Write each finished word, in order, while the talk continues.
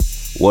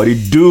What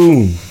it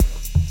do?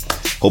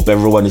 Hope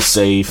everyone is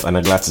safe, and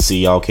I'm glad to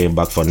see y'all came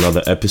back for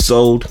another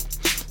episode.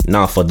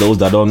 Now, for those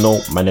that don't know,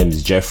 my name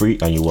is Jeffrey,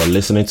 and you are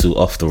listening to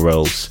Off the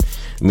Rails.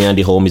 Me and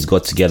the homies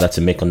got together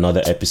to make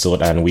another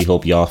episode, and we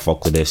hope y'all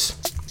fuck with this.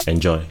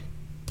 Enjoy.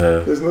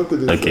 There's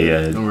nothing inside. Okay,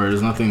 yeah. Don't worry,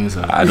 there's nothing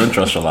inside. I don't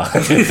trust Shola.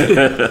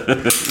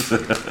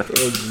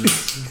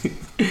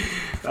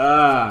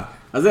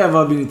 Has there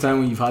ever been a time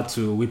when you've had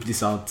to whip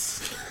this out?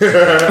 Yeah,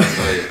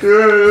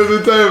 there was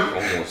a time.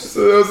 Almost.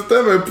 So there was a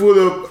time I pulled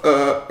up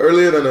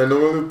earlier than I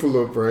normally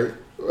pull up, right?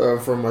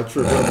 From my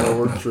trip, one of my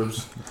work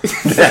trips. And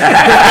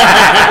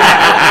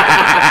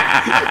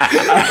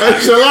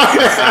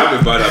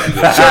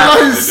Shola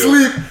is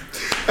asleep,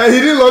 and he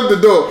didn't lock the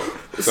door.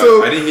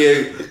 So I didn't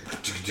hear.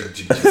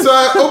 So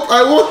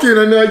I walk in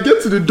and then I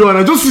get to the door and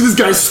I just see this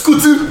guy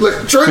scooting,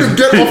 like trying to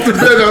get off the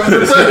bed and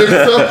prepare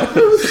himself.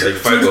 Like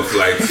fight or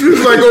flight.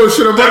 He's like, oh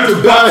shit, I'm about to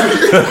die.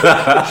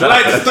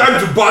 Like, it's time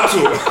to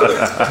battle.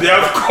 They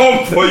have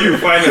come for you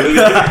finally.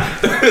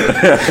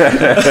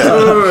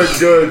 Oh my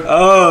god.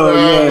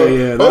 Oh,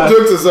 yeah. All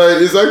jokes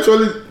aside, it's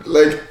actually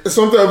like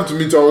something happened to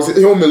me too. I was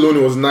home alone,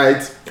 it was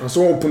night, and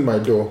someone opened my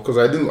door because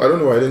I don't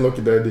know why I didn't lock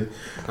it that day.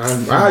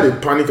 And I had a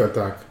panic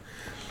attack.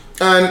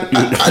 And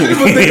I didn't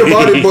even think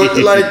about it, but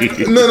like,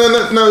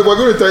 no, we're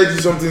going to tell you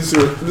something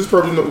serious. This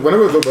probably not, we're not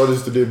going to talk about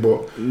this today,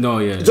 but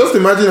just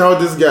imagine how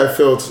this guy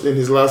felt in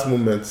his last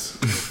moments.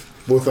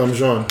 Both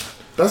Jean.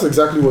 That's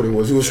exactly what it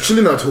was. He was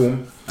chilling at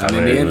home. And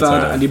then they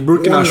entered and they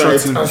broke in one and shot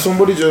night, him. and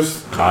somebody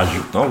just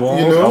Casual. No, well,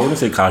 You know? I wouldn't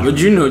say casual. But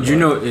do you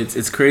know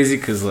it's crazy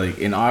because like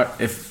in our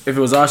if it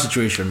was our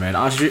situation, man,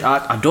 our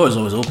door is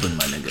always open,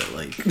 my nigga.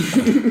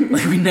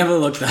 Like we never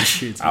lock that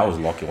shit. I was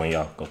lucky when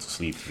y'all got to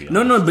sleep. To be But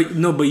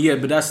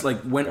honest. that's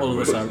like when all of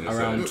us are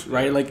around,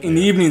 right? Like in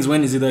the evenings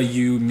when it's either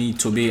you, me,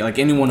 Toby, like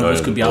any one of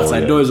us could be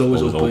outside. Door is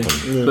always open.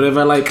 Yeah. But if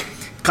I like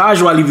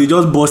casually, if they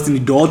just bust in the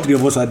door, all three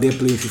of us are there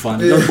playing FIFA.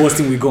 And they just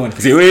busting, we gone.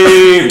 Say,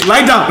 wait.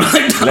 Lie down.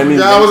 Let me.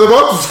 I was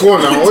about to score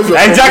now.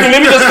 Exactly.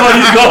 Let me just call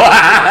this goal.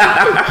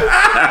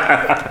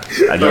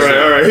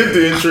 All right. Hit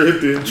the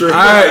intro. All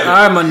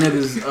right, my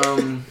niggas.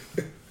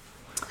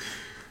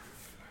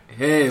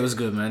 Hey, what's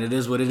good, man? It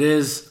is what it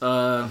is.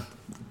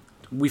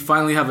 We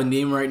finally have a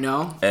name right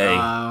now. Hey,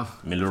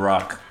 Middle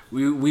Rock.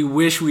 We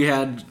wish we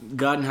had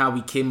gotten how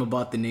we came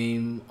about the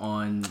name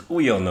on.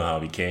 We all know how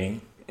we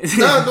came.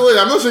 No, wait,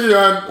 I'm not shaking your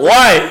hand.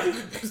 Why?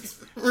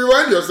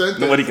 Rewind your sentence.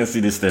 Nobody can see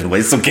this thing, but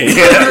it's okay.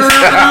 Rewind your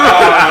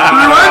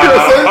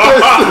sentence.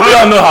 We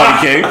all know how we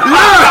came.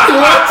 Yeah,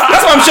 what?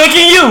 That's why I'm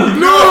shaking you.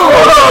 No!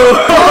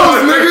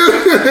 Pause, nigga.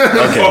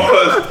 Okay.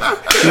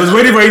 I was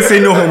waiting for you to say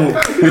no homo.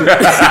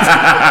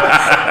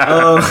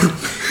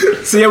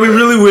 So yeah, we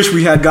really wish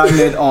we had gotten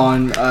it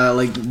on,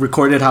 like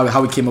recorded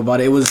how we came about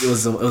it. It was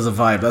a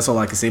vibe. That's all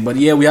I can say. But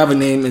yeah, we have a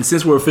name, and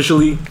since we're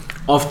officially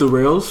off the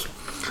rails,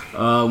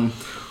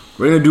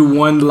 we're gonna do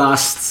one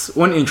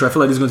intro. I feel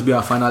like this is going to be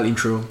our final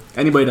intro.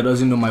 Anybody that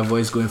doesn't know my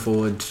voice going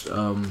forward,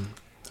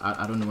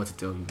 I don't know what to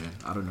tell you, man.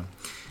 I don't know.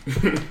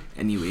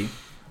 Anyway,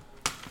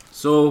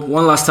 so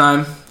one last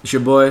time, it's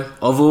your boy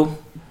OVO,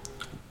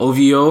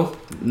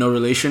 no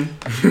relation.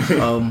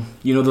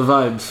 You know the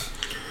vibes.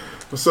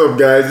 What's up,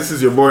 guys? This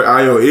is your boy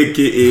Ayo,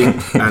 aka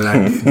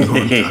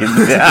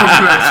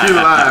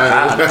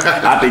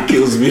That thing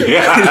kills me.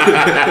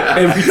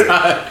 Every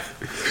time.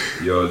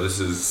 Yo, this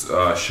is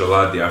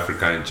Shola, the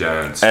African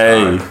giant.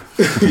 Hey.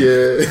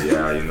 Yeah, you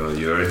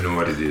already know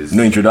what it is.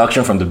 No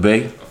introduction from the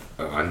Bay.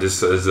 And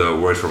this is a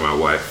word from my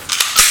wife.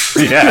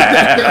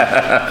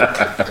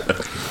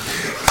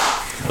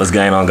 What's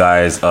going on,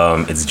 guys?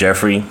 It's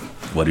Jeffrey.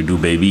 What do you do,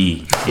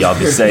 baby? Y'all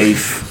be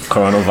safe.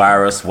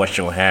 Coronavirus. Wash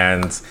your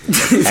hands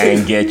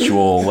and get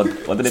your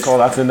what do they call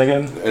that thing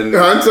again? And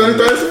Hand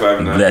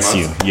sanitizer? Bless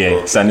you.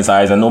 Yeah,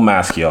 sanitizer. No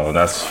mask, y'all.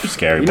 That's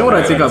scary. You know what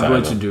I think I'm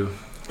going to do?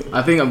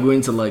 I think I'm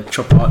going to like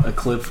chop out a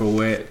clip for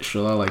where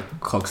Shola like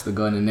cocks the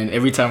gun, and then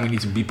every time we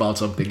need to beep out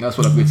something, that's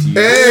what I'm going to use.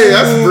 Hey,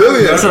 that's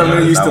brilliant. That's what I'm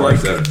really used to like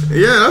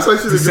Yeah, that's actually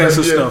to a good censor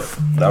idea. stuff.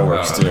 That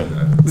works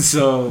too.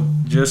 So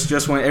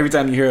just when every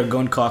time you hear a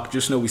gun cock,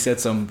 just know we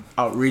said some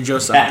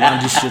outrageous and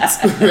outlandish shit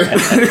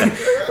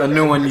that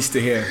no one needs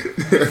to hear.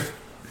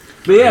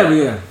 But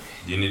yeah.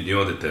 You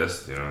want the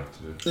test? You know.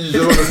 You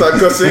just want to start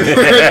cussing?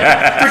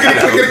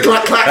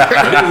 Clack.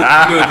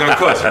 You can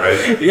cuss,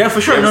 right? Yeah, for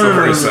sure. No.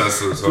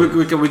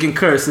 We can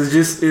curse. It's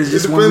just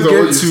when we depends on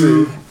what get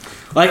you to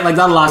like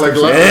that last Like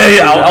episode. last-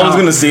 Yeah, I was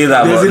gonna say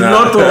that. There's but a nah.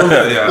 lot of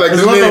Yeah. Like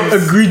there's a lot names.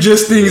 of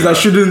egregious things that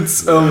shouldn't.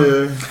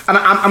 Yeah. And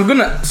I'm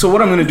gonna. So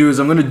what I'm gonna do is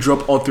I'm gonna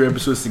drop all 3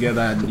 episodes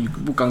together, and you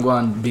can go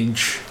and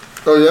binge.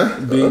 Oh yeah?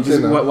 Binge Okay,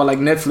 now. well, like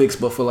Netflix,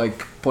 but for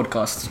like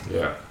podcasts.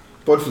 Yeah.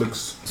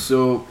 Podflix.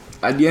 So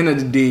at the end of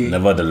the day,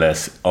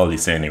 Nevertheless, all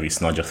he's saying is it's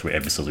not just 3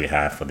 episodes we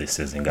have for this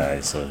season,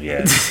 guys. So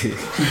yeah.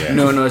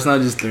 no, it's not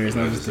just 3. It's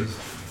not just 3.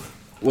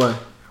 What?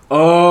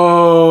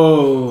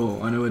 Oh,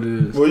 I know what it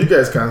is. Well, you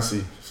guys can't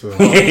see. So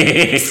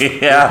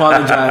Yeah.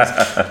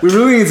 Apologize. We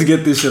really need to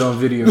get this shit on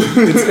video.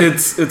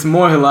 It's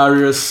more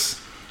hilarious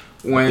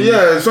when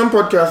yeah, some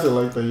podcasts are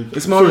like that.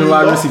 it's more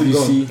hilarious if you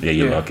see. Yeah,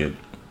 you lock it.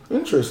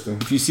 Interesting.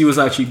 If you see what's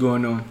actually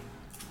going on.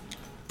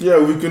 Yeah,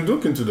 we can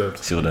look into that.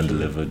 Sealed and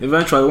delivered.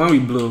 Eventually, when we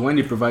blow, when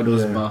they provide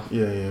us bar.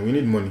 Yeah. We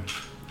need money.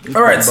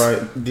 All right. Buy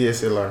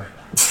DSLR.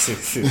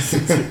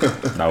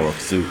 That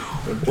works too.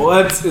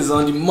 What is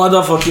on the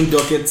motherfucking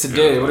docket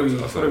today? What are we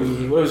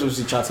supposed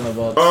to be chatting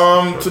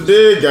about?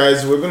 Today,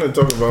 guys, we're going to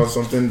talk about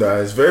something that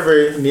is very,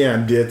 very near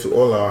and dear to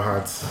all our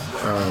hearts.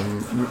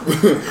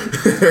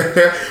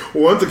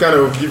 We want to kind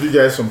of give you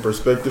guys some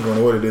perspective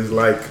on what it is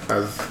like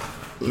as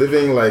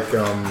living like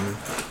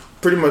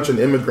pretty much an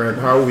immigrant,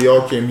 how we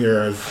all came here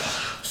as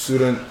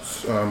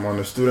students on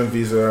a student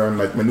visa and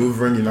like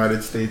maneuvering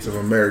United States of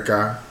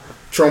America,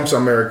 Trump's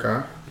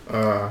America.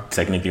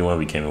 Technically, when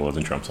we came, it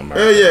wasn't Trump's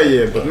America.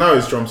 Yeah, but now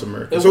it's Trump's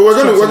America. So we're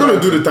gonna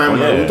do the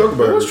timeline. We'll talk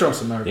about it. It was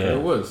Trump's America. Yeah.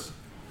 It was.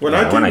 When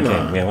I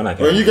came.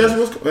 When you guys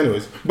was,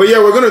 anyways. But yeah,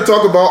 we're gonna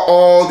talk about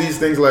all these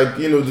things, like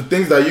the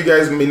things that you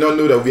guys may not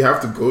know that we have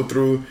to go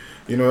through.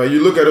 You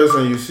look at us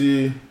and you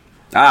see.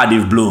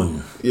 They've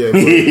blown. Yeah,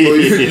 but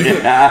you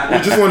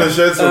just want to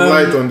shed some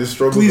light on the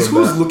struggle. Please,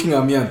 who's looking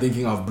at me and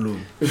thinking I've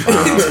blown?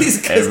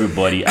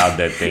 Everybody out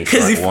there thinks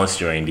like, once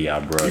you're in the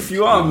abroad. If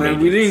you are, man,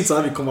 we really need to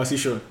have a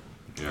conversation.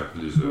 Yeah,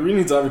 please. We really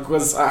need to have it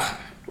because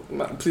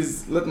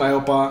please let my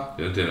helper.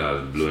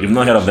 You've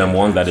not heard of them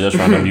ones that they just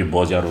randomly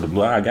buzz you out of the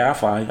blue.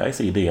 I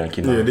say they are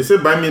kidding. Yeah, they say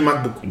buy me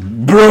MacBook,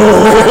 bro.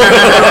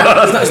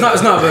 it's not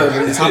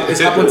available. It's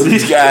happened to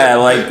This guy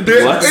what?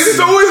 It's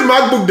always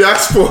MacBook they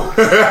ask for.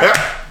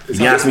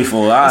 He asked me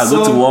for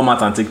go to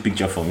Walmart and take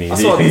picture for me. I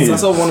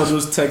saw one of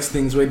those text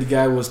things where the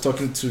guy was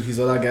talking to his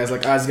other guys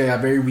like, this guy are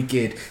very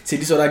wicked. Say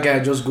this other guy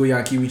just go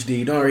Yankee which day.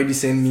 You don't already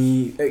send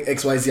me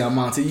XYZ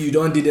amount. Say you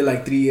don't did it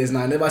like 3 years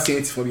now. I never seen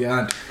it from your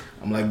hand.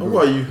 I'm like, bro, who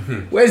are you?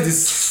 Where's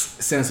this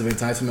sense of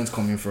entitlement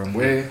coming from?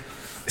 Where?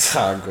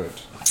 Good.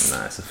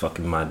 Nah, it's a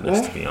fucking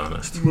madness to be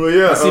honest. Well,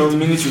 yeah. See, the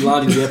minute you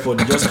land in the airport,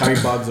 you just carry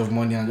bags of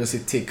money and just say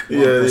take.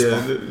 Yeah.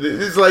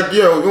 It's like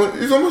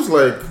it's almost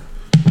like.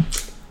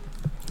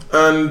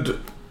 And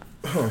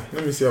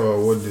let me see how I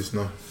word this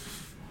now.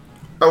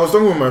 I was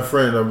talking with my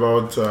friend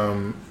about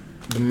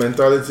the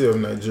mentality of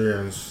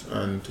Nigerians,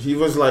 and he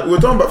was like,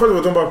 we're talking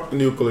about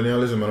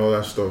neocolonialism and all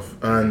that stuff,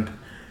 and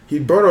he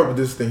brought up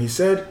this thing. He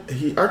said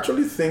he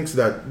actually thinks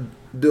that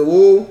the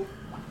whole,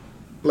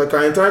 like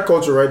our entire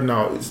culture right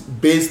now is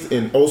based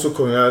in also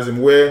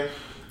colonialism, where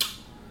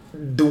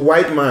the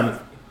white man,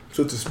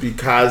 so to speak,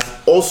 has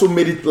also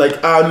made it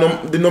like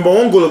the number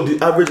one goal of the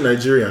average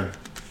Nigerian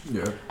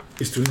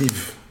is to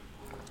live.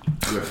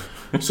 Yeah.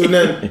 So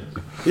then,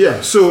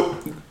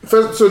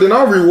 so they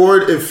now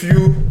reward a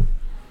few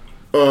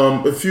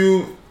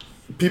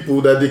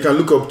people that they can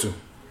look up to.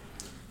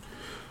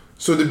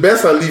 So the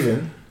best are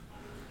leaving.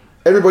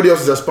 Everybody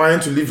else is aspiring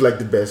to live like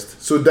the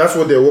best. So that's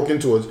what they're working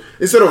towards.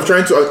 Instead of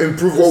trying to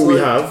improve what we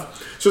have.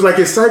 So it's like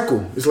a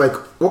cycle. It's like,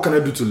 what can I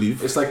do to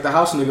live? It's like the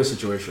house nigga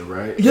situation,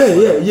 right? Yeah.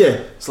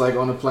 It's like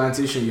on a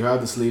plantation, you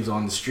have the slaves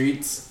on the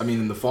streets,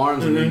 in the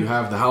farms, and then you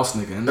have the house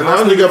nigga. And the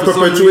house nigga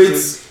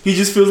perpetuates. He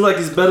just feels like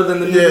he's better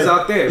than the niggas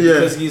out there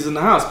because he's in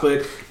the house.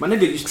 But my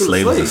nigga, you're still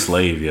slave a slave. is a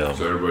slave, yo.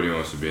 So everybody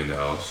wants to be in the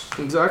house.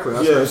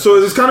 Exactly.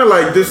 So it's kind of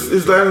like this.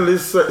 It's like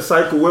this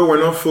cycle where we're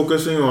not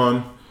focusing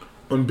on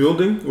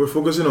building. We're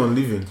focusing on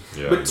living.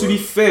 Yeah, but to be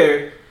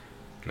fair,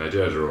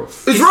 Nigeria's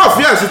rough. It's rough,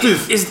 yes, it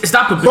is. It's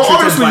that perpetuated. But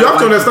obviously, you have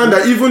to understand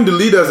people. that even the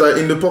leaders are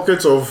in the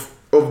pockets of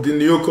the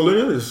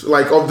neo-colonialists,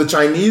 like of the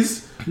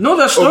Chinese. No,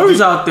 there's stories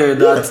out there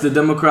that the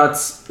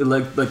Democrats,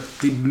 like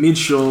the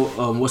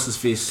mid-show, what's his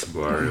face,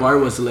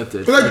 Buhari was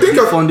elected. But think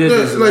about it.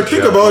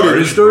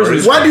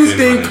 Buhari. Why do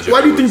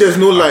you think there's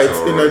no light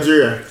in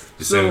Nigeria?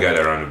 The same guy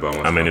that ran the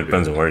Obama. I mean, it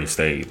depends on where you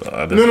stay.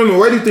 No.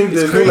 Why do you think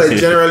there's no light,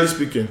 generally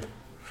speaking?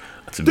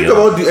 Think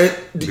about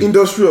the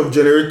industry of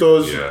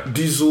generators,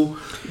 diesel.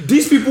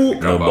 These people.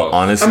 No, but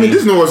honestly, I mean,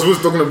 this is not what we're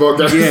talking about,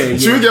 guys.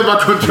 Should we get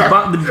back on track?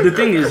 But the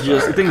thing is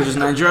just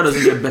Nigeria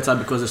doesn't get better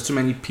because there's too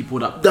many people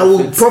that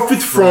will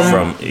profit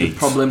from the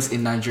problems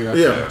in Nigeria.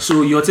 Yeah.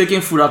 So you're taking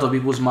food out of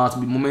people's mouths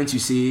the moment you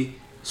say,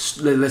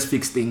 let's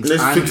fix things.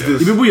 Let's fix this.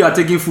 The people you are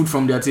taking food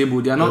from their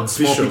table, they are not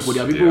small vicious. people.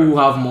 They are people who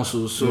have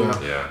muscles. So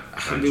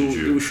And they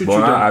will shoot but you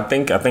down. I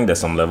think there's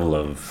some level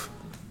of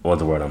what's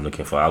the word I'm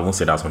looking for. I won't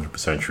say that's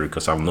 100% true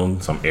because I've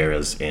known some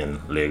areas in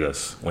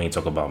Lagos. When you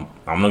talk about,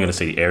 I'm not gonna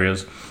say the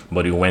areas,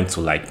 but we went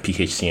to like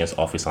PHCN's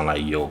office and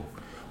like, yo,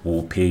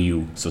 we'll pay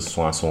you so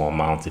and so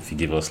amount if you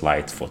give us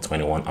light for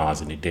 21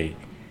 hours in a day.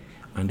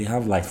 And they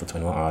have light for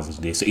 21 hours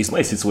a day. So it's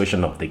not a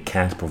situation of they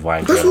can't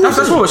provide. That's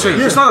what we're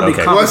saying. It's not that they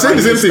can't. We're saying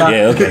the same thing.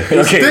 Yeah,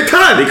 okay. They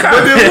can,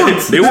 but they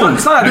won't. They won't.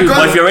 It's not that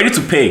But if you're ready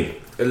to pay.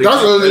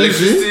 That's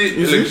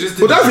electricity.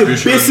 But that's a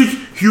basic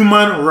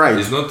human right.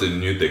 It's not a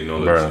new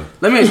technology. Bro.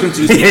 Let me explain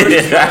to you. Let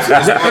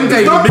me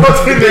tell you.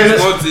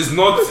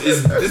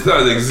 This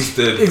has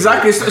existed.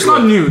 Exactly, it's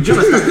not new. Do you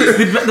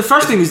understand? The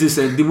first thing is this: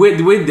 the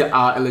way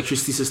our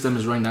electricity system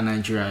is running in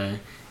Nigeria,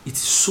 it is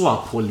so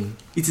appalling.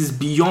 It is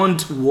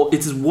beyond what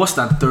it is worse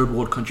than third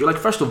world country. Like,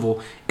 first of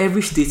all,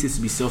 every state is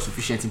to be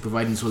self-sufficient in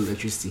providing its own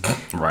electricity.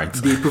 Right.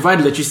 They provide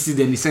electricity,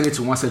 then they send it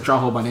to one central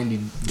hub, and then they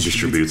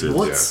distribute it.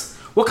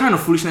 What kind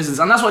of foolishness is this?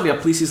 And that's why there are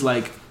places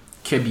like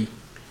Kebbi,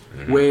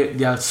 where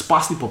they are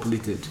sparsely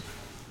populated,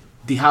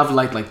 they have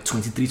light like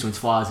 23,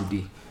 24 hours a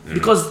day.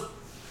 Because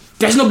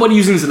there's nobody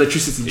using this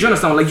electricity. Do you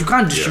understand? Like, you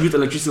can't distribute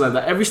electricity like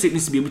that. Every state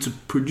needs to be able to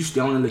produce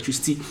their own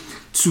electricity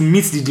to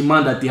meet the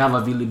demand that they have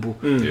available.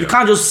 You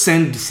can't just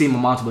send the same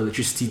amount of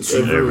electricity to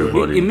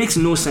everybody. It makes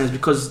no sense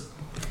because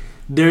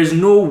there is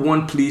no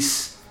one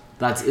place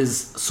that is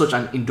such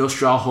an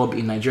industrial hub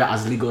in Nigeria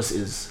as Lagos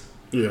is.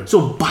 Yeah.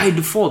 So by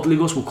default,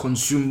 Lagos will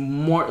consume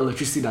more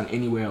electricity than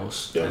anywhere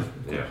else. Yeah.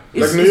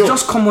 It's, New it's York.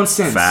 just common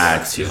sense.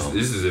 Facts, yo.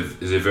 This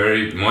is a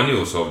very money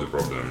will solve the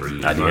problem.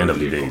 Really, At the It's end not of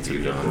the really day, a to be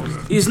complicated honest.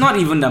 problem. It's not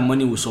even that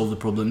money will solve the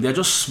problem. They're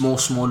just small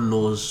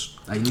laws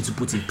that you need to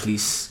put in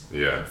place.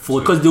 Yeah.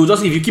 Because they will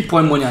just, if you keep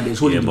pouring money and there's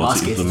hole Yeah, in the but to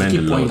basket, you implement the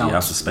keep law, pouring you out.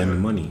 have to spend the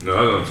money. No,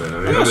 that's what I'm saying. I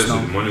mean, Yes, obviously,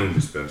 no. the money won't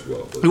be spent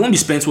well. But It won't be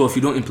spent well if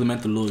you don't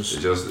implement the laws.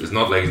 it's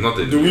not like it's not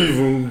a Do we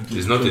even?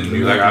 It's not a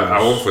new, like I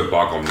work for a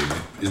power company.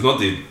 It's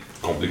not a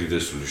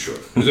complicated solution.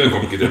 It's not a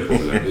complicated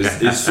problem.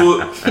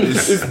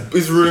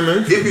 It's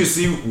rudimentary. If you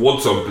see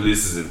what some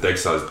places in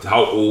Texas,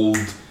 how old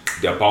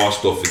their power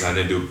stuff is, and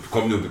then the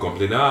company will be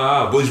complaining,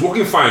 but it's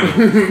working fine.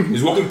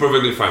 It's working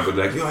perfectly fine. But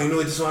like, I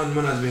know this one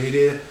man has been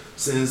here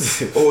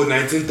since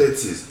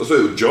 1930s.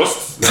 Also,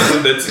 just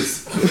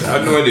 1930s. I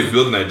don't know when they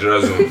built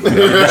Nigeria zone.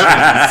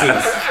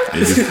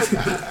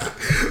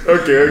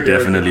 Okay.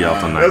 Definitely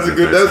out on That's a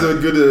good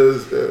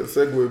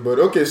segue. But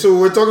okay, so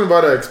we're talking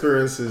about our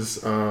experiences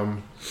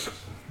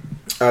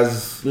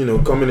as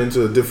coming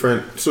into a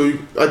different. So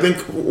I think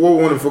what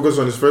we want to focus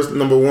on is first,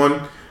 number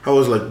one, how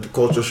was like the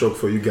culture shock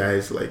for you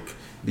guys? Like,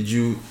 did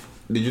you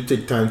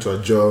take time to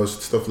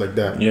adjust, stuff like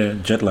that? Yeah,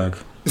 jet lag.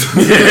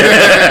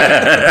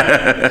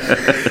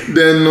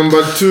 Then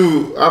number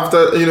two,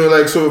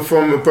 after so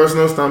from a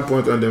personal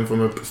standpoint, and then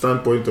from a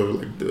standpoint of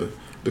like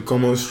the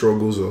common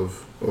struggles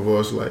of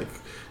us like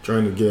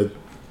trying to get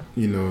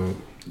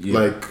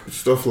like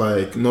stuff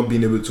like not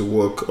being able to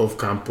work off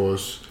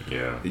campus.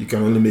 Yeah. You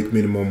can only make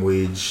minimum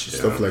wage,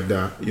 stuff like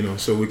that.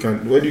 So we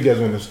can. Where do you guys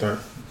want to start?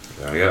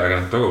 Yeah, I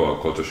can talk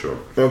about culture shock.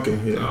 Okay.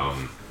 Yeah.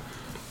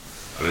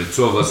 I mean,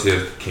 two of us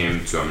here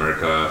came to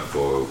America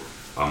for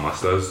our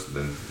masters.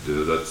 Then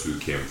the other two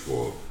came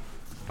for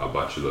our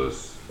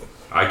bachelors.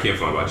 I came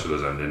for my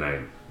bachelors, and then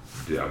I'm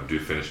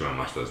doing finishing my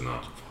masters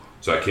now.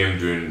 So I came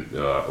during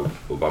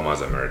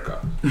Obama's America.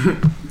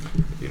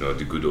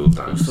 The good old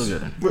times.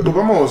 Wait,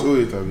 Obama was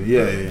 08, Abi.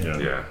 Yeah.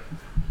 Yeah.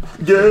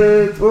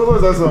 What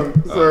was that song?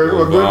 Sorry,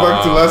 we're going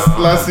back to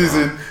last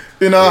season.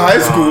 In our high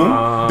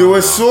school, they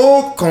were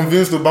so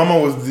convinced Obama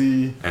was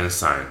the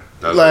Ensign.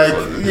 so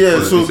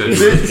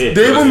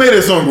they even made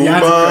a song.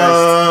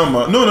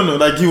 Obama. No.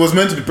 Like he was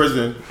meant to be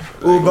president.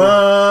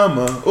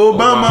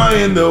 Obama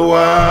in the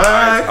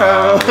White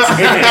House.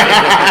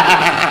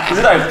 Is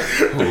it like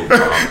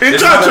In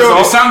church,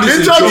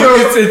 It's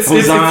a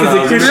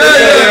Christian.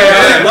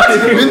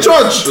 In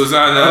church.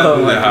 Susanna,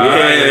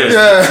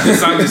 Yeah. they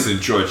sang this in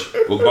church.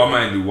 Obama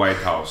in the White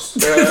House.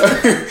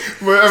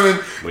 But I mean,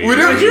 we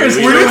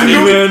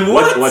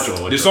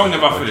The song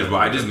never finished,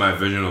 but this is my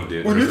version of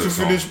the. We need to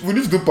finish. We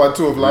need to do part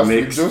 2 of last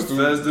week. Mix. First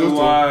the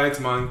white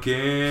man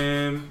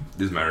came.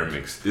 This is my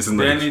remix. This is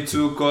Then my- he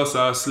took us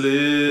our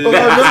slave. Oh, I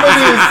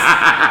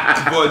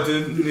But the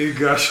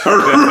nigga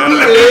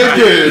remember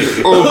this.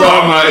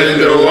 Obama in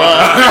the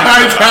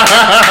White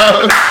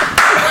House.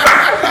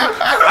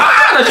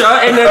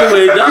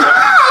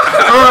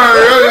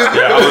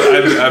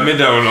 I made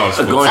that one up. I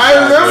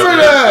remember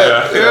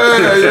that.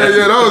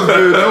 Yeah. That was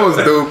good. That was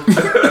dope.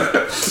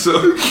 So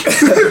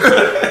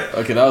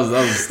Okay, that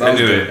was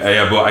anyway,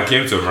 but I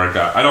came to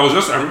America, and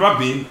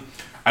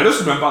I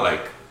just remember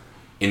like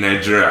in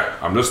Nigeria,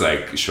 I'm just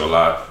like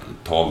Shola,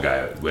 tall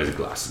guy, wears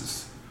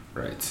glasses,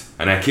 right?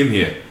 And I came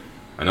here,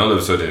 and all of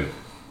a sudden,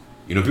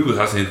 people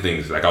start saying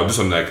things like I'll do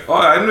something like, "Oh,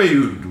 I didn't know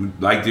you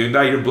like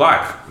you're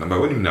black." And I'm like,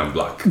 "What do you mean I'm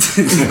black?"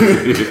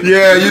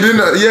 Yeah, you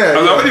didn't. I was Yeah.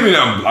 like, "What do you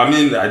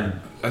mean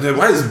and then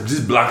why is this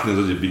black thing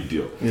such a big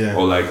deal?" Yeah.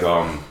 Or like,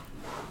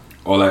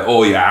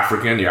 "Oh, you're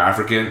African,"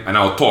 and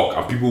I'll talk,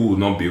 and people will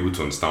not be able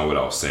to understand what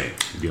I was saying.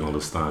 you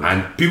understand?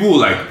 And people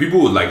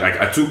would like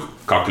I took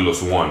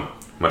calculus 1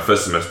 my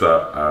first semester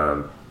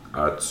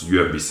at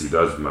UFBC.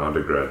 That was my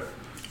undergrad,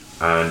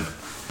 and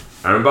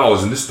I remember I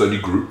was in this study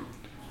group,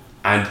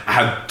 and I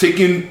had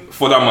taken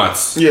further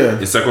maths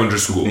in secondary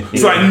school,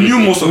 so I knew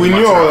most of the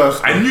material. Knew all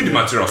that. I knew the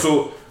material,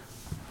 so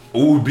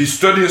we would be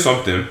studying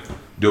something.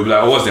 They'll be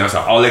like, "Oh, what's the answer?"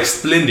 I'll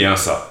explain the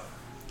answer,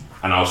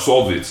 and I'll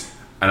solve it.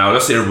 And I'll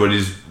just say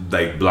everybody's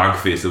like blank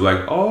face. They'll be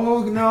like,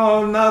 "Oh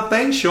no,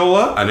 thanks,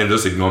 Shola," and then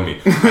just ignore me.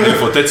 And then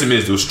for 30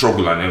 minutes they'll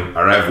struggle and then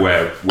arrive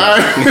where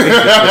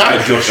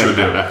I just showed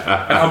them.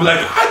 And I'm like,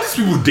 "Are these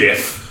people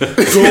deaf?"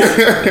 So,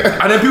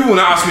 and then people will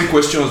now ask me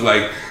questions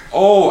like,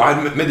 "Oh, I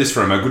met this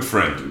friend, my good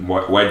friend,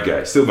 white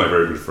guy, still my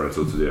very good friend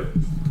till today."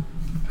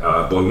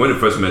 But when I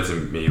first met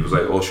him, he was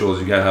like, "Oh, Shola,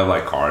 you guys have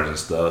like cars and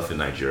stuff in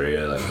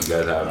Nigeria? Like you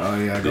guys have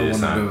I got this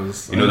one of and-"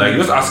 those. Like he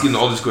was asking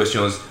all these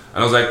questions,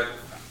 and I was like.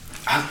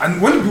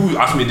 And when people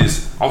ask me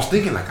this, I was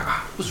thinking like,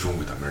 what's wrong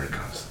with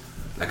Americans?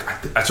 Like,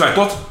 so I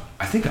thought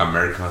I think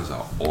Americans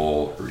are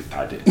all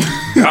retarded.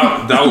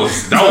 that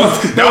was the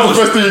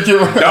first thing you came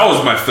up. That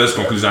was my first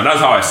conclusion, and that's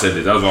how I said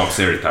it. That's why I'm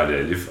saying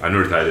retarded. If I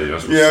know retarded, you're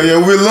not supposed to say.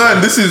 We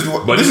learned. This is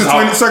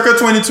circa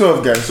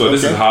 2012, guys. So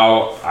this is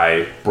how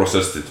I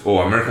processed it. Oh,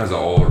 Americans are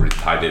all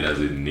retarded as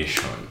a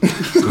nation.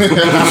 That's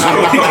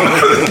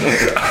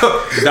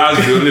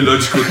the only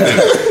logical thing.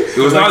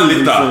 It was not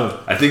later.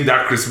 I think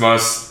that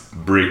Christmas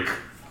break,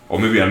 or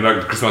maybe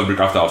another Christmas break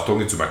after, I was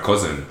talking to my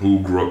cousin who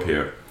grew up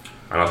here.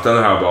 And I was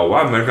telling her about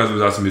why Americans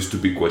always ask me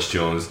stupid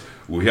questions.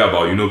 We hear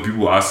about,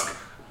 people ask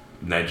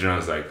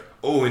Nigerians like,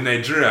 oh, in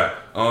Nigeria,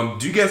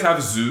 do you guys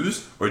have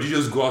zoos? Or do you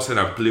just go outside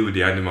and play with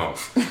the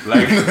animals?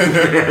 Like,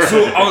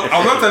 so I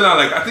was not telling her,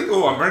 like, I think,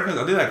 Americans,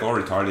 are they like all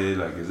retarded?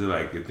 Like, is it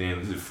like a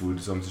thing? Is it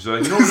food? Something? She's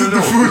like, no.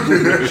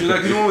 She's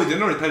like, no, they're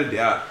not retarded, they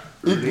are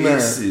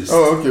racist.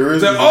 Oh, okay,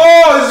 racist. Like,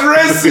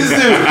 it's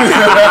racism.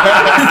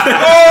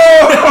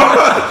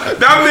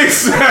 That makes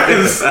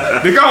sense.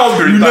 They can't all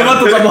be retarded. You never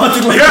thought about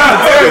it like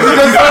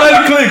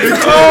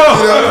It's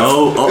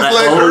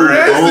like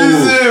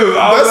racism.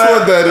 That's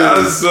what that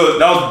is.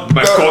 That was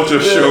my culture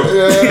show.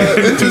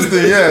 Yeah,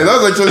 interesting. Yeah, that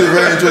was actually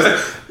very interesting.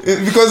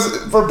 Because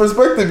for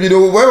perspective,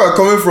 where we're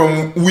coming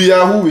from, we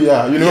are who we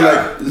are.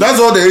 Like that's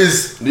all there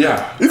is.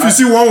 Yeah. If you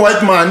see one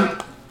white man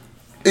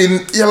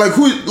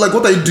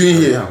what are you doing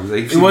here?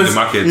 It was the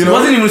market. It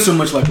wasn't even so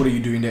much like what are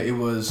you doing there. It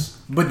was,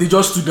 but they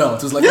just stood out.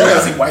 It was like,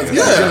 white guy.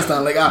 You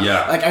understand? Like,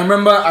 like I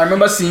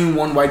remember seeing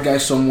one white guy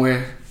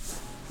somewhere.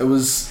 It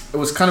was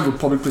kind of a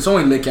public place.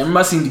 Somewhere in Lekki. I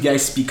remember seeing the guy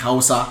speak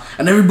Hausa,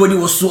 and everybody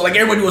was so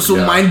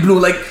mind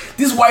blown. Like,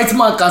 this white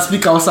man can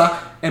speak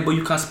Hausa. But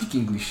you can't speak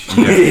English.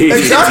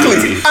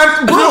 Exactly.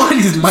 And bro,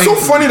 it's so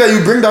funny that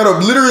you bring that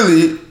up.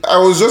 Literally, I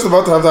was just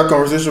about to have that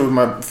conversation with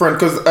my friend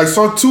because I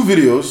saw two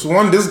videos.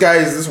 One, this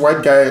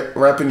white guy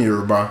rapping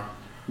Yoruba.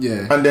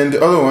 Yeah. And then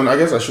the other one, I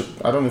don't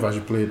know if I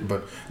should play it,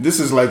 but this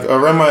is like,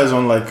 Rema is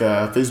on like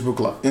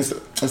Facebook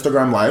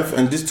Instagram Live,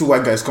 and these two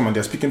white guys come and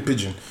they're speaking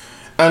Pidgin.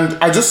 And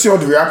I just see all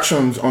the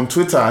reactions on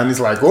Twitter, and it's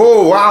like,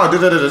 oh, wow,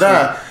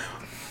 da-da-da-da-da.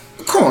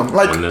 Come on,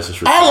 like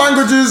our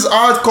languages,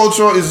 our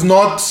culture is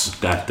not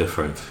that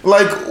different.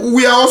 Like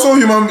we are also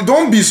human.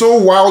 Don't be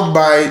wild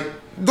by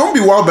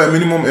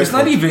minimum effort. It's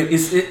not even.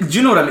 Do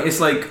you know what I mean? It's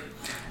like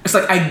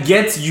I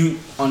get you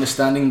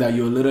understanding that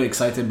you're a little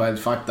excited by the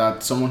fact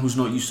that someone who's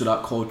not used to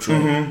that culture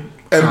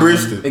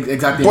embraced it.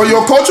 Exactly. But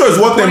your culture is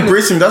what they're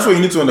embracing. That's what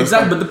you need to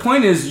understand. Exactly. But the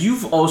point is,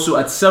 you've also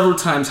at several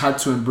times had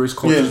to embrace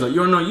cultures that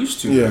you're not used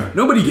to. Yeah.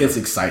 Nobody gets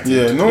excited.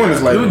 Yeah. No one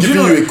is like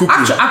giving you a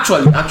cookie.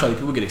 Actually,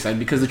 people get excited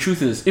because the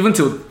truth is, even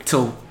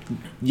till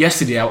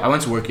yesterday, I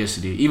went to work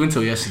yesterday. Even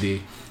till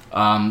yesterday,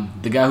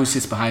 the guy who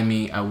sits behind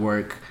me at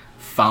work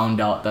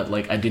found out that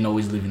like I didn't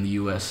always live in the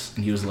US,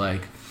 and he was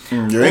like,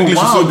 your English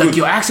is so good. Like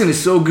your accent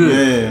is so good.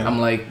 Yeah. I'm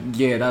like,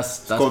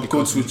 that's code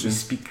because we switching.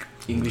 speak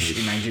English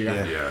in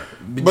Nigeria. Yeah.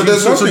 But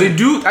there's so they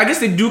do. I guess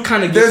they do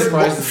kind of get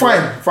surprised.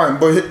 Fine.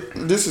 But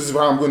this is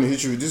how I'm going to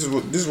hit you. This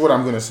is what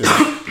I'm going to say.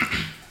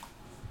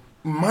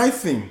 My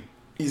thing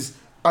is,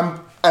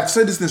 I've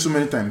said this thing so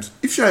many times.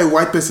 If you are a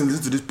white person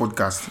listening to this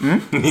podcast,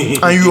 and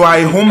you are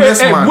a homeless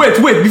man, wait.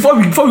 Before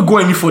we go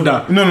any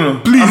further, no,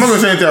 please. I'm not going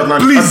to say anything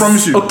outlandish. Please, I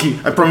promise you. Okay,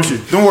 I promise you.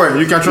 Don't worry.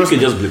 You can trust me.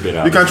 You can just blip it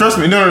out. You can trust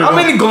me. No. How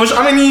many guns?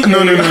 How many?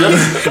 No. No,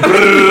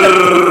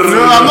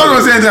 I'm not going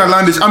to say anything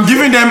outlandish. I'm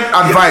giving them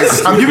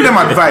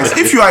advice.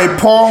 If you are a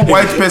poor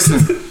white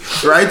person,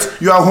 right?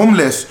 You are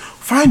homeless.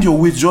 Find your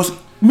way. Just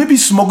maybe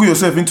smuggle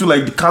yourself into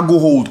like the cargo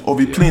hold of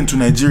a plane to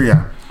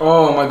Nigeria.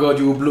 Oh my God,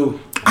 you will blow.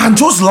 And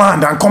just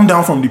land and come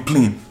down from the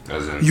plane.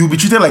 You'll be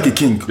treated like a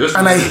king.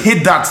 And I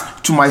hate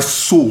that to my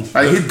soul.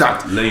 I hate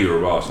that. Lay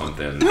Yoruba or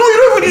something. No,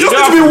 you just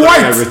need to be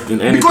white.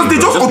 Because they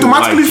just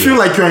automatically feel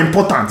like you're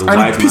important.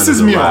 And it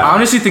pisses me off. I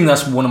honestly think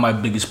that's one of my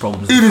biggest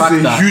problems. It is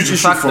a huge issue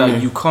for me. The fact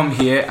that you come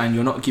here and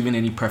you're not given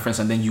any preference,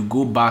 and then you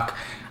go back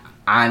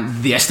and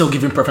they're still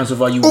giving preference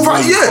over you.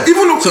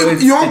 Even so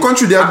in your own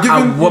country, they are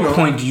giving. At what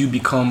point do you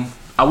become?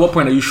 At what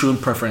point are you showing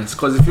preference?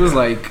 Because it feels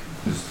like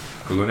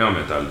colonial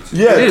mentality.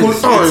 Yeah,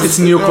 it's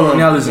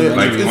neo-colonialism.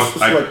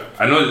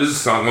 I know this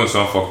is going to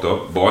sound fucked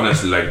up, but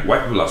honestly, like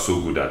white people are so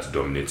good at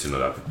dominating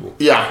other people.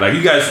 Yeah, like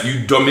you guys,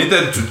 you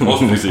dominated to us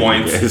to the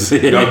point.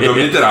 You have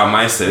dominated our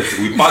mindset.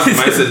 We passed the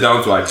mindset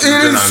down to our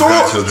children and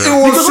grandchildren. It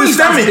was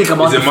systemic. It's a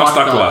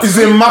masterclass. It's a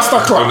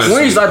masterclass.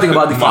 When you start thinking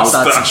about the fact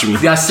that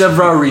there are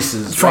several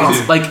races,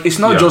 right? Like it's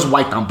not just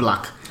white and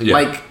black. Yeah.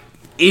 Like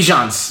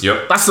Asians.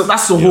 Yep. That's the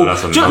whole.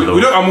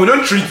 We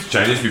don't treat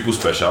Chinese people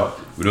special.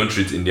 We don't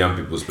treat Indian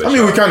people special. I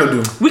mean, we kind of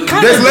do.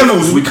 There's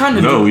levels. We kind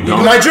of do. No, we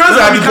don't. Nigerians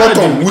are at the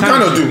bottom. We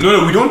kind of do.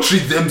 No, we don't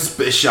treat them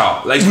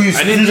special. Like we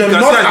treat them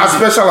not as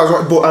special as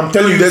what. But I'm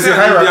telling you, there's a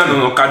hierarchy.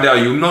 Indian or Okada,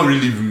 you'll not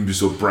really be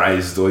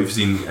surprised, or if you've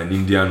seen an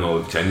Indian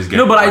or Chinese guy.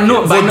 No, but I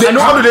know. How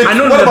do they?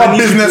 What about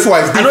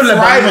business-wise? I know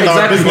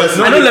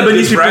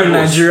Lebanese people in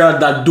Nigeria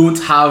that don't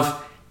have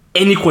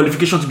any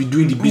qualification to be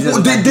doing the business.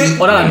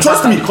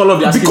 Trust me,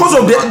 because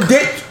of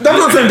That's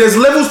what I'm saying. There's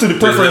levels to the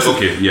preference.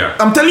 Okay, yeah.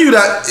 I'm telling you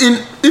that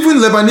in even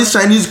Lebanese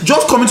Chinese,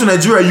 just coming to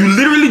Nigeria, you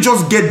literally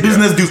just get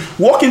business deals.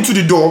 Walk into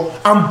the door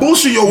and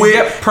bullshit your way.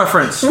 Get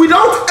preference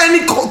Without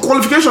any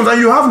qualifications, and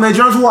you have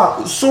Nigerians who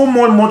are so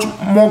much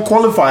more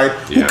qualified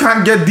who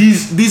can't get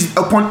these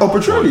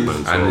opportunities.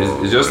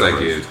 And it's just like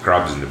a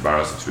crabs in the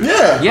barrel situation.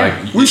 Yeah.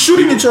 Like, We're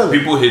shooting each other.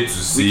 People hate to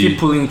see. we keep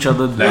pulling each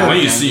other down. Like when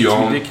you see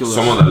ridiculous.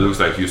 someone that looks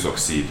like you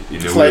succeed, in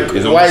a It's way, like,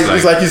 it's why? almost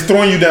It's like he's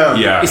throwing you down.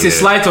 yeah, It's a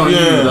slight on you.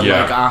 That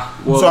Yeah.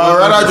 Like, well, So I'd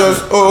rather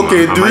just,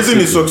 okay, Am the I reason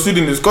he's sleeping?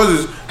 succeeding is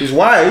because he's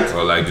white.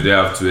 Or like, do they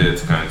have to it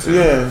kind of thing?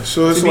 Yeah,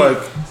 so it's To me- like,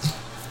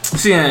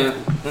 See,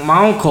 my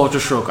own culture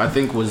shock I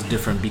think was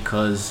different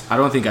because I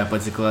don't think I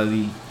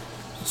particularly.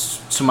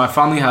 So my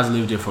family has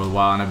lived here for a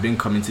while, and I've been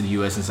coming to the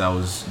US since I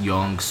was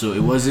young. So it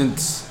wasn't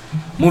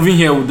moving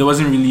here. There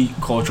wasn't really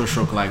culture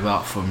shock like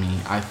that for me.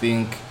 I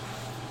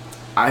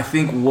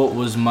think what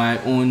was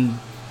my own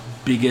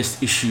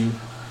biggest issue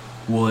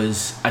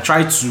was I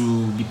tried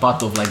to be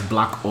part of like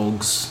Black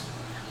Ogs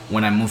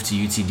when I moved to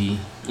UTD.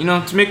 You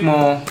know, to make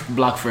more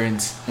black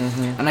friends.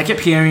 And I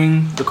kept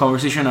hearing the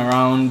conversation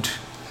around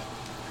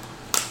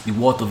the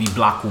worth of a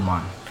black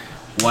woman,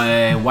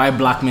 why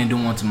black men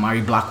don't want to marry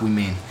black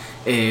women,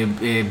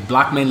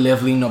 black men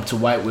leveling up to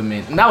white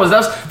women, and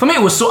that's for me.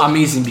 It was so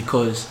amazing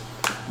because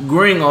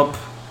growing up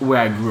where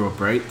I grew up,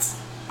 right,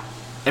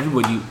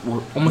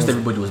 almost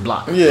everybody was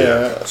black.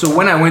 yeah. So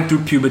when I went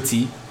through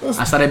puberty,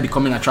 I started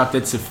becoming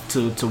attracted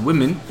to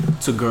women,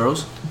 to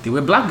girls. They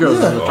were black girls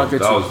that I was Well,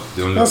 attracted that to. was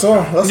the only. That's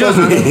all. That's Just-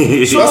 all.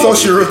 That's all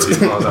she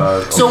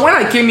wrote. So when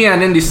I came here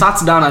and then they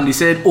sat down and they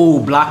said, "Oh,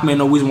 black men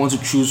always want to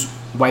choose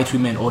white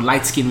women or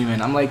light-skinned women,"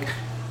 I'm like,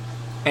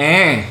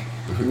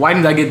 why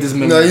didn't I get this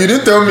many? No, you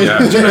didn't tell me. Yeah.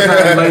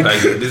 Like,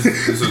 Like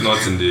this was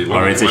not in the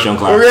Orientation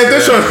class.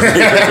 Orientation.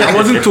 I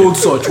wasn't told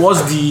such.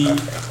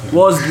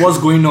 What's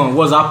going on?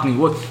 What's happening?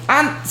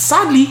 And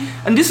sadly,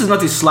 and this is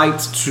not a slight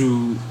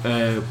to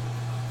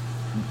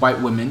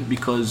white women,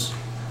 because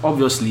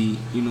obviously,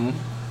 you know,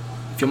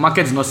 if your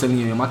market is not selling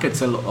you, your market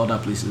sell other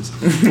places.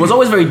 It was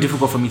always very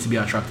difficult for me to be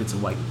attracted to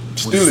white.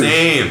 Still is.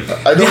 Same.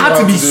 I don't They know had how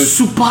to be do it.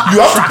 super You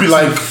have to be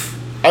like, attractive.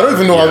 I don't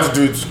even know Yeah. how to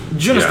do it.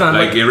 Do you understand?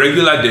 Like a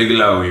regular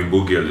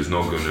Oyinbo girl is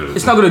not gonna.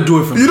 it's not gonna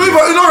do it for me. You don't even,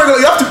 you know, regular.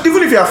 You have to,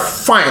 even if you are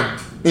fine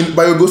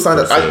by your gold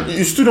standard,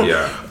 you still don't.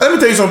 Yeah. Let me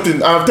tell you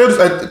something. I've told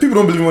this, people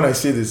don't believe me when I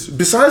say this.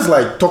 Besides,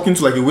 like talking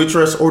to like a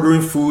waitress,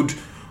 ordering food,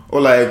 or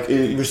like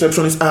a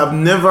receptionist, I have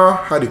never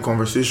had a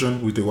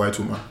conversation with a white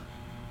woman.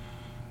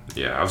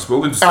 Yeah, I've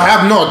spoken to. I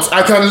have not.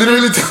 I can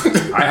literally.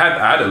 I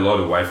had a lot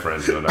of white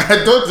friends. You know, like,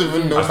 I don't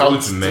even know I've how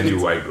spoken to many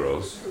white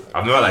girls.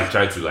 I've never like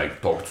tried to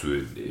like talk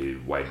to a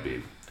white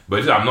babe. But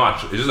it's just, I'm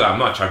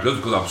not attracted just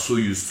because I'm so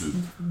used to.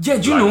 Yeah,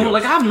 do you black know? girls.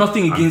 Like I have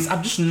nothing against.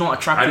 I'm just not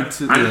attracted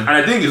to. And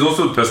I think it's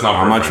also personal.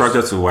 I'm preference.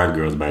 attracted to white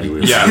girls, by the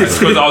way. Yeah,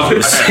 because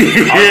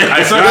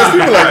I started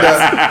people like that.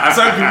 I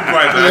started people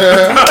quite.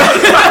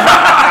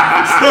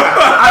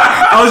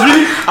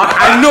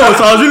 I know,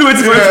 so I was really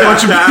waiting for you to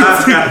contribute.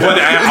 But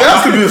It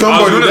has to be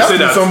somebody. It has to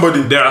be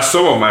somebody. There are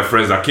some of my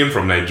friends that came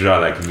from Nigeria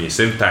like me,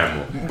 same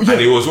time, and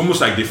it was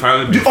almost like they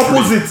finally The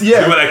opposite,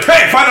 yeah. They were like,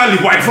 "Hey, finally,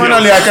 white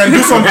Finally, girls." I can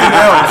do something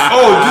else.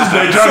 Oh, these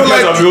Nigerian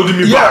guys are holding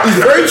me yeah, back. it's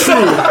very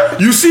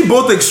true. You see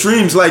both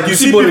extremes. Like you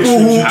see both people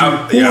who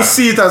extremes.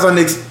 see it as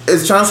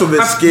a chance of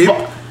escape,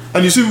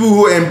 and you see people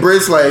who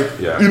embrace like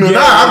Yeah. you know now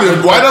I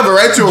have a wider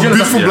variety of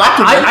beautiful black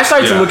people. I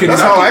started to look at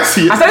That's it. how I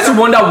see it. I started to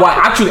wonder why.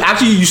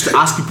 Actually used to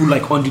ask people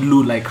like on the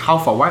low, like how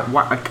far? Why?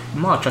 Like,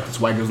 I'm not attracted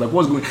to white girls. Like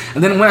what's going?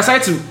 And then when I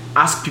started to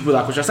ask people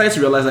that question, I started to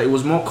realize that it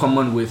was more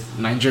common with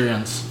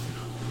Nigerians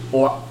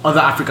or other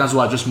Africans who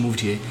had just moved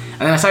here.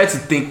 And then I started to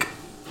think,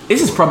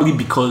 this is probably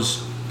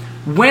because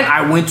when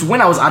I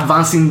was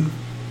advancing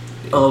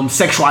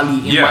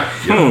sexually,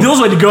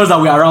 those were the girls that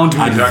were around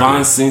me.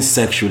 Advancing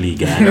sexually,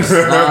 guys.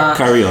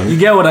 Carry on. You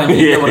get what I mean?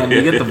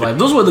 You get the vibe.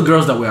 Those were the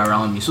girls that were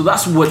around me. So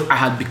that's what I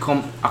had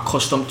become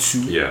accustomed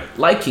to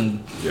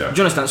liking. Yeah. Do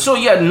you understand? So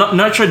yeah,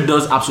 nurture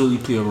does absolutely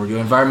play a role. Your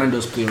environment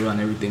does play a role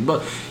and everything.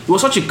 But it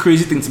was such a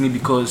crazy thing to me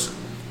because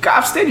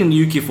I've stayed in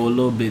the UK for a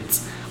little bit.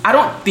 I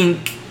don't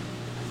think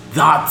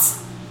that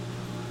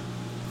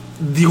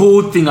the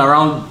whole thing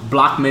around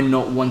black men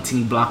not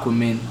wanting black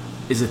women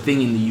is a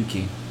thing in the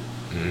UK.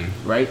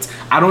 Right?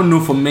 I don't know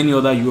for many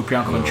other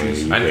European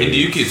countries. And in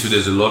the UK too,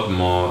 there's a lot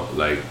more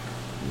like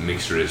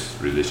mixed race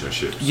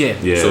relationships. Yeah.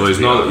 So it's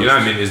not, you know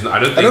what I mean? It's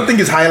not, I don't think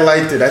it's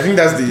highlighted. I think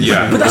that's the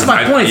Yeah, But that's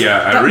my point.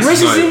 Yeah, That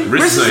racism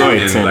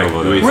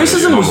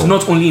racism was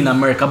not only in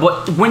America,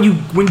 but when you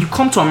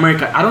come to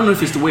America, I don't know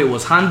if it's the way it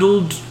was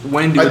handled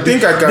when they I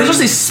think I can- there's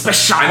just a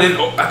special. And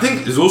then I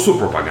think it's also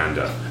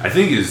propaganda. I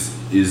think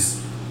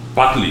is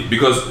partly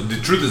because the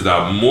truth is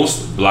that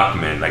most black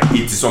men, like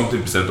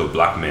 80-something% of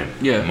black men,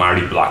 Yeah.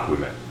 marry black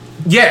women.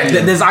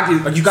 there's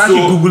actually you can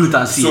actually Google it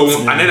and see So it.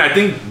 and then I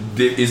think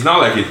it's now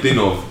like a thing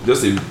of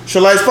just a.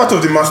 Shola is part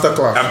of the master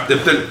class.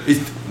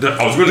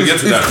 I was going to get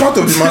to that. It's part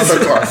of the master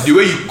class. The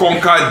way you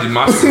conquer the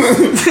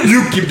masses,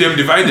 you keep them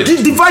divided.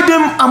 Divide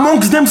them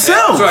amongst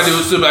themselves. So they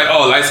will still be like,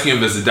 oh, light skin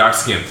versus dark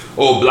skin.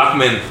 Oh, black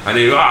men, and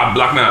then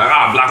black men,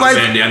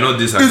 they are not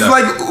this and It's that.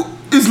 like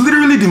it's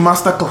literally the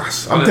master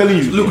class. I'm telling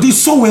you. Look,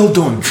 it's so well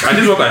done. And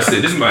this is what I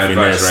say. This is my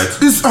advice, right?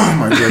 It's oh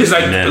my god. It's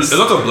like a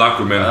lot of black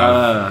women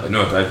have.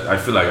 I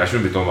feel like I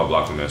shouldn't be talking about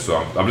black women, so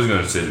I'm just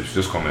gonna say this.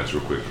 Just comments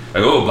real quick.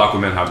 Like a lot of black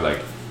women have like,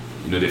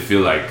 they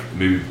feel like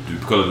maybe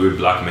because of the way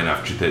black men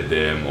have treated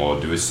them, or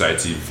the way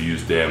society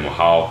views them, or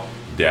how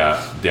they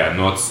are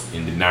not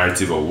in the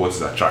narrative of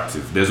what's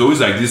attractive. There's always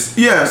like this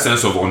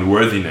sense of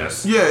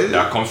unworthiness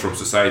that comes from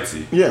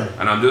society. Yeah.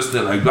 And I'm just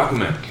like, black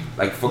women,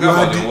 like forget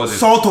about the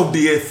salt of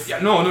the earth. Yeah,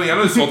 no, you're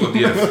not the salt of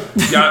the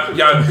earth.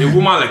 You're a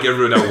woman like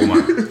every other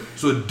woman.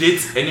 So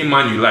date any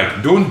man you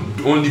like.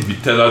 Don't only be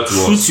tethered to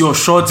us. Shoot your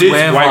shot date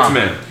wherever. White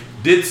men.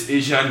 Date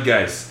Asian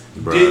guys.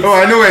 Date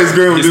I know where he's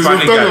going with this.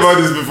 We've talked about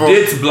this before.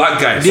 Date black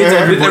guys. Date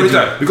every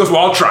time. Because we're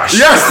all trash.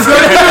 Yes, that's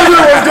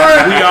where was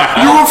going.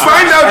 You will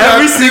find out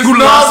every single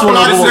last one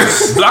of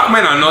us. Black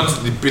men are not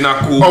the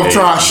pinnacle of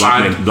trash.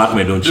 Black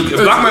men don't cheat.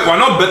 Black men,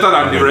 we're not better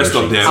than the rest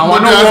of them. And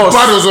we're not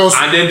worse.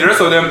 And then the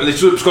rest of them,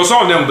 because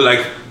some of them will be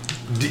like,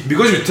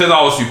 because you tell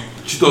us you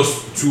cheat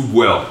us too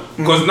well.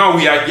 Because now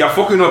you're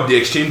fucking up the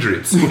exchange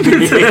rates. So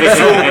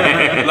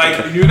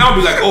like you now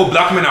be like, oh,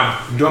 black men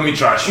are dummy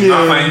trash. You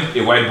now find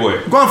a white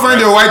boy. Go and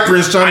find a white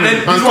Prince Charming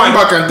and come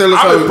back and tell us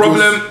how it goes. I have a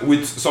problem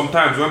with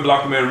sometimes when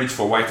black men reach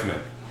for white men,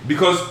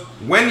 because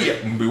when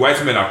the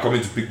white men are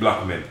coming to pick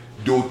black men,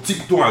 they'll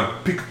tiptoe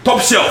and pick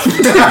top shelf.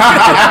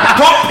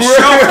 Top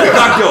shelf for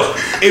black girls.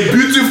 A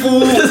beautiful,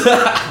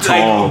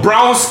 like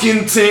brown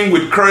skin thing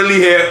with curly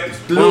hair,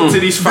 little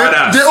titties, fat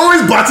ass. They're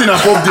always batting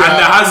above there. And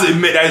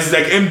that is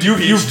like MD.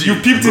 You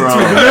peeped it too.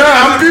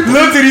 Yeah,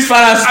 little titties,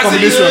 fat ass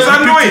combination. It's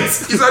annoying.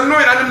 It's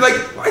annoying. And I'm like,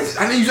 why?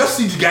 And then you just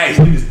see the guy. His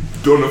name is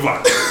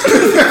Donovan.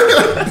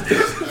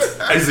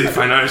 As a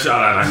financial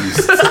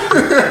analyst.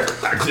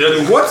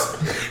 Actually, what?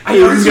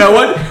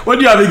 What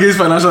do you have against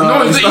financial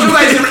analysts?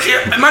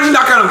 Imagine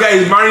that kind of guy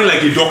is marrying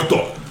like a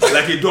doctor.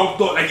 Like he's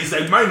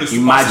like marrying a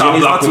superstar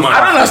black woman.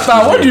 I don't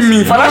understand. What do you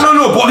mean?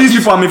 No, but these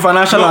people are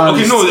financial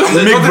analysts. Okay,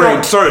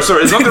 no, sorry.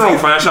 There's nothing wrong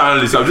with financial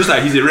analysts. I'm just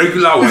like, he's a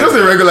regular white. He's just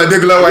a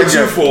regular white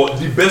guy. For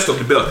the best of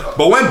the best.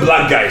 But when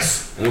black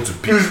guys want to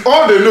pick,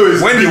 all they know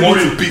is when they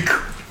want to pick.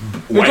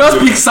 They just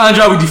pick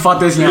Sandra with the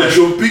fattest hair. Yeah,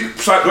 they'll pick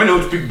when they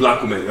want to pick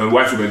black women and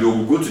white women. They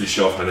will go to the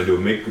shelf and then they'll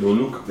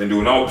look. Then they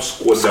will now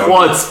squat down.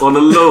 Squats on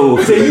the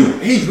low. Say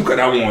hey, look at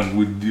that one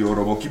with the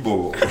honorable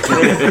keyboard. Her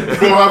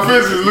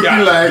face is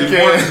looking like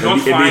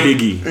not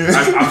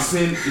fine. I've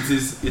seen it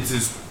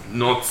is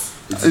not.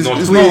 It's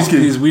not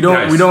please, we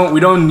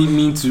don't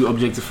need to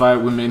objectify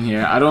women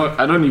here. I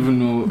don't even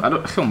know.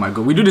 Oh my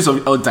god, we do this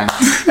all the time.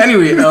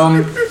 Anyway,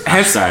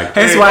 hence why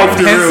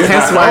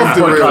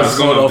podcast is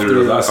called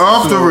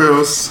Off the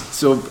Rails.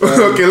 So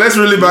okay, let's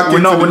really back. We're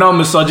not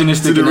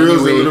misogynistic in any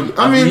way.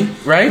 I mean,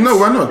 right? No,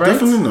 we're not. Right?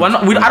 Definitely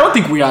not. I don't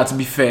think we are. To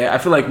be fair, I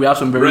feel like we have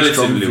some very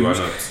strong views. Why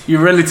not? You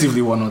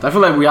relatively why not? I feel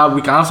like we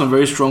can have some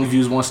very strong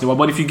views once in a while.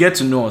 But if you get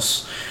to know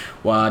us,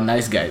 we're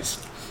nice guys.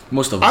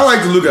 Most of us. I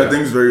like to look at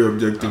things very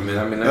objectively.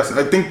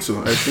 I think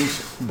so.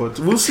 But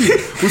we'll see.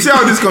 We'll see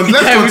how this comes.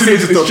 Let's continue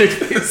to talk.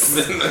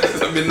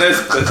 I mean,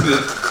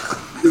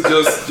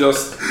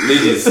 just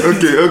ladies.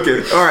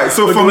 Okay. All right.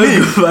 So for me,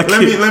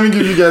 let me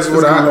give you guys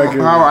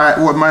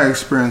what my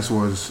experience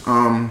was.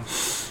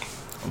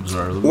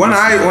 When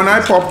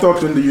I popped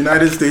up in the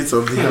United States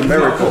of the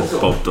Americas,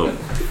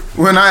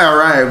 when I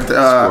arrived,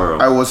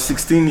 I was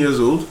 16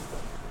 years old,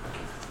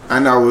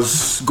 and I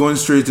was going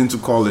straight into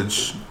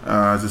college.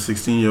 As a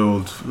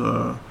 16-year-old,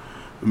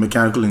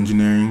 mechanical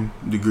engineering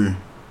degree,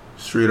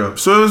 straight up.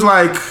 So it was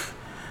like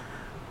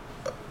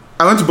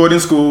I went to boarding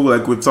school,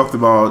 like we've talked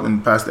about in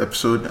the past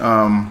episode.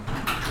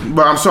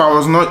 But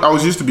I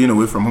was used to being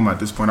away from home at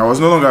this point. I was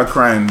no longer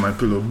crying in my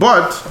pillow.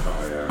 But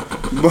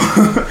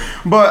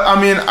I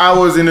mean, I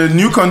was in a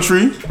new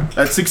country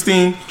at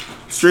 16,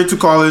 straight to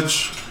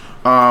college.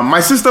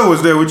 My sister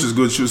was there, which is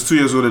good. She was 2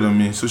 years older than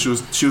me, so she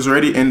was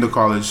already in the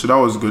college, so that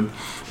was good.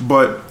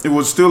 But it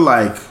was still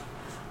like,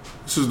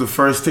 this was the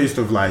first taste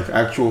of like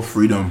actual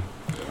freedom,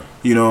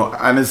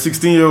 and a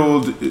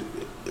 16-year-old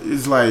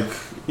is like,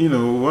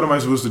 what am I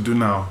supposed to do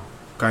now?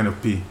 Kind of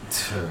pee.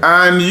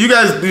 And you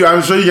guys,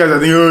 I'm sure you guys are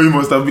thinking, oh, you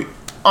must have been.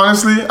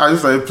 Honestly, I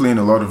just started playing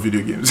a lot of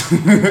video games.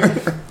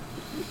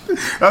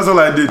 That's all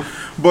I did.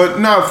 But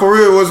now, for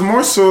real, it was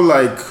more so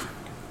like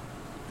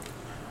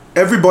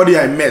everybody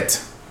I met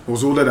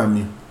was older than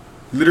me.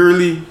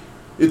 Literally,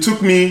 it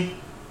took me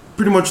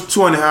pretty much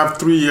 2.5,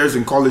 3 years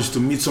in college to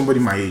meet somebody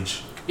my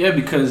age. Yeah,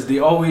 because they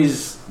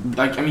always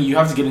you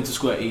have to get into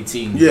school at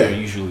 18. Yeah,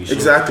 usually. So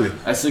exactly.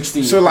 At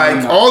 16. So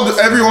like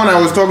everyone I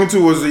was talking to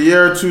was a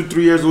year, 2,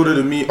 3 years older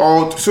than me.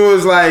 So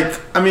it's like,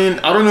 I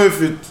don't know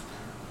if it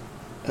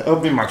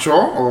helped me mature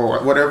or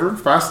whatever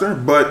faster,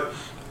 but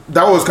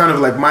that was kind of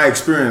like my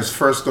experience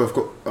first of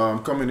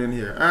coming in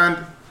here, and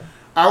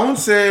I won't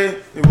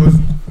say it was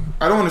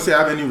I don't want to say I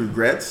have any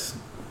regrets,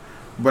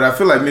 but I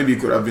feel like maybe it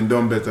could have been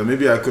done better.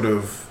 Maybe I could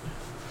have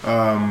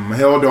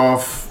held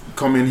off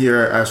coming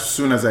here as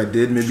soon as I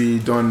did. Maybe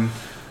done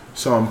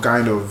some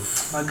kind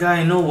of. My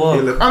guy, no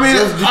work. I mean,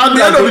 at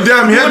the end of the day,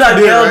 I'm here that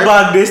today. Right?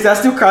 Back this, they're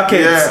still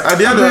crackheads. Yeah, at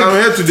the end of the day, I'm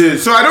here today,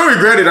 so I don't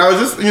regret it. I was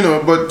just,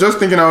 but just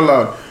thinking out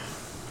loud.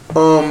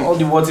 All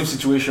the what if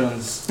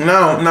situations.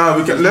 Now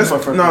we can let's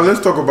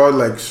talk about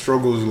like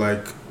struggles.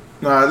 Like,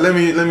 let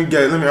me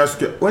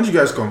ask you. When did you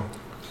guys come?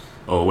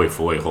 Oh wait,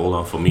 hold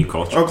on. For me,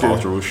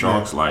 cultural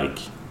shocks. Like,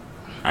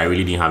 I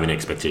really didn't have any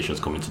expectations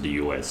coming to the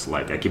US.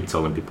 Like, I keep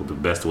telling people the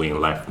best way in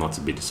life not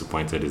to be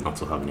disappointed is not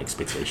to have any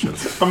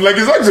expectations. I'm like,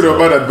 is that good or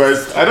bad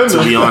advice? I don't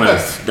know. To be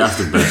honest, that's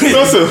the best.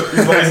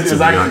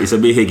 It's a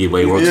bit higgy,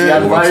 but it works.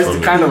 Yeah, it works advice, for the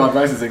me. kind of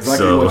advice is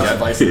exactly what the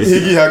advice is.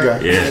 Higgy Haga.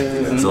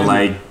 Yeah. So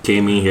like,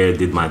 came in here,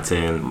 did my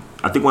thing.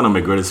 I think one of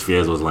my greatest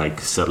fears was like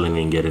settling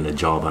in, getting a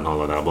job and all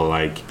of that. But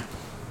like,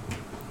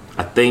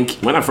 I think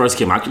when I first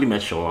came, I actually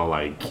met Shola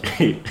like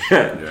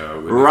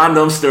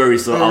random story.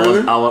 So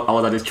I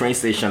was at this train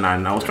station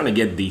and I was trying to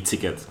get the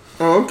ticket.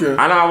 Oh, okay. And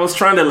I was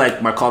trying to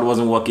like, my card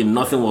wasn't working,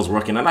 nothing was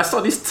working, and I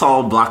saw this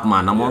tall black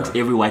man amongst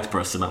every white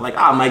person. I'm like,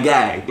 my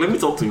guy, let me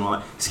talk to him. I'm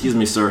like, excuse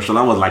me, sir.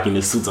 Shola was like in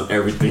the suits and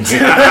everything. Were you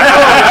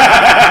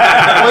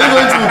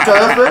going to the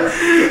telephone?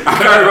 I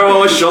can't remember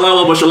what Shola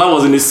was, but Shola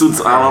was in the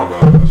suits. I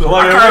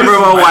can't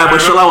remember why,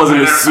 but Shola was in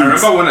the suits.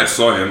 I remember when I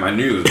saw him, I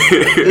knew.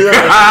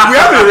 Yeah, we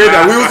have a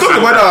radar. We will talk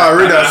about our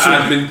radar soon.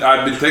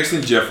 I've been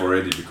texting Jeff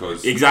already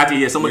because exactly.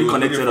 Yeah, somebody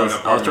connected us.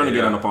 I was trying to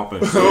get an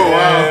apartment. So. Oh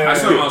wow! I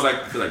saw him. I was like,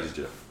 I feel like this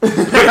Jeff. I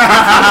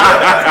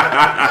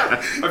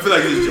feel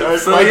like this Jeff.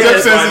 So my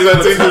Jeff senses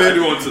are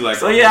tingling.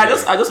 So yeah,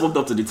 I just walked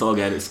up to the tall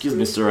guy. Excuse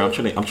me, sir. I'm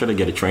trying to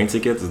get a train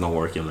ticket. It's not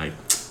working. Like,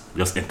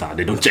 just enter.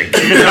 They don't check.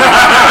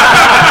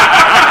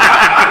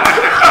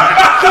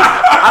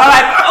 I'm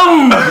like,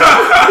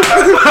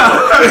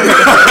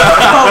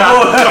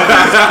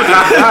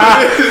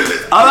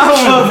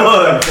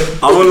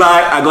 I was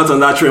like, I got on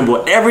that train,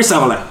 but every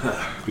time I'm like,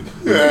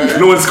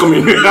 no one's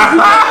coming. No,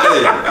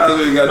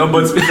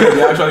 but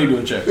they actually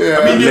don't check. Yeah.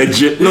 I mean,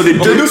 legit. No, they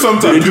do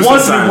sometimes. They do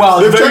Once in a while,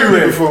 They've very checked me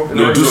rare. before.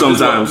 They do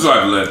sometimes. This is what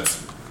I've learned.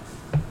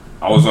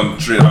 I was on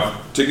the train.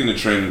 I've taken the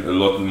train a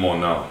lot more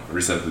now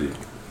recently,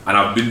 and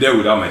I've been there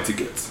without my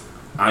ticket.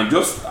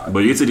 But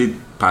you did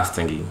past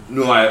thingy.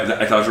 No, I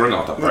was running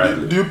out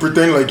apparently. Do you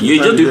pretend like you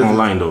just do it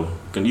online though?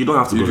 You don't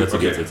have to go there to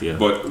get it. Yeah.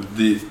 But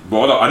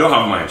I don't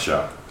have mine,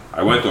 sha.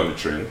 I went on the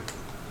train,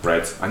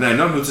 right, and then I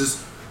now noticed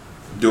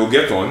they'll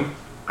get on,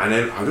 and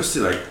then I'll just see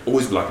like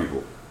always black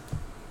people.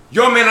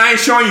 Yo man, I ain't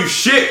showing you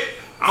shit.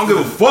 I don't give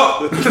a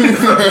fuck. And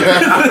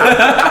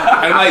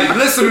like,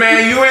 listen man,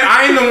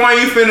 I ain't the one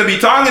you finna be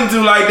talking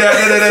to like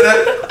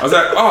that. I was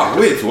like, oh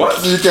wait,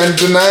 what? You can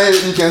deny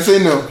it, you can say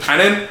no. And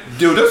then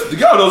dude, the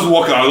girl just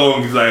walking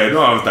along. He's like, I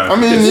don't have time. I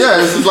mean, yeah,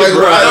 it's like,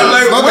 I'm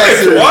like,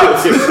 wait,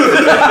 what?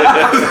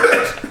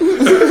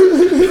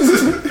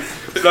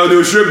 No, they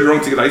were sure the wrong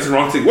ticket. Like, it's the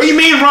wrong ticket. What do you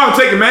mean wrong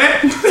ticket,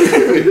 man?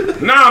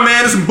 Nah,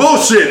 man, it's some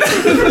bullshit.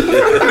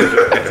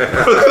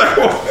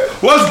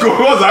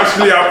 What's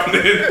actually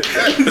happening?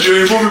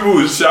 People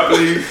who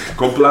sharply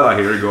comply, like,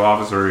 here we go,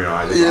 officer.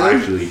 I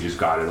actually just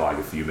got it like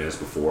a few minutes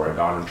before I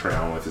got on the train.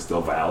 I don't know if it's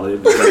still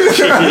valid. Like,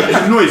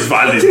 no, it's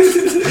valid. You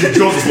just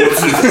bought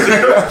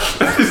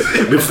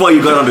it. Before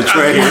you got on the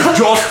train. You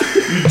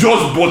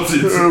just bought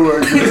it. Oh my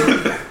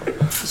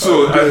God.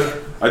 So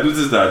I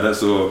noticed that.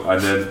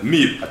 And then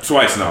me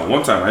twice now.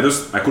 One time I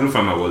couldn't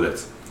find my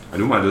wallet.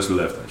 And the woman just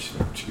left. And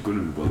she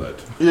couldn't be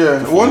bothered.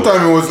 Yeah, one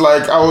time it was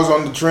like I was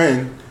on the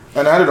train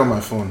and I had it on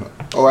my phone.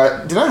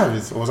 Did I have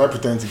it or was I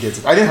pretending to get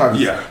it? I didn't have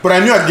it. Yeah. But I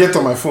knew I'd get it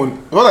on my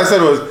phone. What I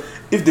said was,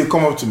 if they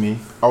come up to me,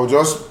 I will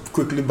just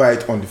quickly buy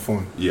it on the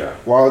phone. Yeah.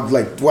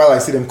 While I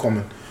see them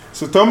coming.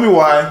 So tell me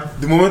why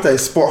the moment I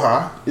spot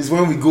her is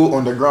when we go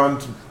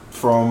underground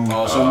from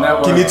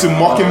Kini to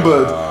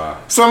Mockingbird.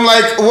 So I'm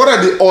like, what are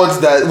the odds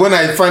that when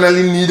I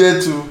finally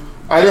needed to,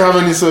 I didn't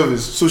have any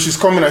service. So she's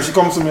coming and she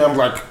comes to me. I'm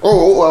like, I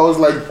was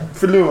like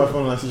fiddling with my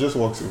phone and she just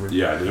walks away.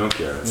 Yeah, they don't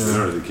care. They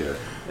don't really care.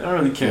 They don't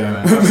really care,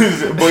 man.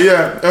 But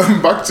yeah,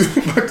 back to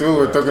what we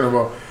were talking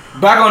about.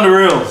 Back on the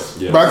rails.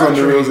 Yeah. Back on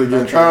the rails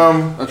again.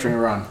 That train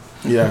around.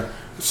 Yeah.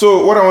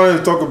 So what I wanted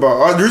to talk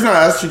about, the reason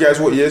I asked you guys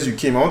what years you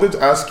came, I wanted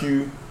to ask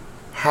you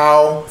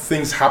how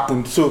things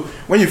happened. So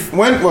let me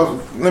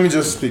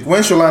just speak.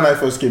 When Shola and I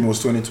first came, it was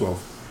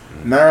 2012.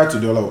 Naira to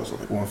dollar was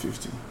like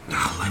 150.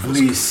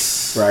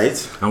 Please.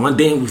 Right? And one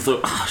day we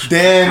thought.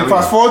 Then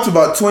fast forward to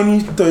about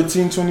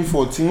 2013,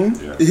 2014,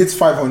 it hits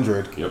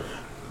 500. Yep.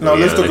 Now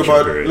let's talk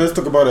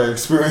about our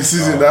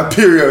experiences in that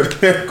period.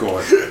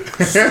 God.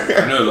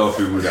 I know a lot of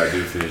people that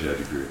didn't finish that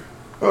degree.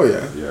 Oh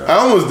yeah. I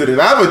almost did it.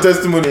 I have a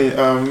testimony.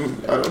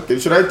 Okay,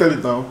 should I tell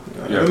it now?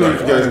 I don't know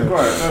if you guys know. Go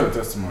ahead, tell the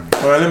testimony.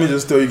 Alright, let me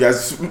just tell you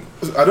guys.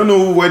 I don't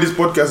know where this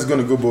podcast is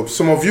gonna go, but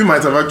some of you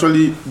might have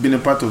actually been a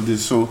part of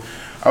this. So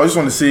I just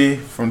want to say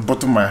from the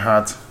bottom of my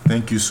heart,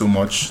 thank you so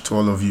much to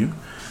all of you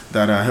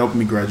that helped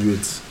me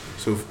graduate.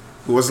 So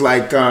it was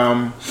like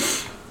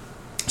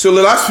so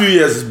the last few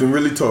years has been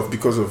really tough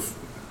because of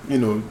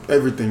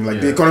everything.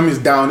 Like the economy is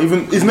down.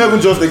 Even it's not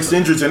even just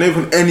exchange rates. You're not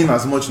even earning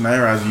as much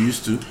naira as you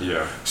used to.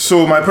 Yeah.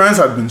 So my parents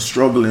had been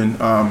struggling.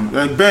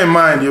 Like bear in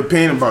mind, you're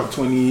paying about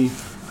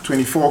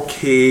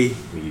 24K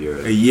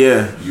a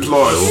year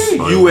plus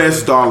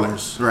US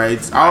dollars, right?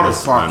 Out of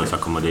pocket. Minus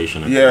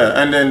accommodation.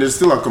 Yeah, and then there's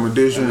still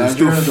accommodation. There's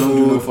still Nigerians don't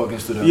do no food. fucking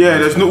student. Yeah,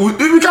 there's no.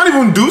 We can't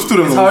even do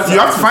student It's loans. hard to You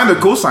have to access find a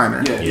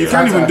co-signer. Yeah, You yeah.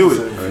 can't even do Hard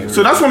to it. access.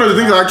 So that's one of the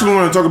things I actually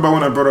want to talk about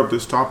when I brought up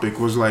this topic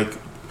was like,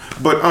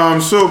 but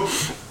so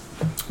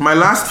my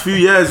last few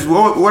years,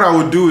 what I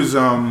would do is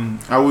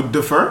I would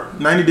defer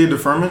 90-day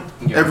deferment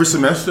every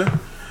semester.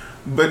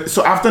 But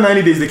so after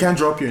 90 days, they can't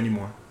drop you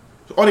anymore.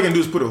 So all they can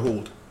do is put a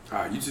hold.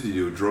 Usually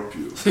they will drop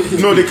you.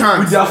 No, they can't.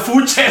 With their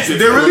full chest. They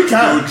really They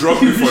can't. will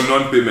drop you for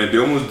non-payment. They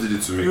almost did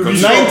it to me.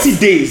 90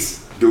 days.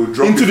 They will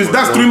drop Into you this. for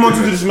That's 3 months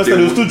into the non-payment. semester.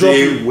 They will still drop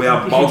you. They were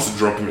about to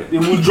drop me. They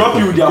will drop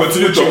you with their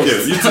Continue full talking.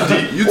 chest.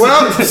 UTD.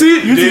 Well, see,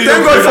 They thank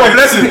don't God play for a that.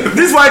 blessing.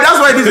 That's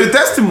why this is a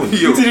testimony.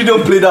 UTD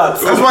don't play that.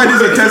 That's why this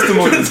is a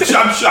testimony.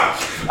 Sharp.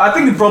 I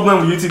think the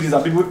problem with UTD is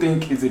that people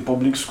think it's a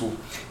public school.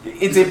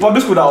 It's a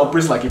public school that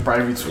operates like a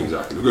private school.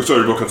 Exactly. Okay,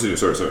 sorry, but continue.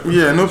 Sorry.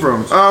 Yeah, no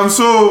problem.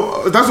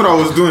 So that's what I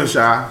was doing,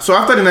 Sha. So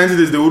after the 90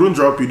 days, they wouldn't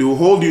drop you. They will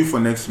hold you for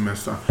next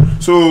semester.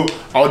 So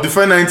I'll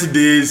defer 90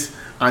 days,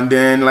 and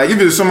then like if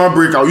it's a summer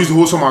break, I'll use the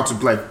whole summer to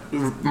like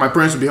my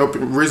parents will be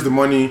helping raise the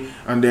money,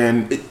 and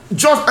then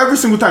just every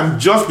single time,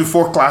 just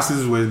before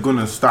classes were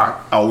gonna start,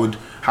 I would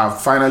have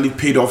finally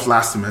paid off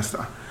last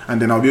semester. And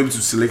then I'll be able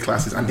to select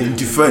classes and then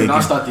defer Now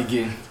again. start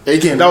again.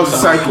 Again, that was the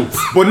cycle.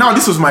 But now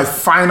this was my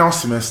final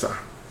semester.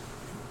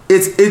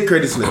 It's 8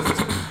 credits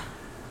left.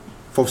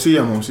 For C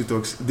and Mom C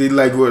talks, they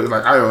like were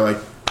like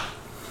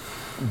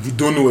we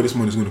don't know where this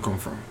money is going to come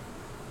from.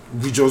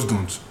 We just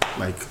don't.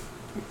 Like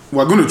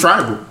we're going to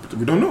try, but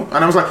we don't know.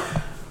 And I was like,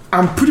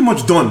 I'm pretty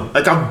much done.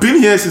 Like I've been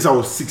here since I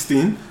was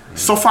 16.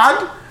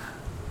 Suffered.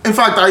 In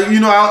fact,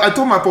 I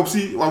told my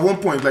popsy at one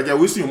point, like, you're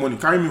wasting your money.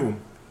 Carry me home.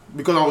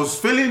 Because I was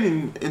failing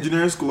in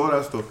engineering school, all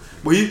that stuff.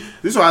 But this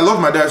is why I love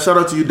my dad. Shout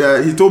out to you,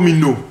 Dad. He told me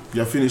no,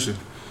 you're finishing.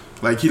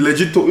 Like he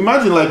legit told.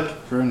 Imagine like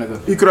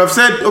he could have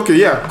said, okay,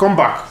 yeah, come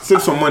back,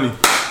 save some money.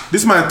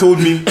 This man told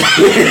me,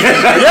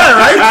 yeah,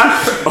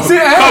 right. Say,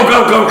 hey,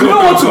 come. You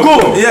don't want to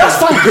go. Yeah, That's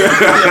fine.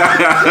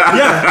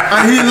 yeah.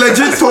 And he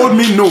legit told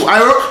me no.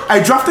 I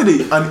drafted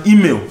an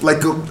email.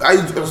 Like I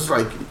was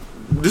like,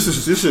 this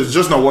is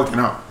just not working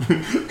out,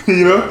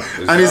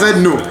 And he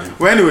said no.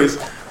 Well, anyways,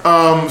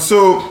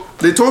 so.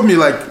 They told me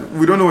like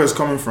we don't know where it's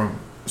coming from,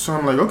 so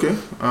I'm like okay,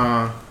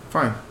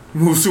 fine,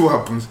 we'll see what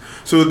happens.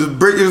 So the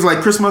break, it was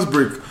like Christmas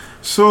break.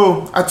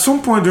 So at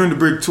some point during the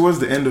break, towards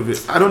the end of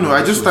it, I don't know,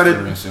 I just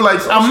started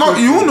like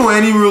you won't know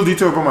any real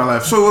detail about my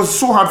life, so it was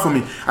so hard for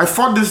me. I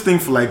fought this thing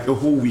for like a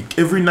whole week.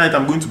 Every night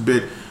I'm going to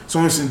bed,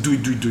 someone saying do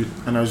it,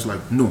 and I was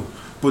like no.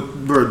 But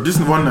bro, this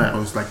one night I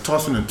was like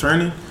tossing and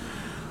turning.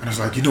 And I was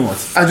like, you know what?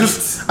 I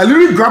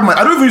literally grabbed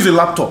I don't even use a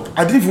laptop.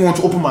 I didn't even want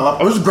to open my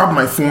laptop. I just grabbed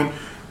my phone.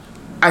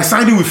 I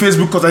signed in with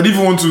Facebook because I didn't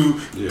even want to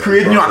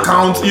create new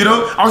accounts,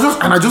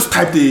 I just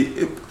typed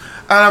and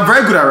I'm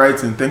very good at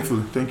writing,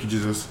 thankfully. Thank you,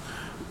 Jesus.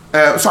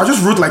 So I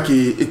just wrote like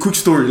a quick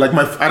story, like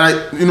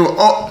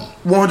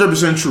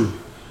 100% true.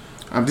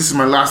 This is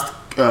my last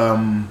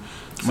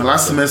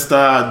semester,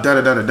 I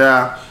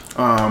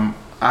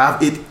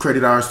have 8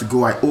 credit hours to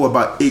go. I owe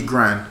about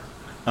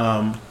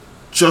 $8,000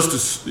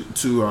 just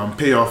to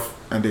pay off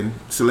and then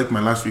select my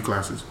last few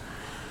classes.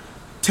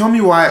 Tell me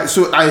why.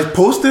 So I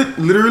posted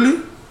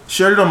literally.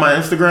 Shared it on my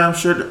Instagram,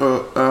 shared it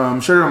on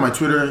my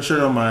Twitter, shared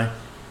it on my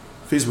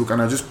Facebook, and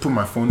I just put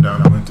my phone down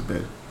and I went to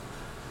bed.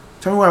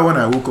 Tell me why when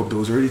I woke up there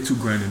was already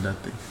 $2,000 in that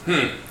thing.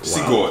 See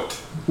God.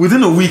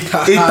 Within a week,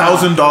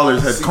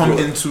 $8,000 had come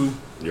into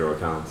your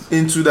account,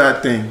 into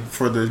that thing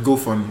for the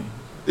GoFundMe.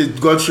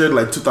 It got shared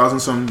like 2,000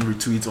 some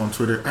retweets on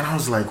Twitter, and I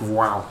was like,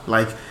 wow,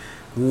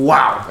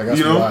 wow,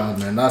 That's wild,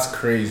 man. That's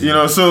crazy.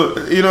 So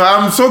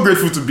I'm so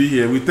grateful to be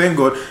here. We thank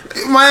God.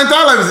 My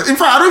entire life is, in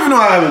fact, I don't even know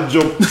I have a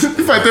job.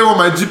 If I tell you what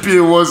my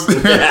GPA was, in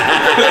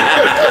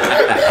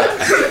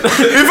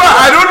fact,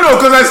 I don't know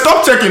because I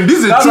stopped checking. This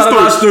is a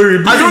true story.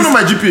 I don't know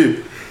my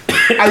GPA.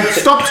 I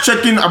stopped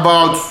checking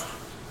about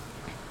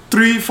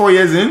 3-4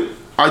 years in.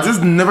 I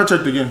just never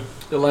checked again.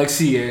 You're like,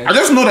 I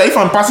just know that if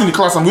I'm passing the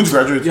class, I'm going to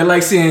graduate. You're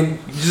like saying,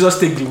 Jesus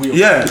take the wheel.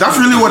 Yeah, that's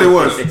really what it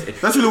was.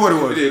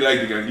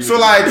 So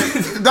like,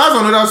 that's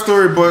another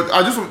story. But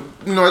I just,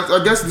 I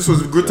guess this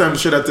was a good time to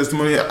share that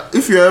testimony.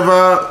 If you're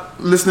ever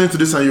listening to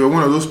this and you're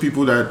one of those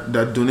people that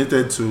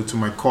donated to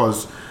my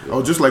cause, I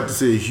would just like to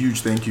say a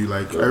huge thank you.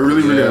 Like, I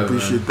really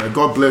appreciate that.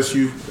 God bless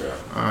you.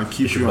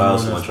 Keep you buy on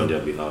us lunch on their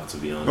behalf, to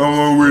be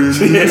honest.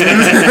 The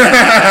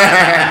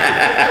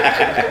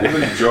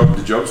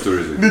job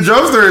story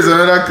is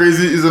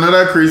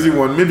another crazy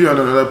one. Maybe on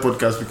another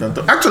podcast we can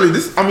talk. Actually,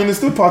 it's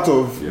still part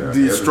of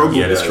the struggle.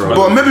 Yeah, the struggle.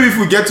 But maybe if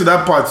we get to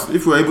that part,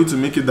 if we're able to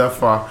make it that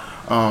far,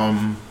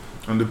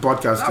 on the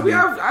podcast today. We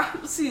have.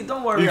 See,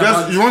 don't worry.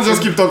 You want to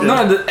just keep talking? No,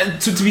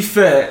 to be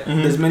fair,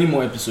 there's many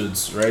more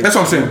episodes, right? That's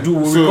what I'm saying.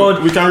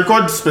 Record, we can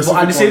record specific.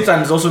 but at the same ones. time,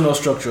 there's also no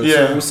structure. Yeah.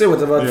 So we'll say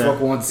whatever the Yeah. fuck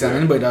we want to say, and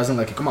anybody doesn't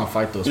like it, come and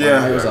fight us.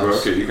 Yeah. Fight us out.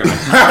 Okay, you can. No,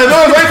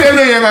 right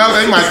there,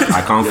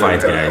 I can't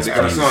fight, guys. I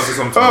just Please. want to say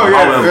something. Oh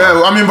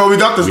yeah. I mean, but we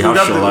got this. We have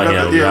Shola got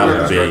here, the- we yeah,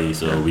 have that's right. Bay,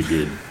 so we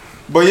good.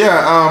 But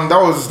yeah, that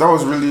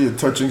was really a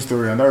touching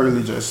story, and that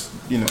really just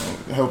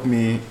helped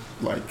me,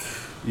 like,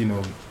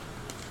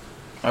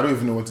 I don't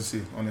even know what to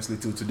say honestly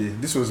till today.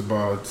 This was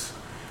about,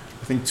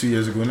 I think, 2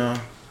 years ago now.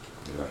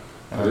 Yeah.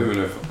 I don't even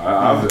know if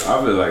I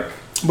have it like.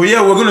 But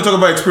yeah, we're gonna talk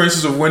about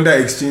experiences of when that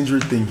exchange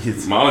rate thing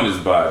hit. My own is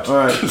bad. All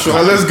right, so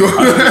let's go. I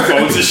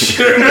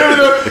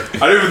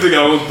don't even think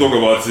I want to talk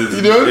about it.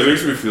 You don't? It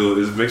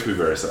makes me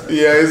very sad.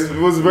 Yeah, it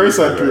was a very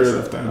sad period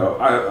of time.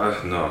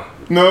 No.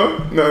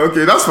 No,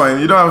 okay, that's fine.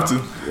 You don't have to.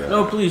 Yeah.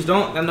 No, please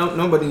don't.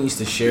 Nobody needs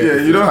to share.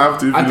 Yeah, you don't have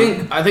to.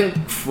 I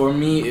think for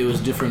me it was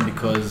different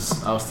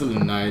because I was still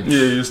in Nigeria.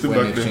 Yeah, you're still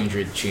when back there. exchange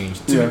rate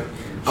changed. Yeah.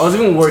 I was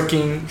even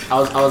working. I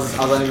was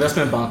an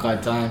investment banker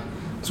at the time,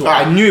 so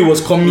I knew it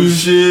was coming.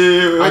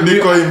 Shit, I they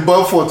knew- call him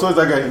Belfort. What's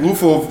that guy?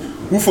 Wolf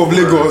of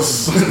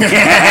Lagos.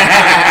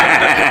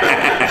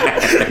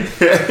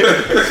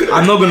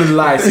 I'm not gonna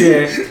lie.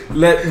 See,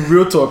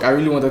 real talk. I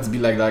really wanted to be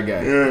like that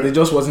guy. Yeah. There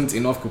just wasn't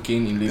enough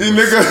cocaine in He Lagos.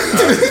 make a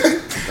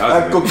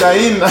That's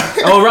cocaine.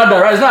 Oh,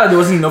 rather, it's not that there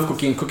wasn't enough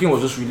cocaine. Cocaine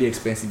was just really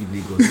expensive in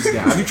Lagos. This guy,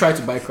 have you tried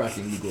to buy crack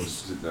in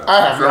Lagos?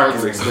 I have Crack not.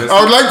 is expensive.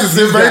 I would like to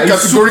say very guy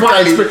is super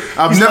categorically, expensive.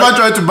 I've He's never like-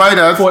 tried to buy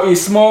that. For a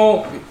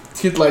small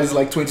hit like this,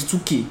 like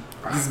 22k.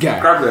 This guy.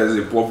 Crap that is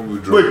a poor people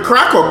drug. Wait,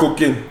 crack or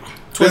cocaine?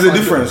 There's a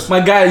difference. My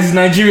guy is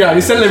Nigeria.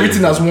 They sell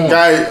everything as one.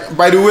 Guy,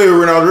 by the way,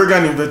 Ronald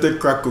Reagan invented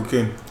crack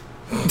cocaine.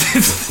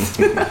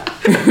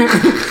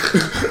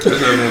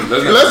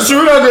 Let's Should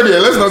we not go there?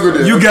 Let's not go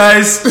there. You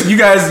guys,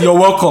 you're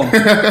welcome.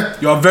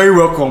 You're very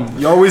welcome.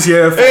 You're always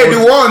here. For Hey, the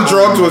war on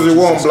drugs was the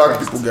war on black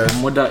people, guys.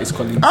 My mother is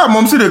calling.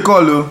 Mom, see the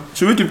call, though.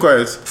 Should we keep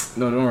quiet?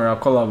 No, don't worry. I'll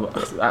call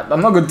her.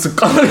 I'm not going to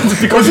call her to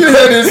pick up. Because you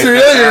heard this,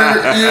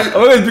 I'm not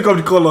going to pick up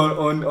the call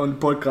on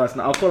podcast.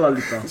 Now I'll call her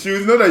later. she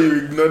will know that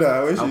you ignored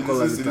her when she I'll call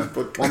her listens to later.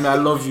 this podcast. Mommy, I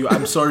love you.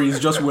 I'm sorry. It's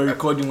just we're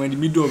recording. We're in the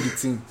middle of the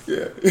thing.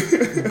 Yeah.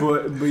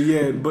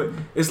 But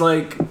it's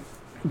like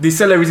they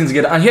sell everything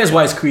together. And here's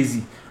why it's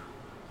crazy.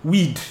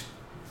 Weed,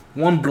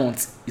 one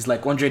blunt is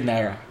like 100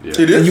 naira. Yeah. It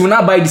And is? you will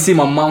not buy the same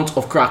amount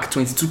of crack,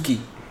 22k.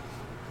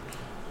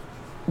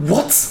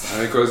 What?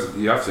 Because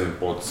you have to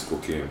import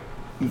cocaine.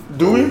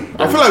 Do we?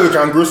 I feel like we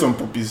can grow some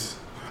puppies.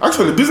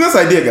 Actually, business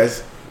idea,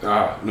 guys.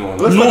 No.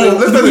 Let's No,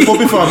 start a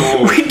puppy farm.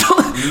 No. We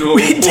don't. No.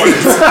 We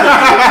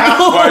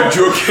Why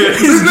joking?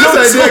 Business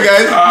idea,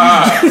 guys.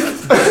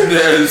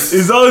 Yes.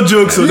 It's all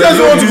jokes. So You guys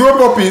want to grow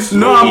puppies?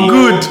 No, I'm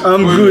good.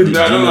 I'm good.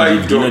 I don't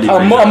like dogs.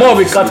 I'm more of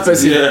a cat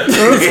person. Yeah.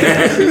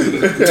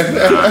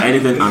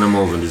 Anything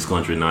animals in this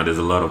country now, there's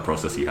a lot of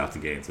process you have to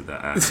get into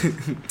that.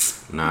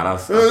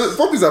 That's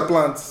Puppies are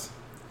plants.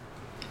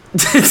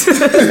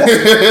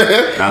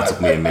 that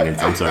took me a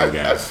minute. I'm sorry,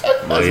 guys.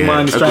 But yeah, Man,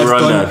 we it's could trying to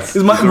run turn- that. it's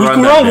my- We we could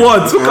could that run then.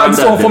 what? We could Look run at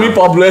that someone for then. me,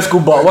 Pablo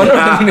Escobar. We're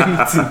not doing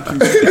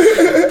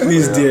anything,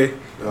 please, dear.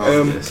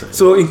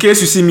 So in case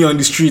you see me on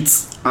the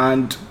streets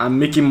and I'm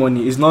making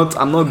money,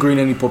 I'm not growing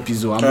any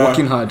puppies though. I'm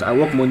working hard. I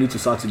work Monday to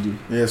Saturday.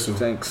 Yes, so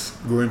Thanks.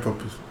 growing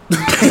puppies.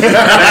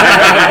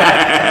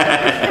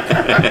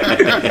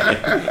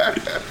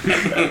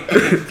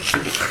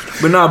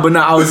 But now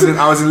I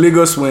was in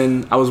Lagos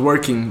when I was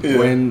working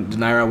when the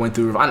Naira went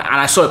through, and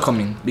I saw it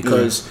coming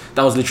because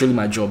that was literally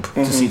my job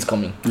to see it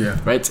coming. Yeah.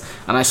 Right.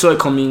 And I saw it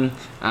coming,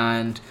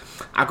 and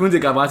I couldn't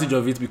take advantage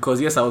of it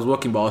because yes, I was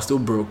working, but I was still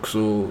broke.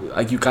 So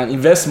like you can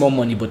invest more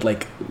money, but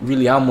like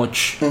really, how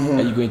much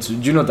are you going to?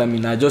 Do you know what I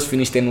mean? I just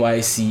finished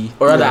NYC,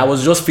 or rather, I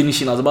was just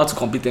finishing. I was about to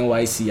complete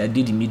NYC. I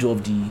did the middle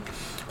of the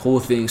whole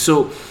thing.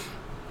 So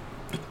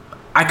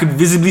I could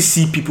visibly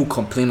see people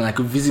complaining. I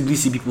could visibly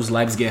see people's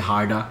lives get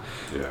harder.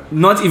 Yeah.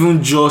 Not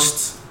even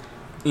just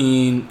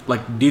in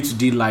like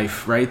day-to-day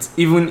life, right?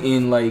 Even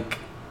in like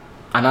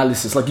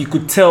analysis. Like you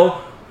could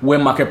tell where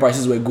market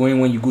prices were going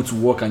when you go to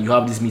work and you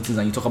have these meetings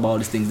and you talk about all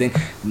these things. Then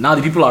now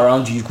the people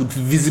around you could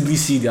visibly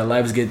see their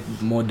lives get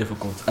more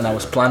difficult. And I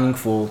was planning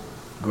for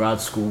grad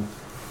school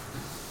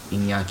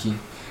in Yankee,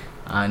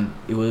 and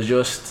it was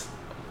just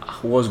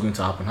what's going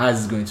to happen? How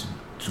is this going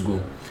to go?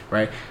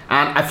 Right?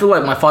 And I feel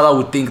like my father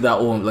would think that,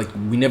 oh, like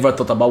we never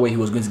thought about where he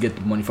was going to get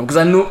the money from, because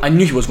I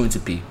knew he was going to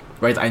pay,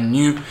 right? I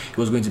knew he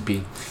was going to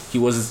pay. He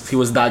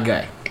was that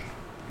guy.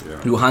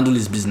 Yeah. He will handle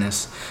his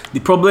business. The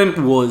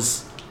problem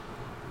was,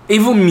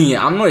 even me,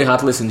 I'm not a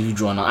heartless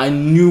individual now. I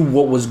knew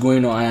what was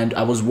going on, and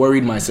I was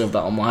worried myself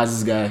that,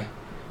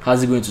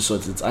 how's he going to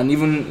sort it? And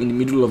even in the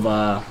middle of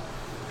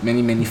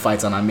many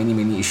fights and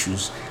many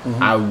issues,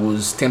 I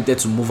was tempted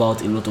to move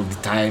out a lot of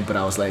the time, but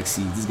I was like,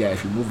 see, this guy,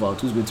 if you move out,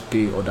 who's going to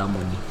pay all that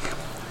money?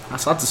 I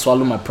started to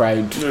swallow my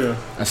pride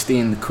and stay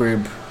in the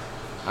crib,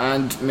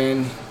 and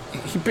man,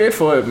 he paid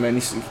for it, man.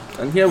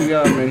 And here we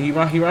are, man. He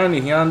ran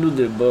it, he handled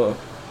it. But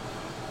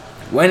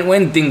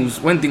when thing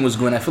was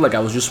going, I feel like I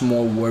was just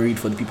more worried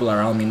for the people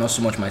around me, not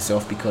so much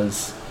myself,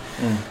 because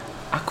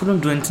I couldn't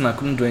do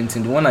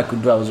anything. The one I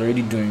could do, I was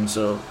already doing.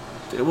 So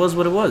it was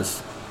what it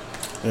was.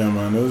 Yeah,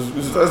 man. It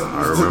was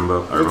I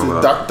remember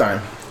a dark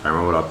time. I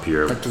remember that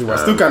period. Actually, we're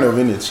still kind of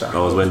in it, That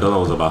was when dollar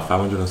was about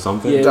 500 or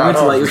something. Yeah, it went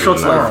to like, it shot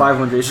to like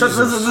 500. It shot,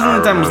 this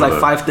time was like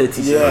remember.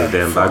 530. Yeah. And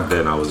then back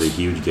then I was a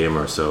huge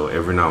gamer, so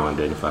every now and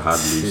then if I had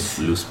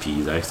loose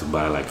peas, I used to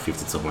buy like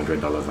 $50 to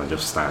 $100 and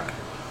just stack.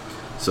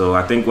 So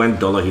I think when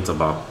dollar hit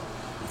about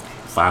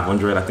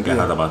 500, I think I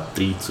had about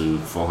 $300 to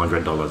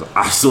 $400.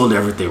 I sold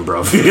everything,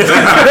 bro.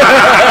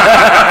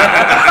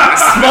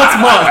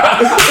 Smart.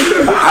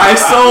 I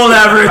sold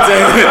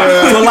everything.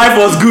 So life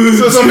was good.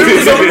 So some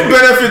people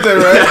benefited,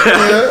 right?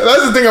 Yeah,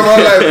 that's the thing about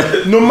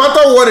life. No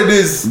matter what it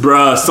is,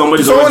 Bruh, someone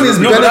is But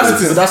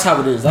benefiting. that's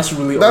how it is. That's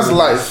really That's all it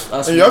life, is.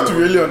 That's and you have to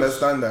really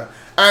understand that.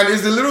 And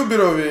it's a little bit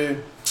of a.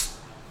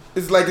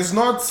 It's like it's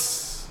not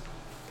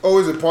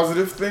always a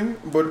positive thing,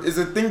 but it's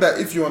a thing that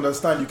if you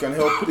understand, it can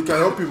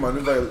help you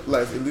maneuver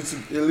life a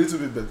little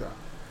bit better.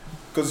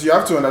 Because you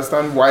have to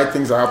understand why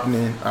things are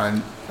happening,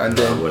 and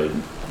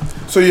then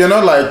so you're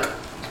not like.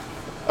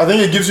 I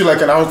think it gives you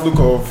like an outlook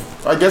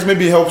of. I guess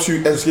maybe it helps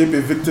you escape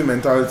a victim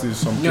mentality in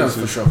some Yeah,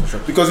 cases. for sure.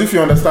 Because if you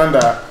understand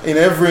that in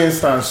every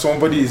instance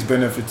somebody is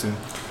benefiting.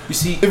 You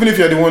see, Even if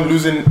you're the one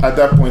losing at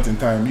that point in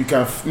time, you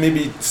can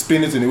maybe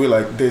spin it in a way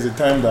like there's a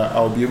time that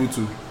I'll be able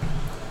to,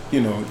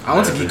 I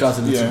want to geek out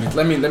a little Yeah. bit.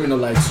 Let me not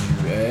lie to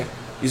you.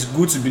 It's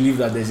good to believe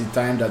that there's a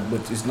time that,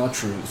 but it's not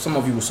true. Some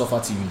of you will suffer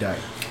till you die.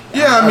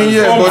 Yeah, I mean,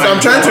 yeah, but I'm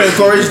trying to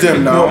encourage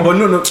them now. No, but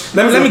no.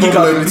 Let me geek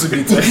out a little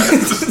bit.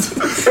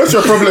 What's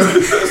your problem?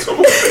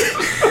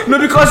 No,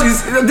 because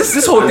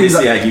this whole thing.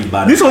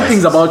 This whole thing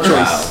is about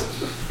choice.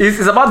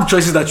 It's about the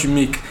choices that you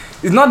make.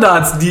 It's not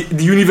that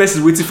the universe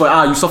is waiting for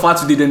you suffer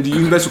today, then the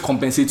universe will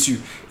compensate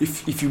you.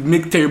 If you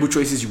make terrible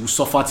choices, you will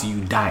suffer till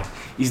you die.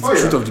 It's the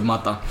truth of the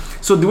matter.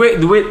 So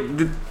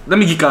let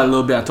me geek out a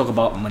little bit and talk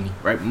about money.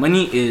 Right,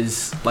 money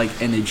is like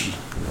energy.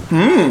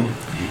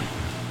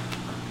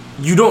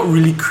 You don't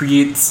really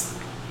create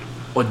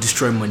or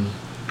destroy money.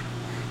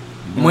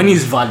 Money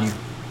is value.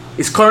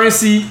 It's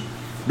currency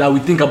that we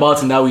think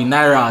about in that way.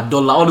 Naira,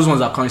 dollar, all those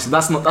ones are currency.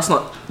 That's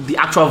not the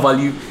actual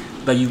value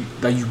that you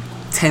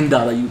tender,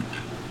 that you,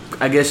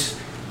 I guess,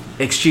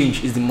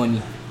 exchange is the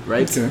money,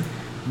 right? Okay.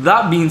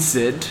 That being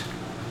said,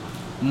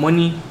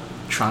 money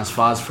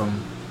transfers from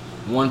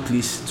one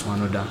place to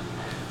another.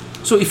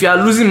 So if you are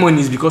losing money,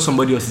 it's because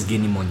somebody else is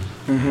gaining money.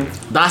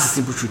 That's the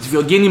simple truth. If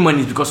you're gaining money,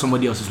 it's because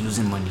somebody else is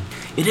losing money.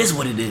 It is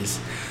what it is.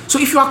 So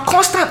if you are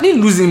constantly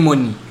losing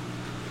money,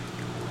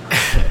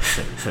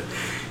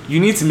 you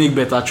need to make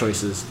better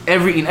choices.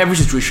 In every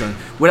situation,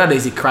 whether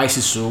there's a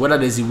crisis or whether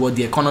there's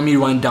the economy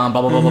went down,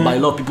 blah blah blah blah. A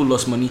lot of people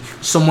lost money.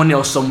 Someone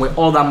else somewhere,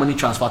 all that money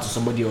transferred to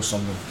somebody else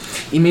somewhere.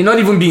 It may not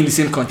even be in the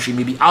same country,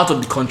 maybe out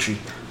of the country,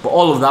 but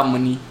all of that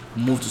money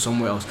moved to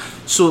somewhere else.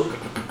 So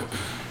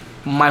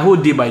my whole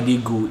day by day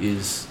goal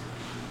is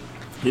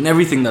in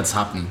everything that's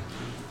happening,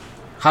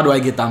 how do I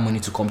get that money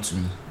to come to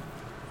me?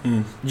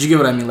 Do you get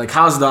what I mean? Like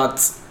how's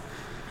that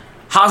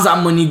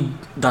money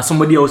that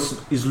somebody else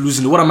is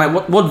losing?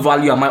 What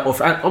value am I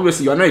offering?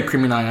 Obviously, you're not a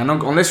criminal.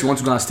 Unless you want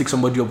to go and stick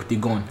somebody up with a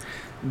gun,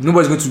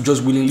 nobody's going to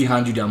just willingly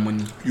hand you their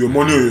money. Your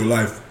money or your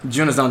life. Do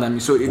you understand what I mean?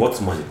 So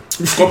What's money?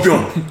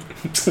 Scorpion,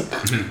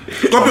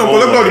 collect all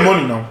the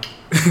money now.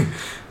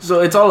 So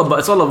it's all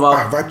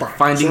about Viper.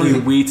 finding Sorry. a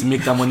way to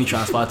make that money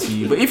transfer to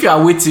you. But if you are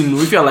waiting,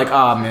 if you're like,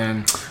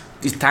 man,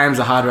 these times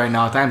are hard right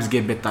now, times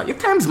get better. Your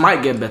times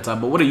might get better,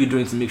 but what are you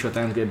doing to make sure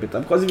times get better?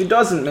 Because if it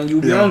doesn't, man,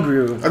 you'll be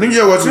hungry. I think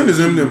we're saying the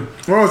same thing.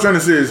 What I was trying to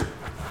say is,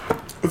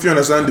 if you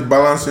understand the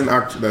balancing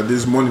act that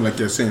there's money, like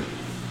you're saying,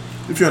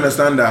 if you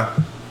understand that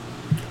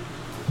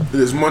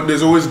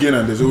there's always gain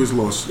and there's always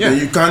loss. Yeah. Then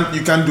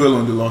you can't dwell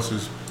on the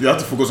losses. You have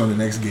to focus on the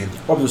next gain.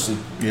 Obviously.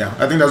 Yeah,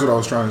 I think that's what I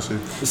was trying to say.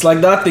 It's like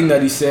that thing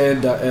that he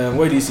said, that,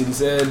 what did he say? He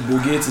said Bill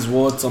Gates is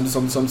worth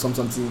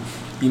something.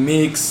 He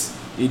makes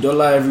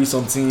 $1 every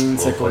something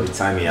second. For the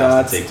time he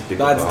has to take to pick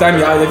up That's the time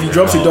he has. If he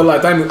drops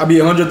 $1, time be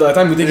 $100.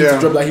 Time we take him to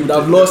drop that, he would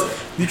have lost.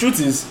 The truth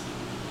is,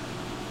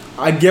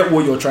 I get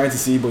what you're trying to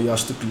say, but you're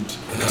stupid.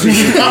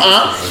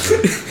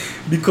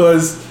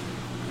 Because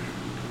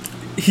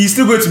he's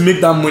still going to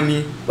make that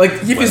money. Like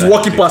if he's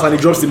walking past and he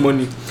drops the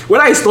money,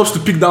 whether he stops to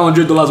pick that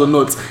 $100 or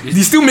not,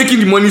 he's still making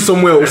the money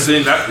somewhere else.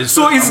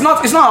 So it's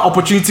not an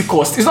opportunity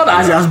cost. It's not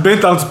that he has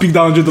bent down to pick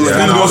that $100.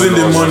 He's losing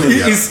the money.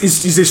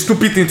 It's a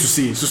stupid thing to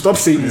say. So stop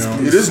saying this,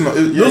 please. It is not.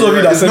 Those of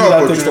you that send me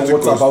that text on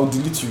WhatsApp, I'll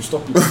delete you.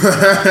 Stop it.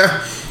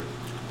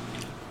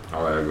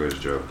 I agree with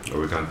Joe.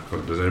 Or we can.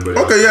 Does anybody?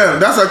 Okay, yeah,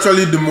 that's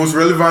actually the most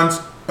relevant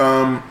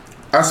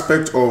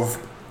aspect of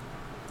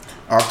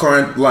our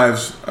current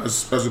lives,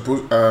 as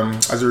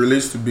it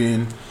relates to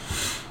being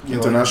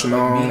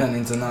international. Being an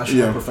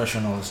international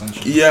professional,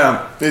 essentially.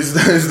 Yeah, is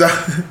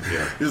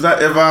that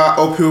ever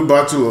uphill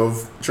battle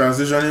of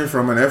transitioning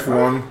from an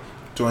F1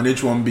 to an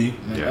H1B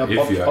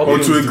Yeah, or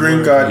to a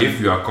green card. if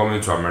you are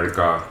coming to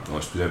America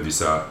on student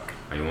visa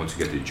and you want to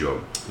get a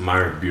job,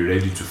 be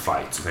ready to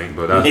fight.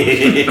 But that's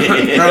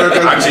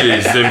actually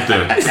the same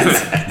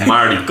thing.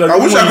 Marry. I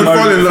wish I could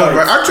fall in love.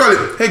 But actually,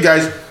 hey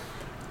guys,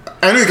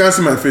 I know you can't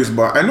see my face,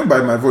 but I know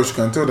by my voice you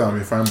can tell that I'm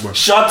a fine boy.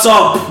 Shut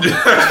up!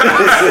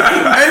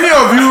 Any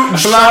of you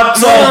black...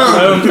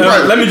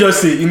 Let me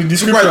just say, in the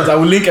descriptions, I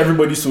will link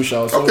everybody's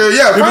socials. So Okay,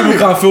 yeah, find people me.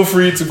 can feel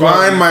free to go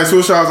Find and my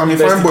socials. I'm a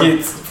fine boy.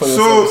 investigate for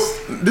So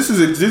yourselves. this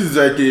is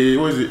like a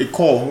what is it? A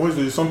call. What is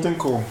it? Something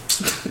call.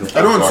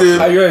 I don't say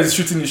Ayo is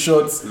shooting his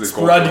shots It's a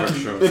call to sporadically.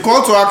 action. a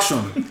call to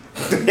action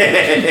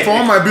for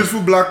all my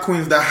beautiful black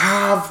queens that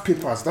have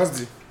papers. That's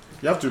the.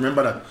 You have to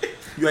remember that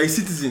you are a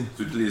citizen.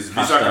 So please,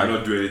 Visa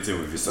cannot do anything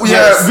with Visa.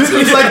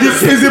 It's like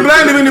it's the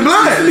blind living the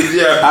blind.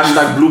 Yeah.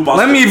 Hashtag blue passport.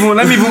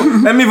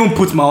 Let me even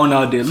put my own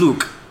out there.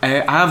 Look, I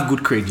have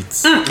good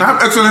credits. I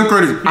have excellent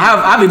credit.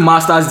 I have a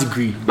master's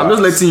degree. I'm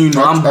just letting you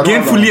know. I I'm don't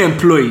gainfully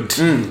employed.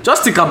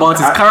 Just think about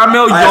it.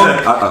 Caramel young.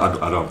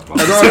 I don't.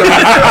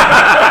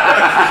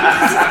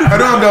 I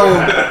don't have that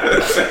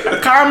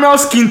one. Caramel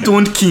skin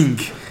toned king.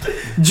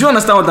 Do you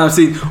understand what I'm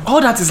saying?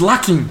 All that is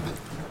lacking.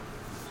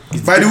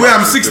 By the way,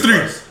 I'm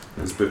 6'3".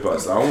 It's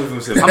papers. I won't even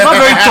say. I'm not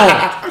very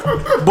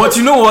tall. But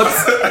you know what?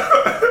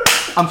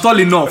 I'm tall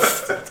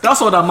enough.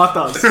 That's all that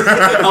matters.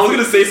 I was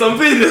gonna say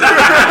something.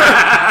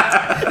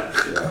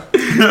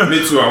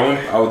 Me too.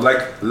 I would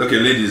like. Look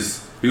at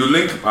ladies. You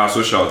link our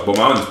socials, but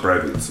my own is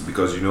private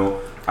because you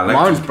know I like.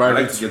 My own is I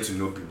private. like to get to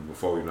know people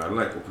before I don't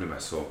like opening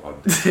myself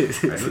out there.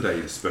 I know that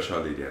you're a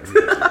special lady. I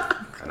know that,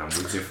 and I'm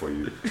waiting for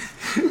you.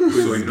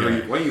 So you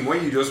know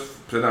when you just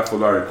send that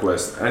follow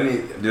request,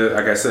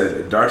 like I said,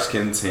 a dark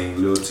skin thing,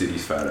 little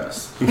titties, fat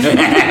ass. See, me,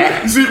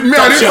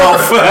 I didn't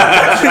Shelf.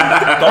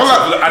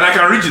 And I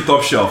can reach the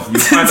top shelf. You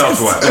find out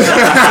why.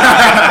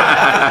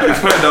 You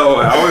find out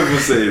why. I won't even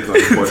say it on the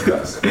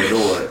podcast. But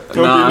don't worry.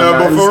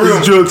 but for real.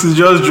 It's jokes. It's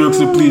just jokes.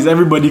 So please,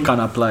 everybody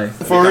can apply.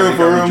 For real,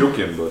 for I'm real.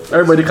 joking, but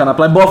Everybody can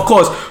apply. But of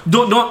course,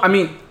 don't. I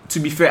mean, to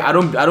be fair, I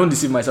don't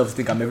deceive myself to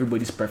think I'm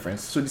everybody's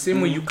preference. So the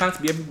same way you can't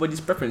be everybody's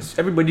preference,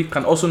 everybody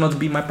can also not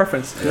be my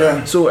preference.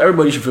 Yeah. So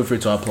everybody should feel free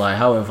to apply.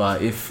 However,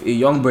 if a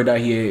young brother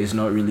here is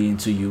not really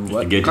into you,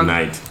 Get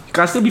denied. you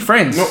can still be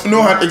friends.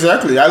 No,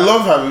 exactly. I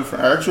love having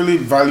friends. I actually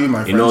value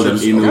my You know them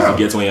friendships. emails Yeah. you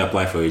get when you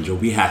apply for a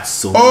job. We had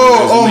so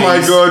Oh many my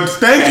resumes. God!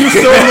 Thank you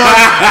so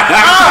much.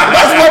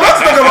 Let's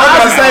talk about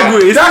That's a that.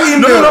 segue. That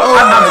email. No. Oh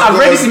I've my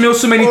read this God. email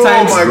so many Oh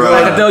times. my God.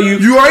 Like I tell you,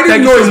 You already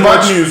thank know you so it's bad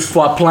much news.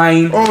 for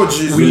applying. Oh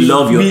Jesus. We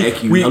love your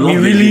we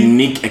really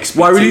unique we are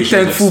expectations. really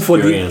thankful for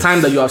the experience.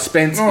 time that you have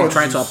spent Oh, in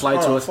trying to Jesus. apply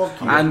to Oh, us.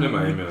 fuck you. And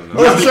my email now.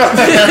 Oh, shut-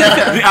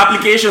 The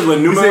applications were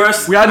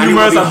numerous. we had and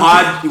numerous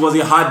It was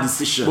a hard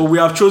decision. but we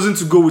have chosen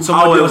to go with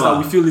somebody else that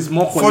However, we feel is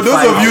more For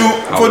qualified.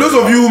 those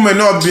of you who may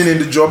not have been in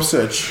the job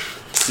search,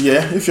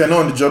 yeah, if you're not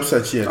on the job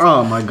search yet,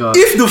 Oh my God!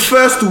 if the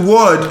first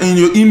word in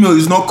your email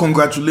is not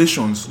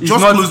congratulations, just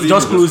not- close the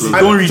just email. close it. I-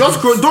 Don't read just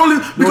it. close, don't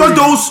leave,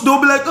 because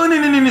they'll be like, oh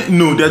no.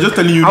 No, they're just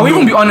telling you. I will no.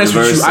 even be honest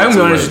with Very you. I will be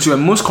subtle honest way. with you.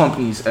 And most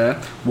companies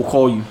will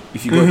call you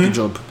if you got the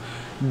job.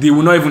 They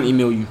will not even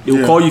email you. They will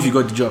Yeah. call you if you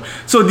got the job.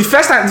 So the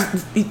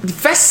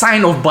first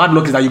sign of bad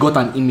luck is that you got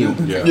an email.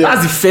 Yeah.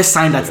 That's the first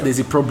sign that there's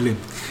a problem.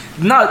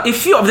 Now, a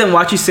few of them will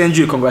actually send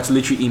you a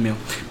congratulatory email.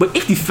 But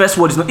if the first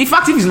word is not, in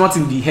fact, if it's not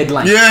in the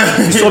headline, Yeah.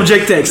 the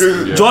subject text,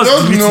 just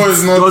delete know it.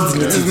 it's not. Just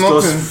delete It's it.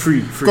 nothing. Just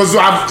free. Because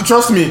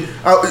trust me,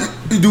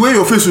 the way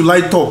your face will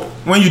light up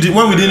when we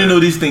didn't know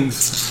these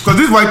things.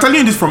 Because we're telling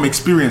you this from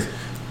experience.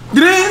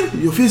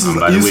 Your face is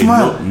By the you way,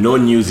 smile. no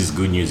news is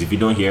good news. If you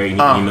don't hear any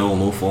email,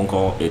 no phone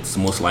call, it's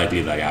most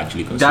likely that you're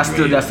actually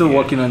considering They're still it.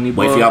 working on it.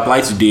 But if you apply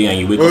today and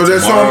you wake Well, up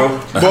there's tomorrow,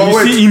 some. But you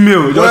wait, see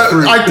email, just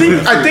free.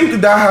 I think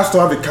that has to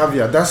have a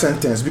caveat. That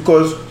sentence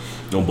because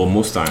no, but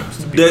most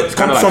times it's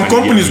some kinda like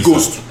companies Canadian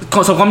ghost.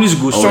 some companies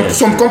go. Oh, yeah.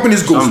 Some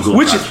companies ghost. Some go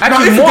Which fast. is Now,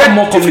 actually if you more and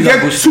more get, if you companies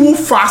are get ghosting.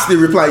 too fast, they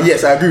reply.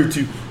 Yes, I agree with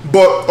you.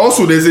 But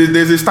also, there's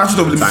a statute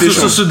of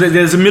limitation. So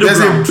there's a middle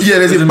There's a- ground. yeah,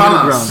 there's a middle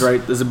balance. ground,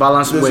 right? There's a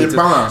balance. There's where a it is.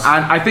 balance.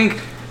 And I think,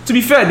 to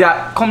be fair, there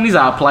are companies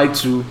I applied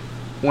to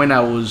when I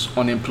was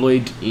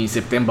unemployed in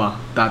September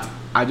that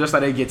I just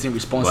started getting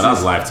responses. But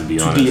that's life, to be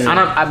honest. today, and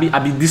I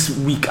be this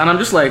week, and I'm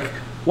just like,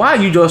 why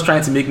are you just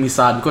trying to make me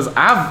sad? Because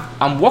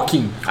I'm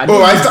working. When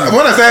I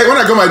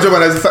got my job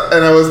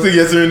and I was still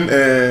getting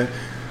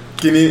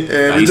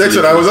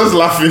rejection, I was just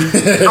laughing.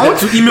 I want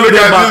to email Look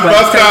them at back. these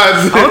Like,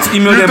 bastards. I want to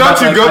email You them thought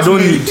back. you Like, got I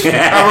don't me. need.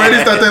 I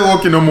already started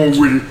working on my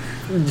way.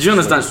 Do you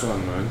understand?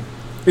 Man.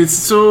 It's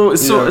so.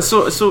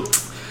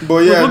 But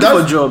yeah,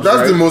 looking for jobs, that's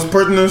the right? most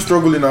pertinent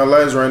struggle in our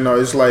lives right now.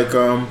 It's like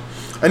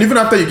and even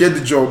after you get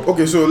the job,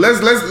 okay, so let's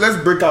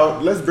break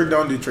down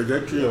the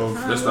trajectory of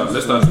Let's start with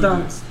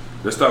this.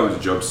 Let's start with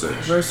the job search.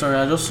 Very sorry,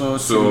 I just saw.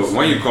 So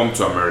when you come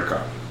to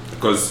America,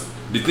 because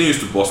the thing used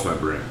to bust my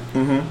brain,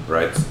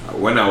 right?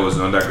 When I was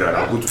an undergrad,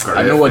 I'll go to career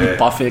I know what the fair,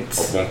 perfect.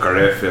 upon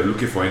career fair,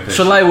 looking for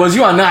internship. Shola, it was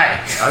you and I.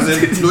 As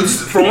in, no,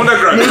 this is from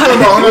undergrad.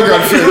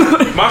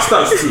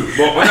 Masters too,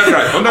 but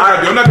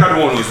the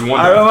undergrad one is the one.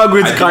 I remember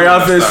going to didn't career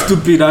fair understand.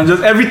 stupid and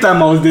just every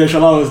time I was there,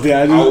 Shola was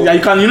there. Yeah, you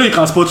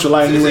can spot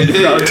Shola anywhere.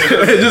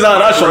 Just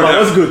that Shola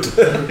was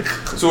good.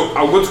 So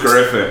I'll go to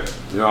career fair.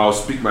 I'll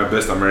speak my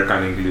best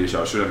American English.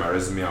 I'll show them my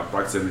resume. I'll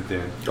practice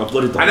everything.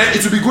 Upload it on. And then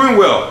it will be going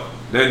well.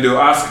 then they'll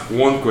ask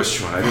one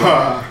question.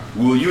 Like,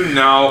 will you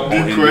now or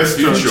in the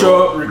question.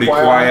 future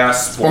require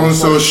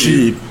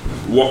sponsorship?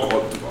 Work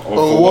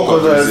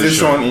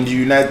authorization in the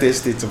United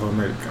States of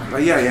America.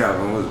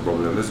 Yeah. What's the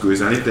problem? Let's go.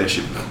 It's an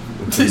internship.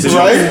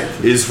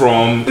 Right? It's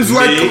from It's May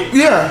like,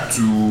 yeah.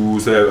 to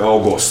say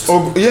August.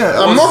 Oh, yeah.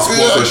 I'm What's not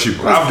the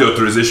sponsorship. I have the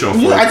authorization for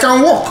Yeah, I it.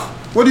 can walk.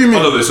 What do you mean?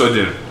 All of a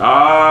sudden,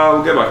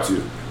 we'll get back to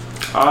you.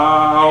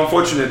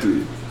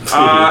 Unfortunately,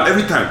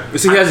 every time. You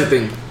see, here's the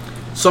thing.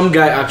 Some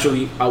guy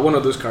actually at one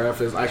of those career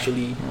fairs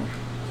actually,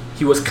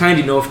 he was kind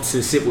enough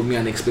to sit with me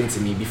and explain to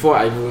me before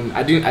I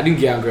didn't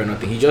get angry or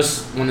nothing. He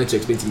just wanted to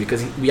explain to me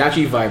because we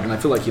actually vibed and I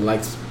feel like he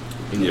likes,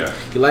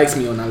 he likes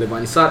me on that level.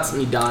 And he sat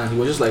me down. And he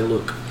was just like,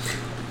 look,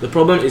 the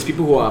problem is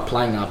people who are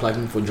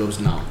applying for jobs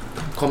now.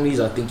 Companies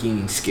are thinking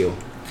in scale.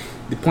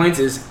 The point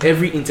is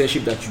every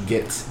internship that you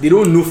get, they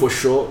don't know for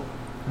sure,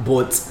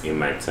 but It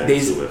might turn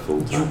there's to a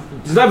full time.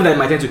 it's not even that it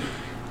might tend to.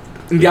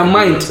 In their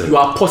mind, you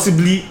are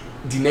possibly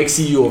the next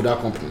CEO of that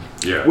company.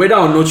 Yeah. Whether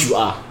or not you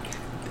are,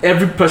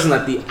 every person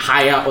that they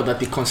hire or that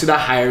they consider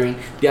hiring,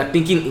 they are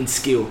thinking in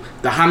scale.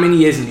 That how many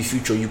years in the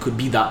future you could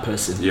be that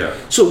person. Yeah.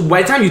 So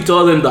by the time you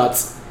tell them that,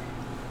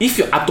 if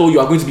you at all you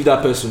are going to be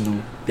that person,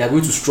 no, they are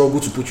going to struggle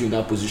to put you in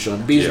that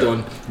position based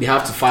on they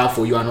have to file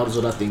for you and all those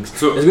other things.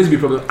 So there's going to be a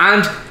problem.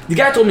 And the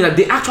guy told me that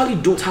they actually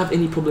don't have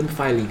any problem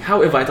filing.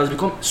 However, it has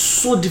become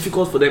so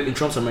difficult for them in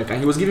Trump's America.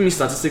 And he was giving me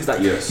statistics that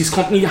his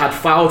company had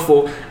filed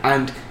for,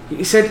 and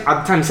he said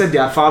at the time they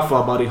had filed for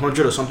about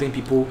 100 or something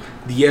people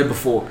the year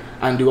before,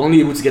 and they were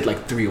only able to get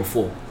like 3 or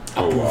 4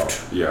 approved. Wow.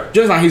 Yeah.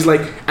 Just like he's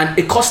like, and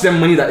it costs them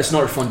money that it's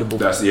not refundable.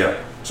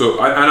 So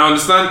I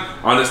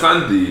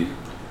understand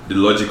the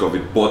logic of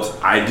it, but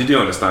I didn't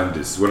understand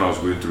this when I was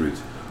going through it.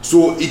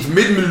 So it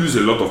made me lose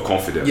a lot of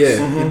confidence.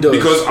 Yeah, it does.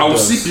 Because I will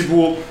see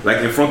people like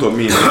in front of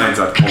me in lines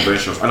at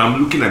conventions, and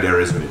I'm looking at their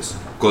resumes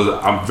because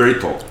I'm very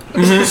tall.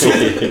 So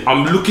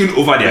I'm looking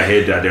over their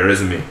head at their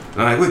resume,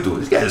 and I'm like, wait, though,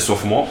 this guy is a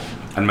sophomore,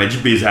 and my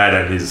GPA is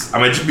higher than his,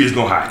 and my GPA is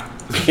not high.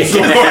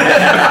 So,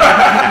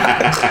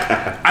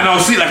 and I'll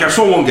see, like I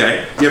saw one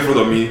guy here in front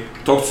of me,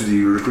 talk to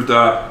the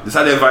recruiter,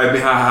 decided invite me,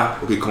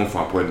 okay, come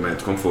for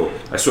appointment,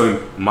 I saw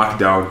him mark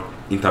down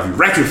interview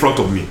right in front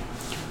of me.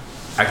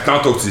 I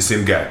can't talk to the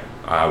same guy.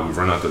 We've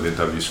run out of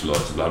interview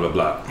slots, blah blah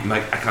blah. I'm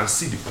like, I can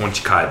see the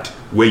punch card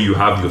where you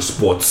have your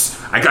spots.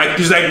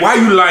 He's like, why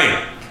are you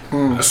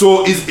lying?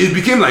 So it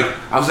became like,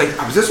 I was like,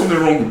 is there something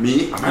wrong with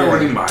me? Am I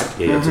running mad?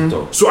 Yeah, you have to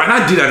talk. So and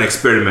I did an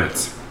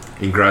experiment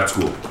in grad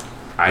school.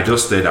 I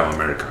just stayed at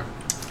America.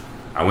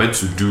 I went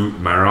to do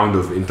my round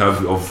of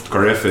interview of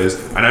career fairs,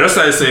 and I just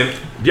started saying,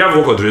 do you have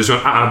work authorization?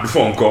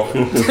 Before Uncle.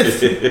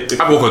 I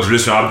have work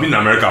authorization. I've been in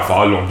America for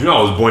how long? Do you know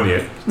I was born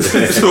here?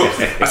 So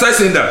I started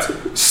saying that.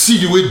 See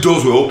the way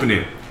doors were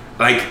opening.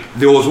 Like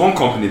there was one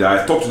company that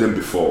I talked to them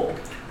before,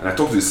 and I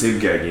talked to the same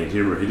guy again. He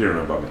didn't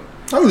remember me.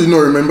 How did he not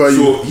remember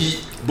you?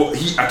 So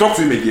I talked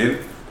to him again,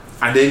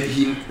 and then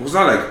he was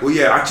not like, oh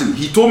yeah, actually,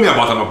 he told me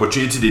about an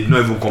opportunity they did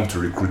not even come to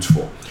recruit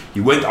for. He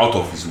went out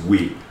of his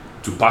way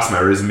to pass my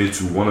resume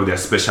to one of their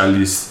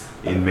specialists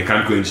in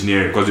mechanical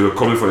engineering because they were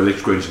coming for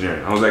electrical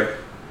engineering. I was like,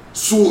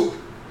 so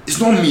it's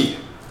not me.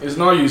 It's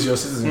not use your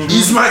citizenship.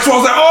 It's my. So I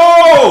was like,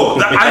 oh,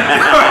 It's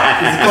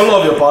the color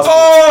of your passport.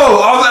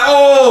 oh, I was like,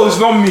 oh, it's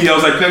not me. I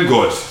was like, thank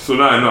God. So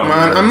now I know.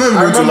 Man, I'm not even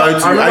going to lie to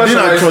you. I remember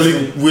didn't somebody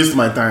actually waste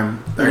my time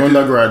in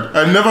undergrad.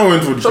 I never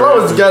went for the So that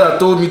was the guy that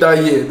told me that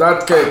year,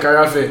 that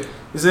career fair.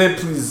 He said,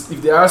 please,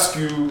 if they ask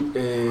you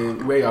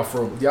where you're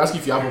from, they ask you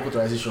if you have work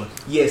authorization.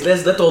 Yes,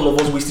 let all of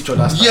us waste each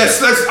other's time.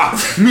 Yes, let's.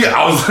 Me.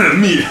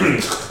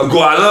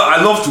 I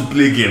love to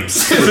play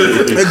games.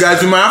 Hey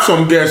guys, you might have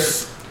some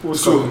guests.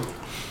 So,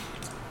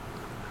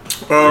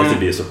 It to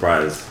be a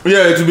surprise.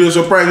 Yeah, it will be a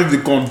surprise if they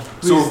come.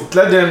 please,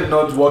 let them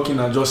not walk in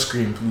and just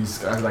scream,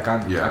 please. I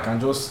can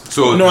just.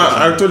 So No,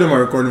 I told them I'm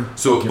recording.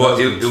 So, Okay, but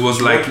that's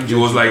it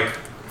was like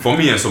for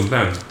me, and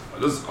sometimes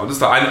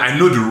I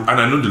know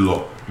the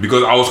law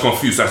because I was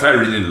confused. I started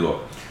reading the law.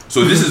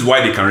 So this is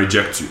why they can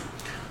reject you.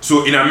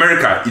 So in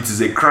America, it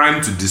is a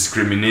crime to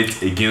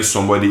discriminate against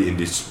somebody in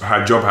this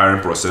job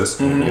hiring process.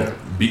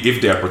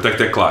 If they are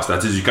protected class,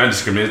 that is, you can't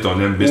discriminate on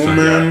them based on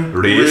their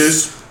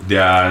race,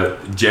 their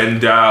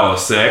gender or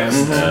sex,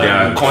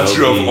 their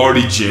country of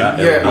origin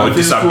or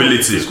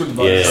disability.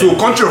 Yeah. So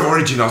country of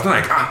origin, I was not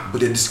like, but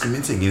they're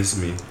discriminating against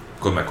me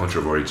because of my country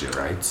of origin,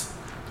 right?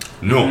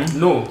 No,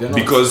 No, they're not.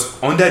 because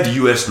under the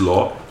US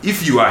law,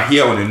 if you are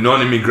here on a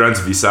non-immigrant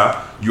visa,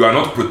 you are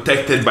not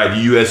protected by the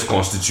US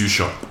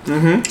Constitution.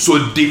 So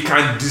they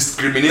can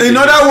discriminate. In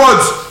other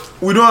words,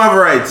 we don't have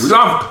rights. we don't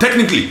have,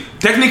 technically,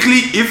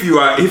 if you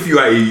are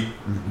a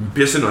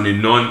person on a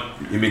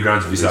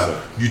non-immigrant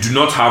visa, you do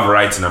not have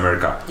rights in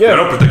America. Yeah. You're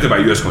not protected by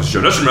US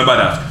Constitution. Just remember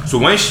that. So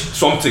when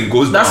something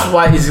goes That's down,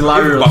 why it's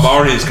hilarious. if Baba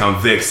Orange can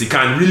vex, he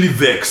can really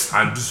vex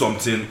and do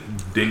something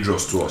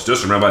dangerous to us.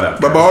 Just remember that.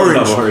 Baba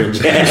Orange.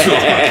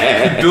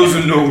 Those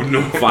who know.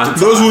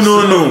 Those who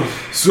know.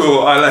 So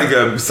I like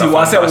See,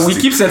 we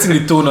keep setting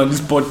the tone on this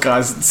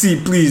podcast. See,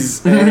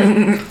 please. Maybe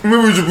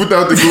we should put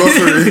out the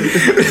glossary.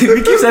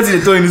 We keep setting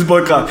the tone in this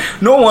podcast.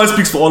 No one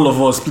speaks for all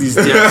of us, please.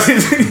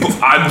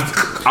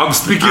 I'm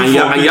speaking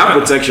And you have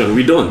protection.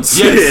 We don't.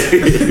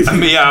 Yes.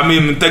 I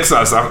mean, in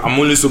Texas, I'm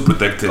only so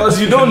protected.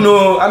 Because you don't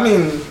know. I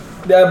mean,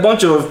 there are a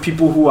bunch of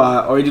people who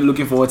are already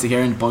looking forward to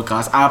hearing the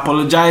podcast. I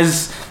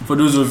apologize for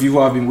those of you who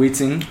have been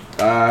waiting.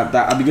 That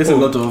I've been getting a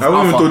lot of. I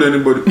haven't even told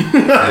anybody.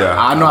 Yeah,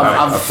 I know.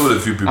 I've told a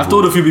few people. I've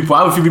told a few people.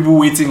 I have a few people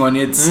waiting on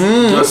it.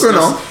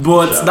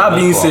 But that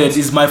being said,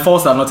 it's my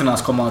fault that nothing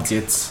has come out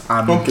yet.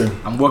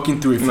 I'm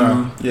working through a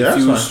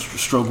few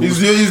struggles.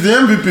 He's the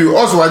MVP.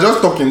 Also, we're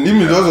just talking. Him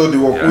does all the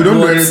work. Yeah. We don't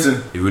do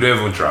anything. We don't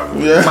even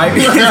travel. Yeah.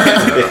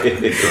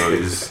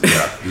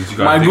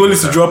 My goal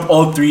is to drop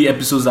all 3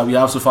 episodes that we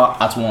have so far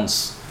at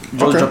once.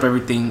 Just drop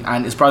everything,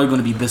 and it's probably going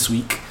to be this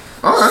week.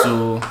 Alright.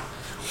 So,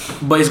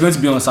 but it's going to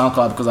be on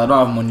SoundCloud because I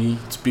don't have money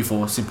to pay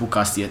for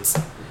Simplecast yet.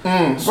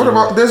 What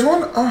about there's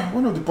one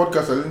of the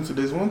podcasts I listen to.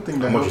 There's one thing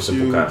that How much helps is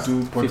you Simplecast?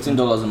 do podcast.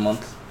 $15 a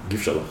month. Give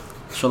Shola.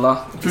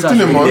 Shola, 15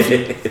 a month.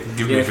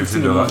 Give me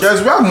 $15. Guys,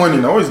 we have money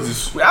now. What is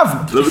this? We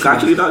have. No, we can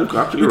actually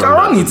We can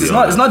run it. It's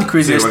not the Say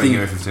craziest you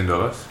want to thing. give me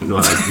 $15? No,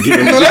 like,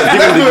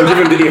 give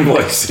him the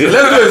invoice.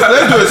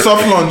 Let's do a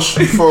soft launch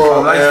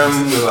for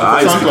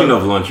Speaking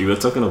of lunch, you were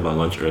talking about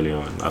lunch earlier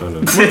on. I don't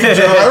know. I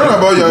don't know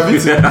about your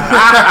meeting.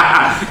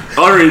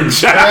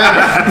 Orange.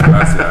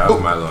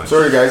 That's my lunch.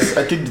 Sorry guys,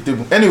 I kicked the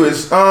table.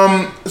 Anyways,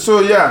 so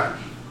yeah,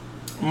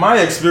 my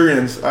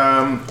experience.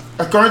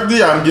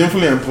 Currently I'm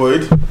gainfully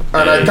employed,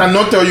 and I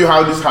cannot tell you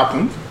how this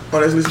happened.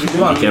 Honestly speaking,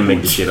 You can't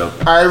make this shit up.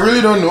 I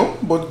really don't know,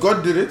 but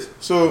God did it.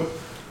 So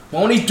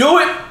Won't he do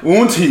it?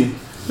 won't He?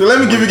 So let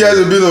me give you guys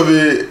a bit of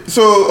a.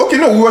 So we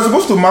were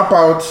supposed to map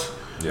out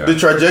the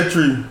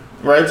trajectory,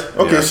 right?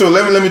 Okay, Yeah. so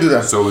let me do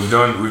that. So we've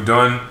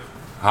done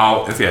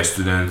how, if you're a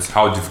student,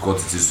 how difficult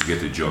it is to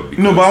get a job.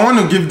 No, but I want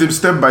to give them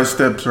step by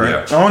steps,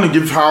 right? Yeah. I want to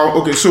give how.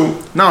 Okay, so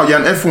now you're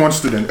an F1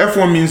 student.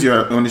 F1 means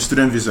you're on a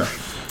student visa.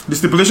 The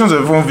stipulations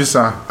of F1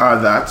 visa are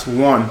that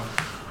 1,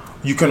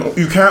 you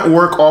can't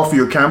work off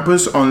your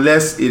campus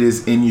unless it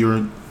is in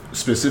your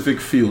specific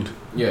field.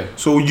 Yeah.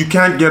 So you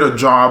can't get a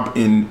job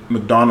in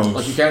McDonald's.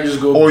 Like you can't just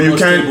go. Or you go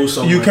stable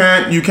somewhere.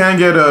 can't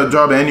get a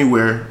job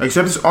anywhere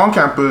except it's on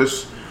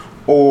campus,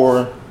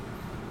 or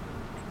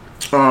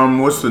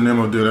what's the name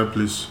of the other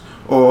place?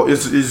 Or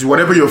it's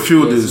whatever your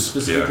field is.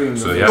 Yeah.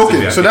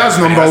 So So that's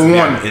number 1.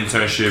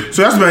 Internship.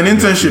 So it has to be an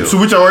internship. So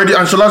which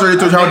and Shola's already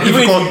told you how Even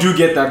difficult. if you do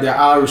get that, there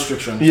are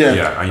restrictions.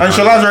 Yeah. and And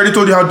Shola's already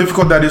told you how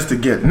difficult that is to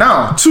get.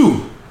 Now,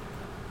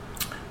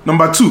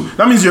 number 2.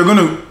 That means you're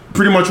gonna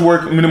pretty much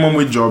work minimum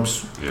wage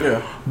jobs.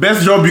 Yeah.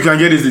 Best job you can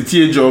get is the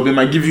TA job. It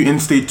might give you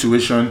in-state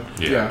tuition.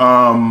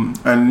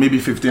 And maybe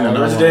 15 an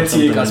hour. Resident TA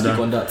something can like speak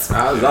that. on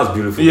that. That's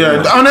beautiful.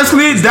 Yeah,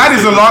 honestly, that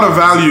is a lot of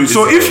value.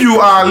 So if you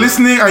are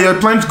listening and you're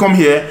planning to come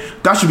here,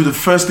 that should be the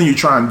first thing you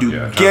try and do.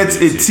 Yeah,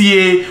 Get a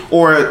TA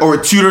or a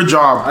tutor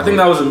job. I think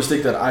that was a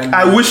mistake that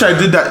I wish I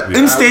did that.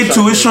 In-state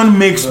tuition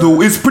makes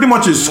it's pretty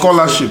much a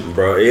scholarship.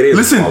 Bro, it is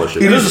Listen,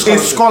 scholarship. it is a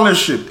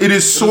scholarship. It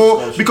is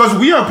so because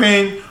we are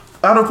paying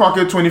out of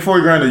pocket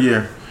 24 grand a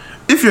year.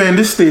 If you're in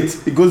this state,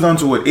 it goes down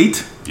to what,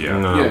 8? Yeah.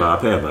 No, Yeah. but I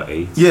pay about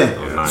 8. Yeah.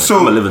 or 9. So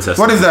I'm a living testament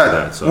what is to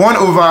that? so. 1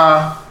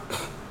 over.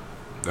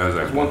 That's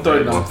like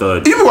 1/3 now.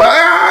 1/3.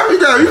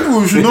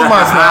 You should know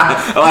maths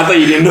now. Oh, I thought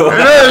you didn't know.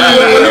 Why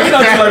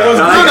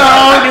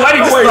Why did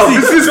you stop?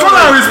 This is call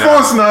and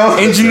response now.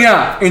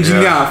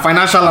 Engineer,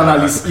 financial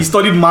analyst. He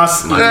studied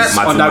maths.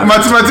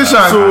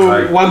 Mathematician. So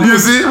like- one You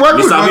see, what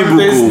Mr. good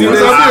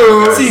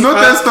Abibuku. no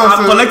test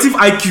us. collective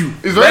IQ.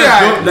 It's very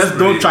high.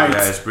 Don't try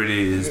Yeah, it. it's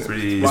pretty It's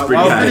pretty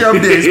high. up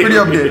there. It's pretty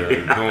up there.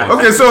 Yeah, don't worry.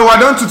 Okay, so we're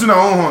done to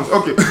our own horns.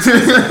 Okay.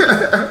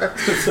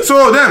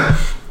 So then,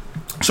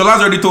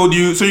 Shola's already told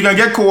you. So you can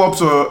get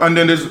co-ops, and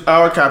then there's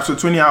hour caps, so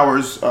 20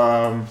 hours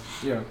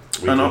Yeah.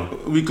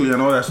 weekly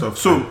and all that stuff.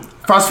 So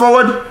fast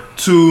forward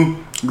to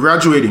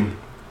graduating.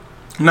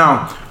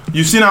 Now,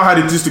 you've seen how hard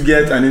it is to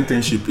get an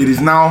internship. It is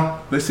now,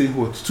 let's say,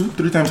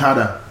 2-3 times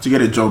harder to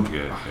get a job.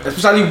 Yeah.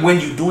 Especially when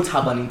you don't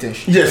have an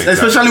internship. Yes,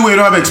 especially when you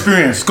don't have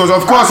experience. Because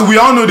of course, we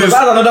all know this.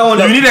 That's another one.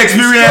 You need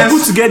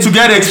experience to get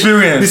They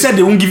experience. said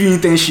they won't give you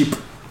internship.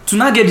 To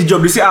not get the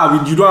job, they say,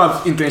 you don't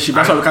have internship.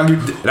 That's why we can't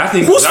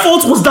give. Whose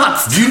fault was that?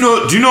 Do you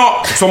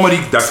know somebody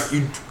that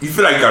you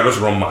feel like you are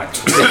just run mad?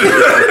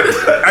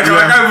 I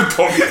can't even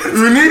talk.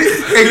 We need.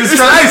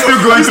 Shall I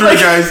still going through it,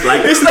 guys?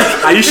 Like, It's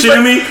like, are you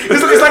shitting me?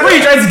 It's like when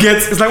you try to get.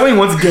 It's like when you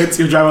want to get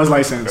your driver's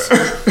license.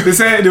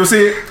 They will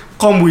say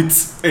come with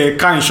a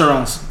car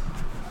insurance.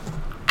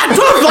 I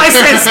don't have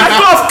license. I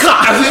don't have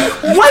car.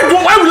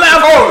 Why would I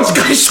have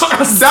car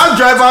insurance? That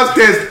driver's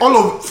test, all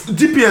of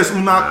GPS,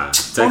 una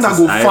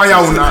go fire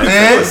una.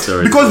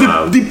 Because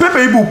the paper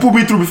people put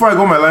me through before I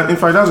got my license. In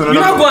fact, that's another. You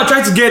now go and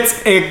try to get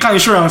a car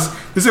insurance.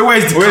 They say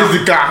where's the car?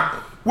 The car?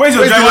 Where's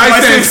your Where's the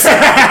driver's license?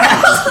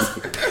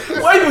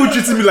 license? Why are you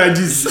treating me like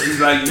this? It's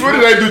like, What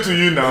did I do to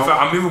you in now? fact,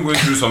 I'm even going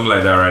through something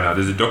like that right now.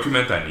 There's a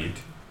document I need,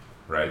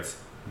 right?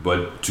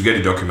 But to get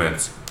the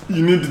document,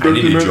 You need the I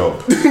need a document.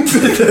 job.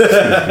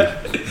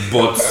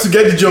 But To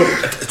get the job.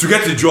 to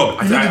get the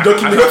job, need the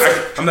document.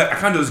 I'm like, I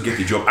can't just get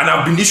the job. And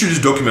I've been issued this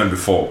document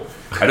before.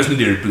 I just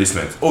need a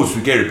replacement. Oh, so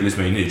to get a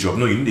replacement, you need a job.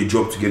 No, you need a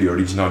job to get the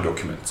original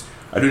document.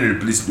 I don't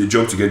need the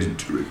job to get the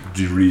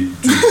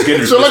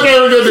replacement. So like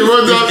I get the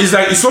word down. It's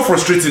like, it's so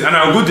frustrating. And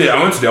I'll go there.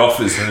 I went to the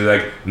office and they're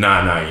like,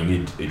 nah, you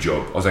need a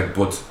job. I was like,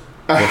 but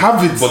I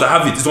have it. I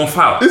have it. It's on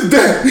file. It's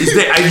there. It's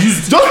there. I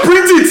used. Just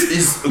print it.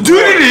 It's, Do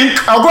you need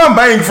ink? I'll go and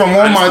buy ink from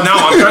And Walmart.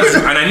 now I'm trying to,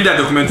 and I need that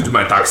document to do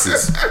my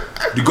taxes.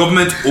 The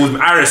government owes me,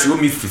 IRS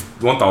owed me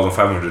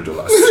 $1,500,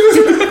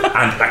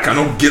 and I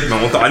cannot get my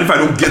 $1,000. And if I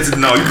don't get it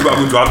now, you people are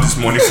going to have this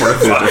money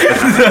forever.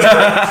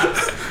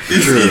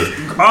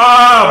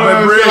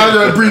 My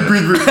brain.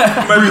 Breathe.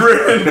 My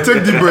brain.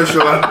 Take deep breath,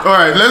 Shola. All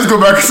right, let's go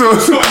back. So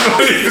as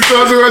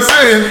we were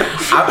saying,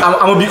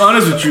 I'm gonna be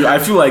honest with you. I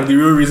feel like the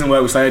real reason why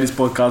we started this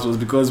podcast was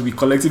because we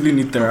collectively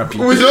need therapy.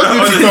 we just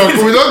need to talk.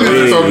 We just need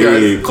to talk,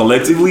 guys.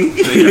 Collectively.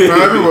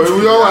 Everybody,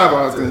 we all have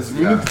our things.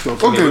 We need to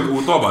talk. Okay.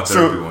 We'll talk about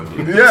therapy one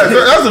day.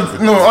 Yeah,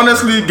 no.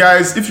 Honestly,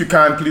 guys, if you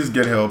can, please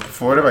get help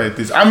for whatever it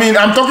is. I mean,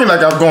 I'm talking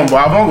like I've gone, but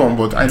I've not gone.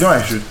 But I know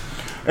I should.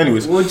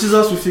 Anyways, Well,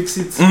 Jesus will fix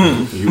it.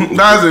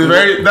 that's a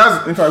very.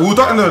 That's in fact we'll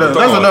talk. No, that's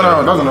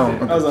another.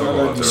 That's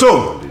another.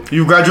 So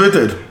you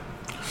graduated.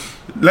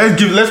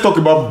 Let's talk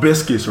about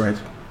best case, right?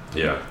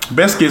 Yeah.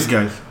 Best case,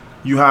 guys.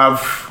 You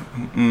have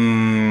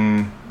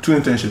 2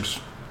 internships,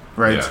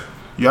 right? Yeah.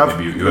 You have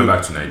Maybe you went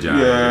back to Nigeria.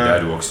 Yeah. Your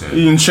dad works in.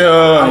 in Shell.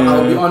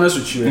 I'll be honest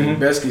with you.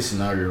 Best case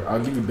scenario. I'll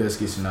give you best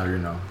case scenario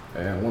now.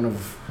 One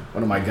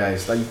of my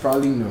guys that you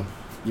probably know,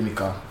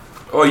 Yimika.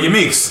 Oh,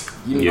 Yimix.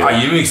 Yeah.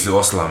 Yimix the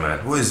hustler, man.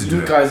 What is he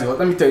doing? Yimika is.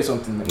 Let me tell you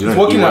something. Man. You He's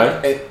know working EY?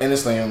 at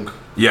Ernst & Young.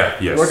 Yeah.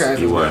 Yes. Working at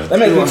Ernst & Young. EY.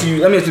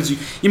 Let me explain to you.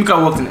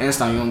 Yimika worked in Ernst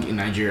 & Young in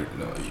Nigeria.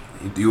 No,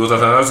 he was at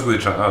another school.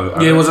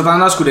 Yeah, it was at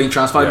another school that he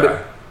transferred. Yeah.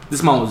 But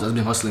this man has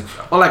been hustling.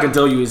 All I can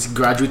tell you is he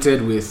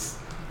graduated with.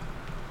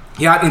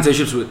 He had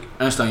internships with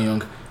Ernst &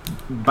 Young.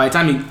 By the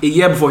time a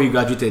year before he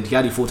graduated, he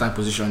had a full-time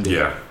position there.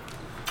 Yeah.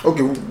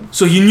 Okay.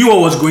 So he knew what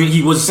was going.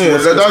 He was. Yeah,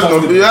 was that's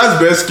comfortable. that's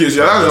best case.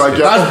 Yeah, that's like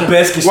That's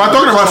best case. we're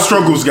talking about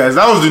struggles, guys.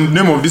 That was the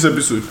name of this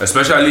episode.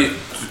 Especially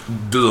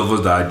those of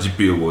us that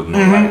GPA was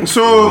not like.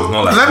 So was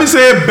not like let me that.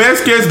 say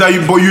best case that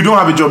but you don't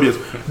have a job yet.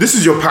 This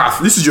is your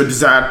path. This is your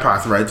desired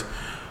path, right?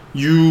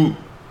 You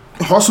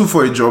hustle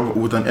for a job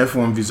with an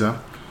F1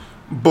 visa,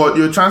 but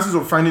your chances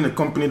of finding a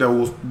company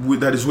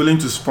that is willing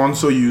to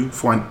sponsor you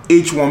for an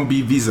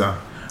H1B visa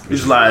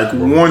is like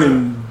 1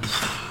 in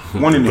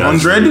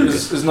 100.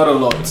 It's not a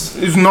lot.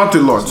 It's not a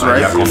lot, And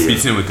right? you're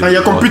competing with. And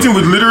you're competing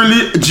with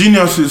literally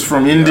geniuses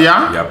from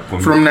India,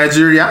 from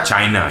Nigeria,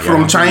 China.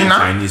 from China,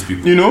 Chinese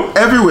people. you know,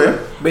 everywhere.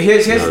 But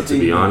here's No, the to thing.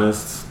 be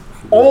honest,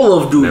 All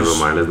of those. never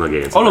mind. Let's not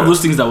get into All of that.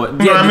 those things that were.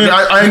 No, I mean,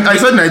 I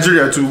said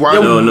Nigeria too. Why? Yeah,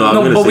 No, I'm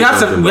gonna but we say have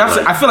something, to. We but have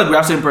to. like- I feel like we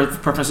have certain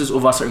preferences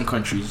over certain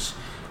countries.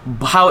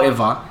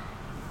 However,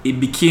 it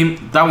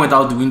became that went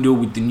out the window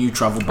with the new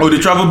travel ban. Oh, the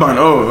travel ban.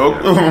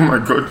 Oh my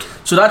God.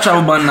 So that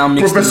travel ban now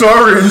makes Professor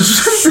Orange.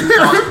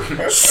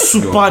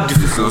 super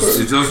difficult.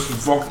 It just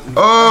fuck.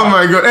 Oh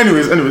my God.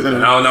 Anyways.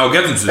 Now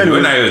get into Anyway.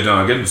 when I get done.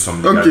 I'll get into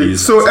some. Okay, legalese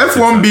so and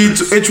F1B to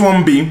statistics.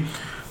 H1B.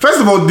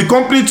 First of all, the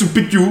company to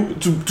pick you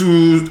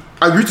to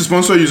agree to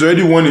sponsor you is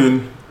already 1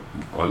 in.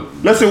 Well,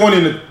 Let's say 1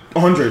 in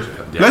 100.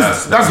 Yeah,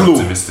 that's that's low.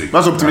 optimistic.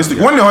 That's optimistic.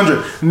 Yeah. 1 in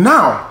 100.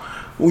 Now,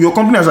 your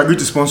company has agreed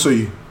to sponsor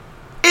you.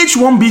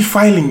 H1B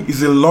filing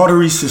is a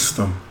lottery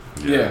system,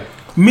 Yeah,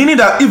 meaning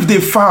that if they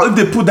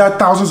put that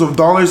thousands of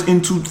dollars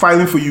into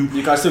filing for you,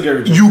 you can still get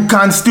rejected. you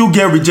can still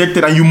get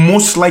rejected, and you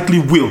most likely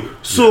will.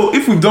 So,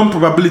 if we've done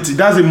probability,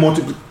 that's a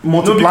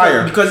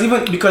multiplier. because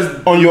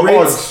On the your rate,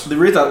 odds. the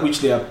rate at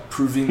which they are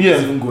proving Yeah.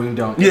 is even going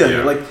down. Yeah.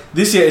 Yeah. Like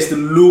this year is the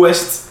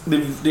lowest.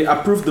 They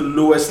approved the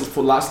lowest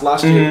for last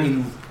year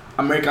in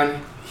American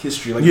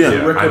history. Like Yeah. the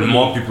Yeah, record and low.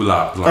 more people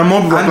are. And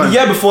more people And apply. the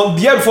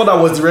year before that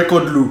was the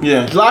record low.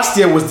 Yeah. Last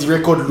year was the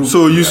record low.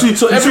 So you see,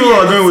 So you see every where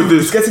year we're going with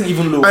it's this. getting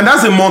even lower. And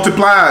that's a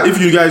multiplier if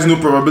you guys know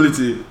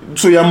probability.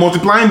 So you're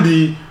multiplying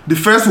the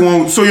first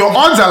one. So your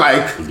odds are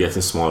like, It's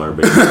getting smaller,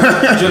 but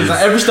Just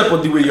like every step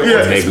of the way, you're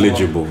Yeah.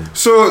 negligible.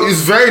 so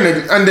it's very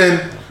and then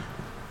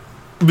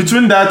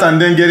between that and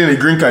then getting a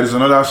green card is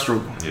another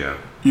struggle. Yeah.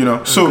 You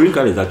know. So So green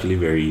card is actually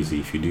very easy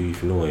if you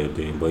know what you're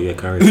doing. But yeah,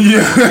 carry.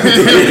 yeah,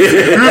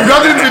 we've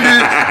got into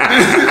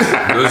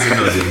Those who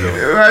know, they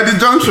know. the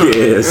junction.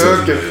 Yeah,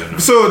 so- Okay.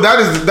 So that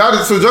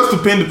is so just to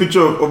paint the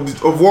picture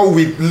of what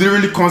we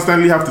literally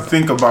constantly have to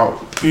think about.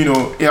 You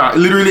know, yeah,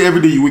 literally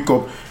every day you wake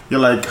up, you're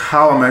like,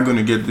 how am I going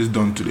to get this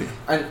done today?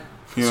 And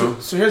You know.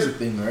 so here's the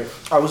thing, right?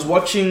 I was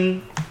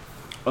watching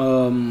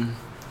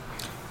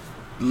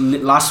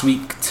last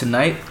week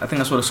tonight. I think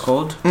that's what it's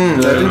called.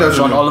 I think that's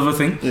John the name. Oliver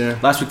thing. Yeah.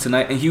 Last week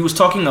tonight, and he was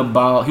talking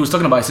about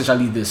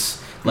essentially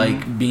this,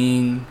 like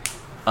being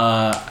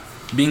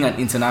an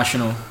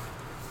international,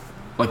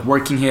 like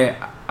working here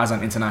as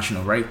an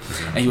international, right?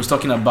 And he was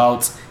talking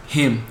about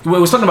him. Well,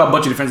 he was talking about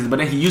budget differences, but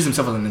then he used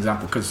himself as an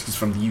example because he's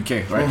from the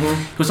UK, right?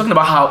 He was talking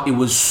about how it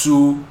was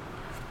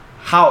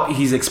how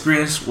his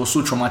experience was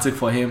so traumatic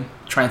for him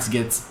trying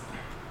to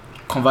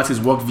convert his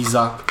work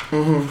visa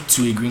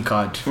to a green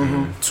card,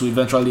 to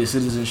eventually a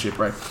citizenship,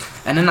 right?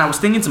 And then I was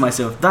thinking to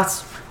myself,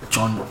 that's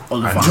John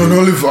Oliver. John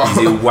Oliver.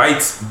 He's a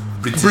white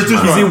British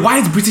man. He's a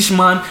white British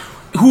man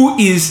who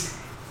is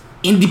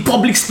in the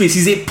public space.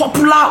 He's a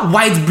popular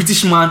white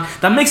British man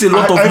that makes a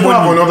lot of money.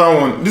 I have another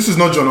one. This is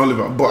not John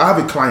Oliver, but I have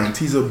a client.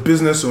 He's a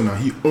business owner.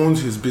 He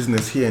owns his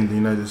business here in the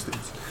United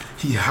States.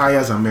 He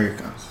hires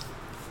Americans.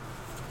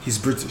 He's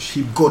British.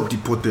 He got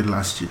deported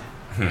last year.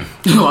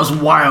 It was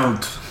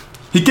wild.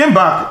 He came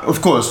back,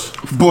 of course,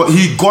 but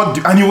he got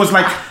and he was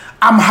like,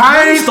 I'm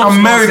hiring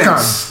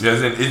Americans.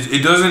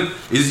 It doesn't.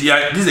 This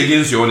is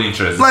against your own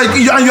interest. Like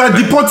you are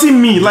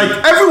deporting me. Like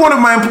every one of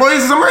my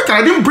employees is American.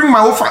 I didn't bring my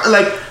whole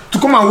to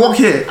come and work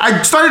here.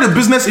 I started a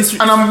business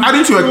and I'm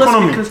adding to your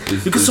economy.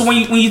 Because so when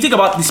you think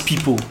about these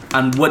people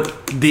and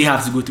what they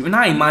have to go through,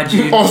 now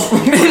imagine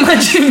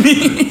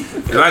me.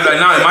 Like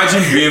now,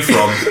 imagine being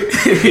from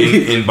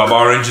in Baba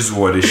Orange's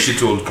world, a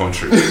shit old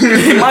country.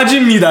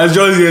 Imagine me that's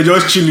just here,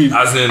 just chilling,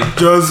 as in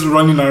just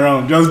running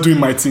around, just doing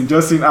my thing,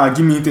 just saying,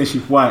 give me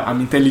internship. Why? I'm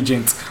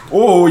intelligent.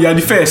 Oh, you're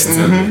the first.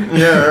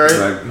 Yeah,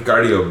 right. Like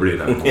carry your brain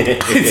and go.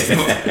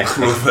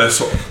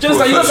 Professor. Just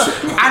like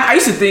and I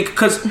used to think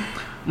because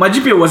my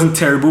GPA wasn't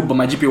terrible, but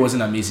my GPA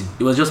wasn't amazing.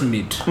 It was just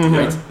mid.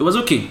 Right? It was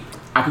okay.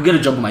 I could get a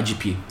job with my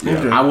GPA.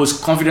 Okay. I was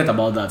confident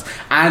about that.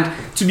 And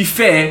to be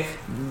fair,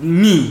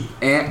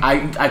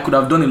 I could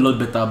have done a lot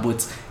better.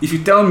 But if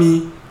you tell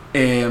me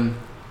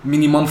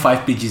minimum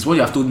 5 pages, what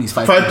you have told me is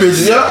 5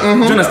 pages. Yeah. Do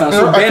you understand?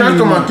 So I can't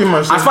minimum, come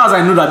myself. as far as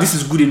I know that this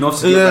is good enough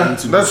to get me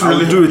to that's I will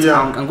really do it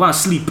yeah. and go and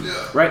sleep.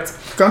 Right?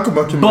 Can't come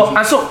back in. But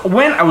and so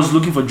when I was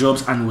looking for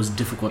jobs and it was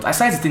difficult, I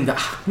started to think that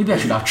maybe I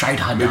should have tried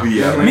harder.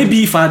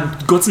 Maybe if I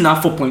had gotten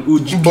that 4.0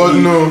 GPA. But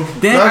no.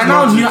 Then I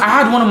now knew I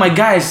had one of my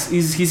guys.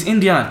 He's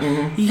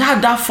Indian. He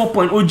had that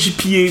 4.0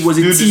 GPA. Was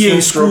a TA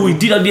in school. He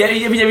did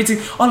everything.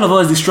 All of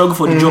us they struggle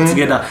for the job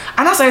together.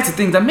 And I started to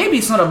think that maybe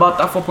it's not about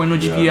that 4.0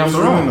 GPA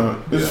after all.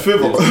 No. It's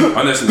favor.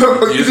 Honestly,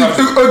 you just have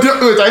to,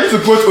 I need to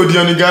quote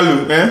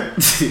Odionigalu.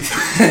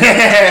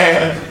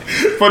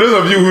 For those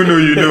of you who know,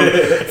 you know.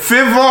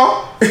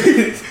 Favor.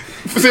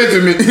 Say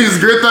to me, is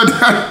greater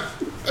than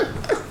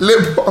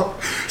labor.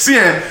 See,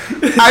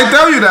 I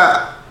tell you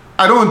that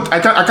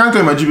I can't tell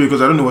you my GPA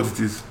because I don't know what it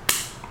is.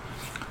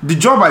 The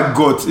job I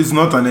got is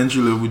not an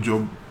entry level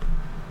job.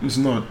 It's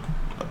not.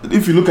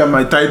 If you look at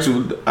my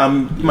title,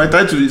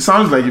 it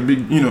sounds like a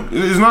big,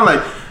 it's not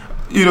like,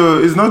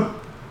 it's not.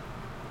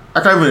 I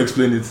can't even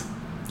explain it.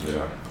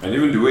 Yeah, and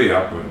even the way it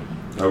happened,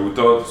 we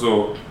thought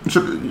so.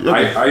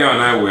 I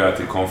and I were at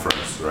a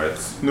conference, right?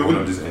 One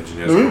of these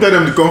engineers. No, we didn't tell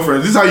them the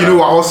conference. This is how you know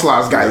we're all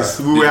slars, guys.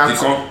 Yeah. We were at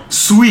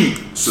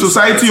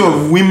Society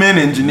of Women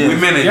Engineers.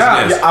 Women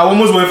engineers. Yeah, I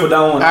almost went for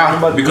that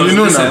one. Because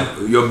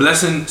listen, your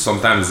blessing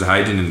sometimes is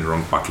hiding in the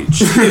wrong package.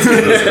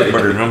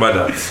 But remember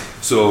that.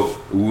 So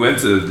we went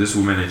to this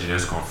women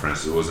engineers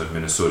conference. It was in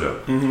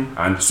Minnesota,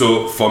 and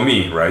so for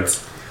me, right,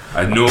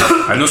 I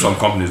know some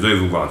companies don't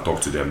even go and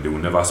talk to them. They will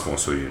never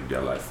sponsor you in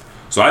their life.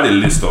 So I had a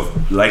list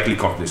of likely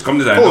companies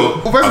I know.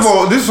 First of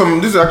all, this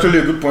is actually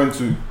a good point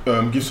to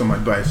give some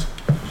advice.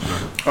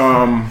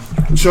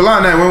 Shola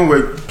and I, when we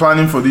were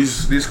planning for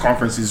these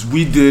conferences,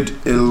 we did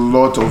a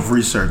lot of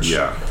research.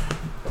 Yeah.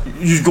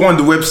 You go on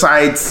the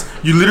websites.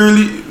 You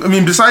literally,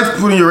 besides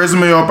putting your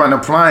resume up and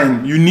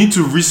applying, you need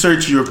to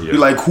research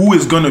like who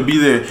is going to be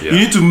there. Yeah. You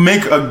need to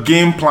make a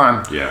game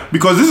plan. Yeah.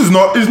 Because it's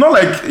not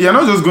like you're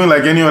not just going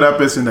like any other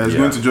person that is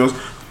going to just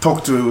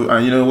talk to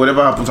and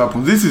whatever happens.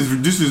 This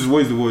is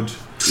what is the word?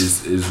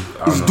 Is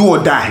do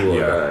or die.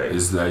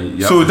 It's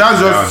like so that's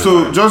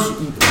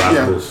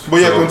just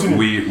But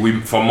continue.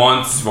 We for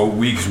months, for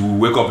weeks, we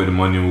wake up in the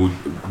morning. We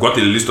got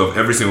a list of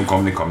every single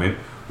company coming.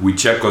 We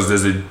check because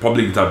there's a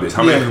public database.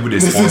 How many people they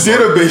sponsor? It's a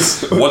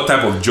database. What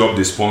type of job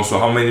they sponsor?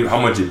 How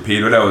much they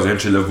paid? Whether it was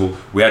entry level.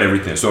 We had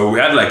everything. So we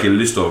had like a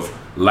list of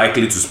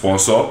likely to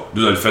sponsor.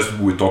 Those are the first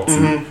people we talked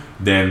to.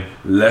 Then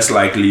less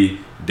likely.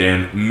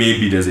 Then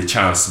maybe there's a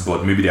chance,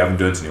 but maybe they haven't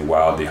done it in a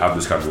while. They have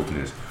those kind of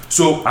openings.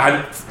 So I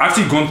had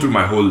actually gone through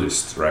my whole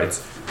list, right?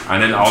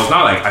 And then I was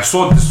now like, I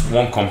saw this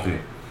one company,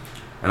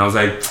 and I was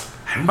like,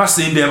 I remember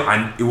seeing them,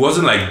 and it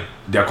wasn't like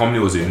their company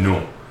was a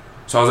no.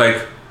 So I was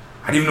like,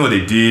 I didn't even know what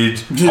they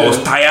did. I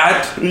was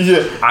tired.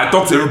 I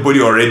talked to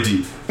everybody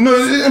already. No,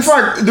 in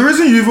fact, the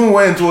reason you even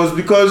went was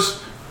because.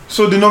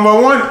 So the number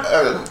one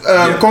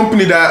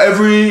company that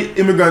every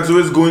immigrant is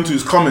always going to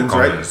is Cummins,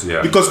 right?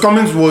 Yeah. Because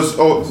Cummins was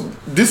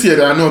this year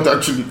they are not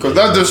actually, because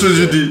that just shows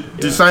you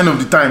the sign of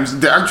the times.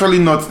 They're actually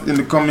not in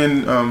the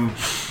coming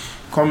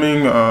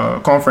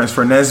conference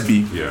for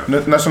NSB,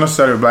 National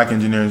Society of Black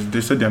Engineers.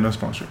 They said they're not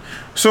sponsored.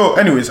 So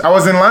anyways, I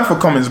was in line for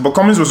Cummins, but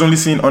Cummins was only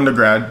seeing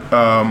undergrad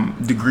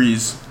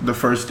degrees the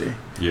first day.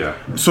 Yeah.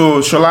 So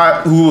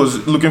Shola, who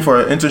was looking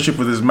for an internship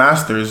with his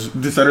master's,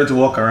 decided to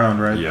walk around,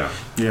 right?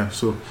 Yeah.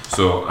 So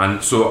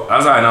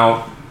as I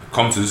now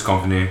come to this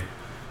company,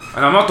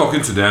 and I'm not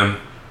talking to them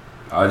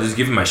I was just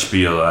giving my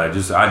spiel. I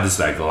had this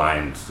like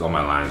lines, all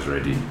my lines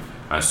ready,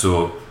 and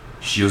so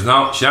she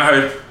now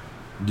heard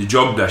the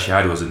job that she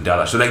had was in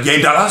Dallas. She was like, "Yeah,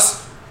 in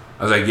Dallas."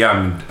 I was like, "Yeah,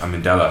 I'm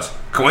in Dallas.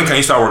 When can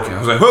you start working?" I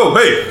was like, "Oh,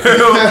 hey, hey."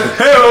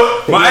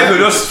 My eyes were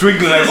just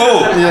twinkling like,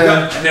 "Oh."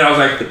 Yeah. And then I was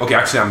like, "Okay,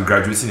 actually, I'm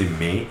graduating in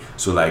May,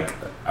 so like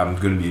I'm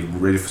gonna be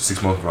ready for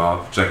 6 months from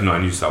now." She's like, "No, I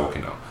need to start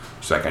working now."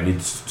 She's like, "I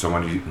need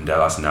someone in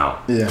Dallas now."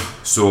 Yeah.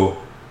 So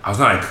I was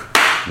not like,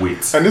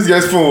 wait. And this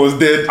guy's phone was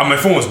dead. And my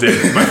phone was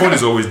dead. My phone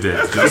is always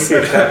dead. That's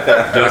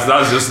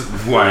just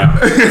who I am.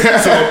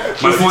 So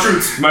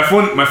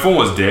my phone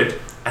was dead,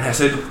 and I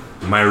said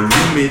my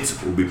roommate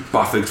will be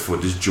perfect for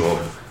this job.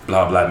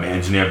 Blah blah, my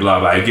engineer. Blah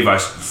blah. I give her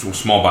some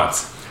small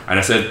bats, and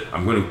I said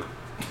I'm going to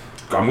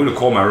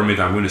call my roommate.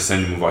 I'm going to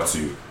send him over to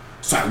you.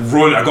 So I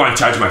go and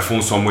charge my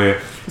phone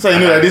somewhere. So you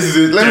know that this is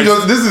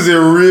a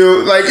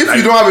real, like, if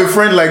you don't have a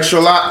friend like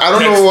Shola, I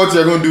don't know what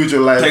you're going to do with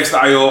your life. Text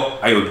Ayo,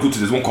 go to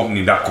this one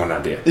company in that corner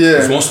there. Yeah.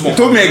 There's one small He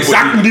told me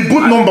exactly the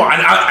boot number.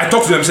 And I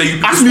talked to them, say,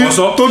 you Asked me,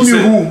 sponsor? told me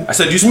who? I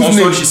said, you Whose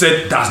sponsor? name? She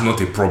said, that's not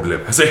a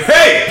problem. I said,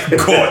 hey,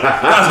 God,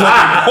 that's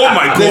not oh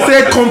my God. They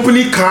said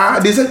company car.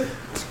 They said,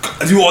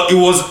 it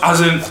was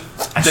as in,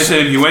 I texted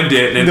him, he went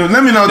there. Then, no,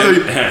 let me now tell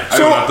you.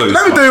 So,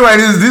 let me tell you why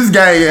this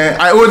guy,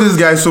 I owe this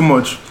guy so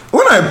much.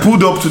 When I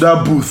pulled up to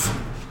that booth,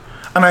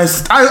 and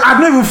I'd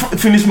never even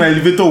finished my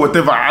elevator or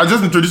whatever, I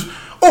just introduced,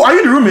 oh, are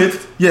you the roommate?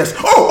 Yes.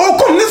 Oh,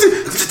 come,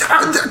 listen,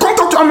 come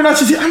talk to Amina.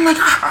 I'm like,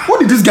 what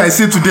did this guy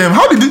say to them?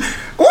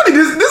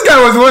 This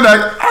guy was the one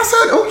that, I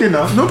said, okay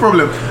now, no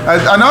problem.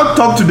 I now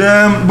talked to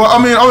them, but I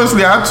mean,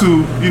 obviously I had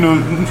to,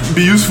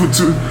 be useful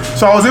too.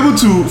 So I was able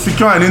to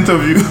secure an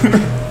interview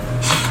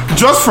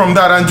just from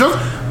that, and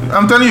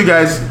I'm telling you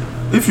guys,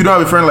 if you don't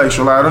have a friend like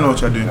Shola, I don't know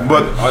what you're doing.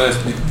 But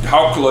honestly,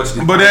 how clutch?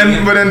 But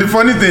then the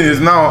funny thing is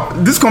now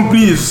this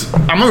company is.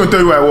 I'm not gonna tell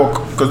you where I work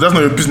because that's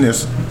not your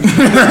business.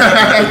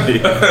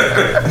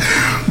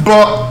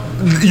 But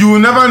you will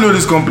never know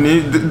this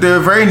company.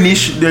 They're very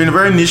niche. They're in a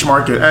very niche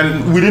market,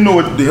 and we didn't know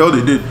what the hell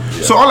they did.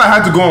 Yeah. So all I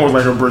had to go on was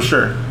like a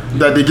brochure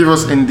that they give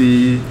us in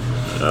the.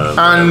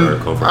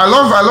 And I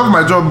love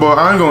my job, but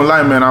I ain't gonna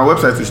lie, man. Our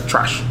website is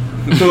trash.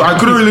 So I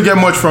couldn't really get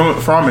much from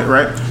it,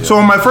 right? Yeah.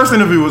 So my first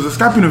interview was a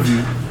Skype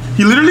interview.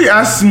 He literally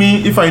asked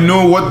me if I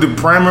know what the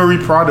primary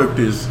product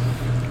is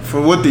for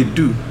what they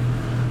do,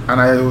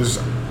 and I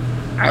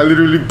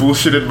literally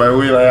bullshitted my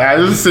way. Like I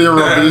just say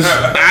rubbish.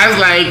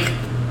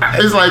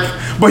 It's like,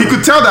 but he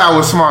could tell that I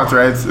was smart,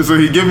 right? So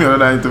he gave me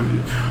another interview.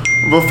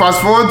 But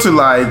fast forward to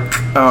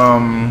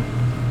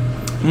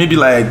maybe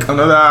like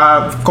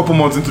another couple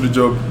months into the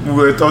job, I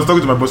was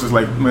talking to my boss. It's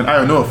like, man, I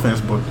have no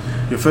offense, but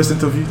your first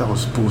interview, that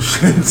was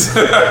bullshit.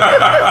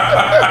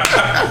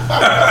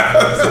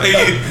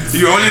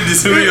 you only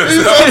deceiving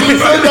yourself.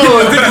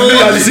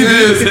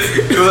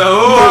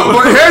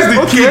 But here's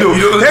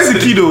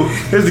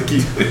the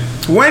key.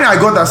 When I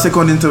got that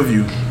second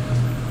interview,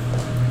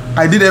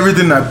 I did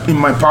everything in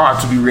my power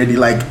to be ready.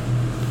 Like,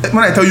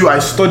 when I tell you I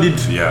studied,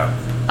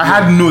 I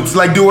had notes.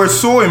 Like, they were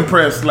so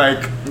impressed.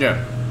 Like,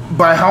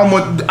 by how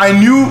much I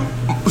knew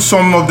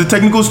some of the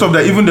technical stuff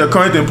that even their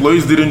current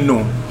employees didn't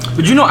know.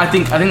 But I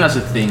think that's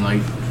the thing.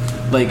 Like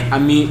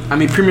I'm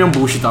a premium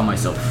bullshitter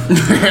myself.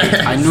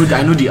 I know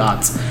the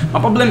art. My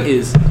problem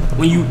is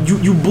when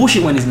you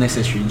bullshit when it's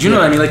necessary. Do you know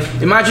what I mean? Like,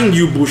 imagine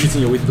you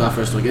bullshitting your way to that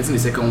first one, getting the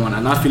second one,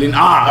 and not feeling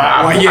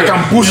I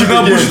can bullshit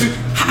again.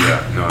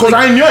 Because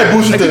I knew I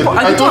bullshitted.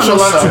 I told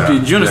Shola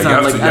stupid. Do you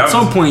understand? At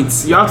some point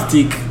you have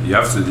to take. You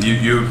have to.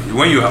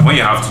 When you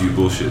have to, you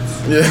bullshit.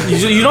 Yeah.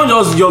 You don't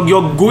just your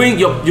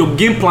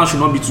game plan should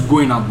not be to go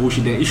in and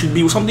bullshit. Then it should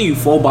be something you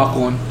fall back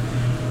on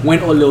when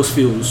all else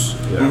fails.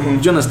 Yeah. Do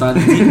you understand?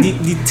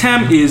 the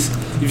term is,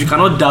 if you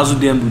cannot dazzle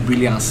them with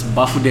brilliance,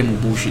 baffle them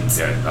with bullshit.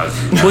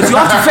 But you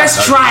have to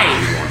first try.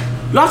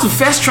 You have to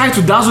first try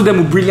to dazzle them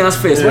with brilliance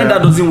first. Yeah. When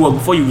that doesn't work,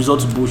 before you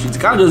resort to bullshit, you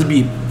can't just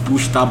be a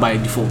bullshitter by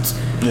default.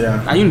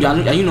 Yeah. Are you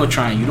not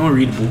trying? You don't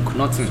read book,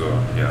 nothing. So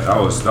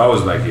that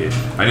was like it,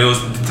 and it was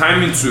the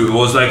timing too. It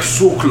was like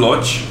so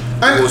clutch.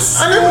 It was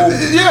so. It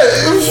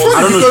was funny.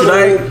 I don't know.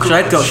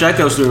 Should I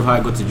tell a story of how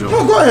I got the job?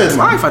 No, go ahead.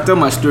 Why if I tell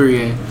my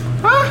story?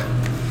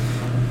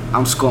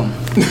 I'm scum.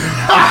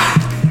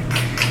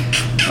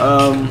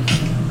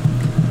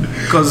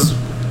 Because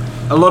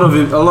a lot of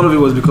it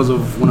was because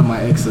of one of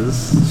my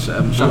exes.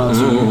 Shout out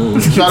to you.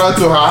 Shout out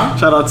to her.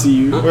 Shout out to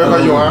you. Wherever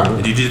you are.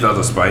 Did you do it out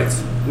of spite?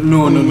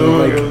 No.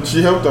 Like,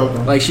 she helped out.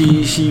 Like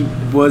she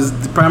was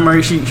the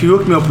primary. She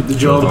hooked me up with the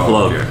job.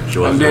 She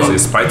was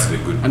spite the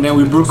good. And then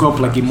we broke up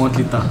like a month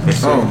later.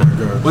 Oh my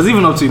god. Was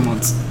even up to a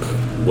month.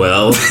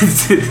 Well.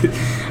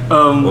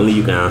 Only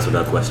you can answer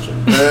that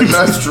question.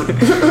 That's true.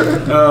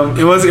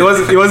 It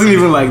wasn't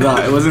even like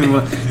that. It wasn't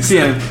even. See,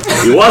 it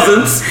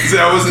wasn't. See,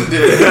 I wasn't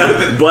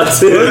there. But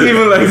it wasn't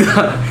even like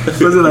that. It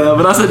wasn't like that.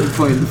 But that's not the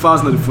point. The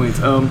far's not the point.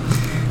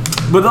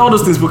 But all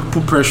those things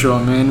put pressure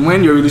on, man.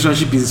 When your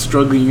relationship is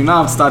struggling, you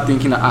now have to start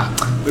thinking that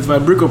with my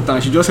breakup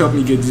time, she just helped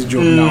me get this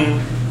job now.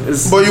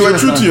 But you were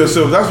true to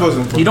yourself. That's what's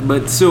important.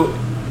 But so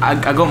I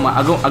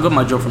got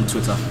my job from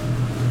Twitter.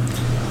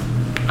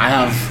 I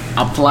have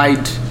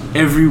applied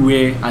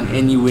everywhere and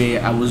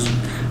anywhere.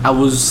 I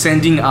was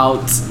sending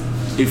out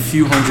a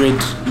few hundred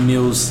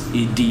mails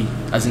a day,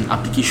 as in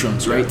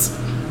applications, right?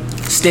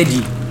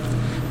 Steady.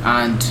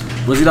 And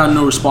was either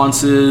no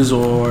responses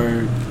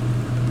or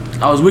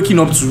I was waking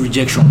up to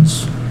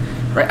rejections,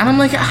 right? And I'm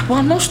like, well,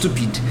 I'm not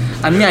stupid.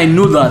 And me, I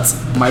know that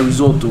my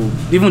result, though,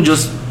 even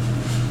just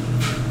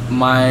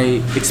my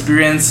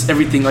experience,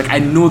 everything, like I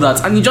know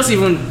that. And just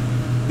even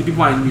the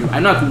people I knew, I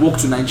know I could walk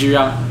to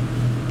Nigeria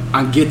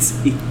and get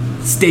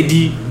a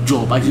steady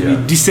job, like a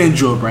decent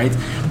job, right?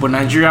 But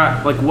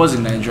Nigeria, like, was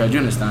in Nigeria, do you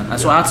understand? And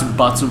so I had to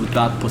battle with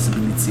that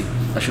possibility.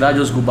 Like, should I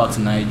just go back to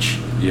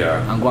Nigeria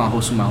and go and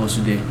hustle my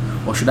hustle there?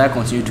 Or should I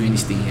continue doing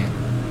this thing here?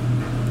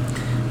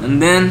 And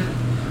then,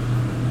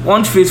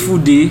 one fateful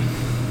day,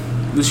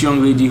 this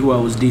young lady who I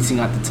was dating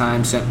at the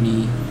time sent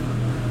me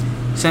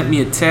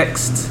a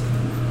text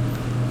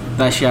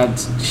that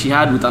she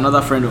had with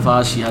another friend of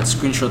hers. She had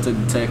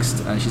screenshotted the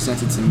text and she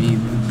sent it to me.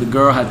 The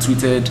girl had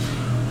tweeted,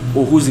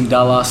 "Oh, who's in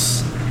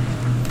Dallas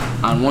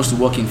and wants to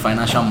work in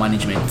financial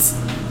management?"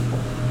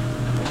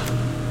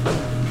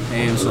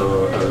 Hey, what's up?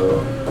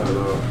 Hello.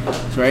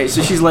 Right,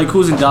 so she's like,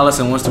 "Who's in Dallas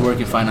and wants to work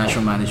in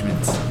financial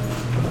management?"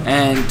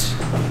 And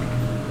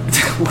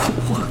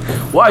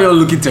why are you all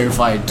looking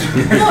terrified? No,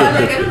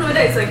 like, I don't know whether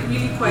it's like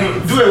really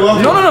quiet. Do it well.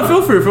 No,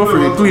 feel free.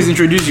 Please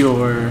introduce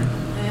your.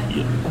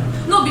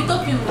 No, be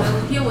talking. I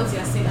will hear what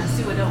you're saying and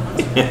see whether I want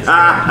to.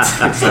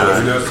 So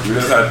we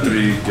just had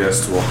 3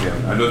 guests walking.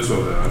 I know 2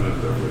 of them. I know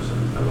the other person.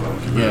 I'm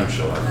keeping them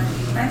short.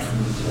 Nice to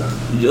meet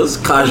you. You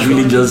just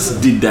casually just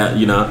did that,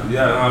 you know.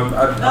 Yeah,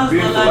 I'm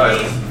being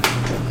polite.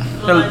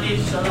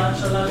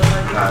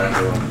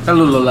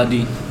 Hello,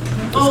 Loladi.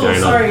 Oh, going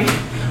on? sorry.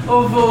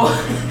 Ovo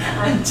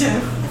and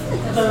Jeff.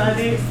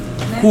 Loladi.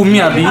 Who, me, We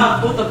Abi?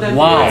 have both of them.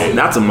 Wow. here.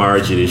 That's a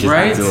marriage. She's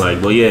Right? acting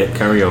like, but yeah,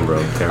 carry on,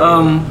 bro. Carry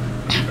on.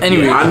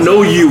 Anyway, I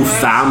know you,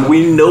 fam.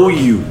 We know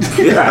you. Were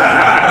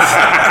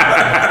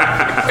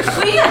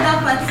you at that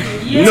party?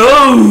 Yeah.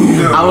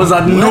 No. I was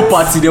at no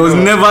party. There was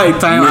never a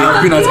time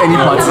I've been at any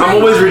party. I'm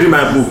always reading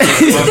my book.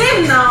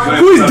 Them now.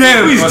 Who is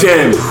them? Who is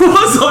them?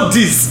 What's all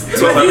this? This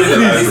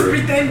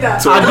pretender.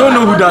 I don't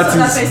know who that is.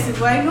 Person,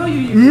 but I know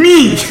you.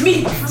 Me.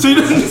 Me. So you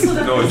don't.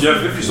 No,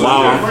 Jeff, if you saw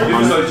Wow.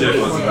 Jeff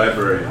was in the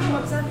library.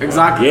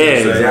 Exactly.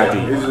 Yeah, So, exactly.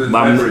 If he was in But the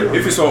I'm- library,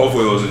 if you saw Ovo,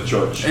 it was in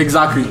church.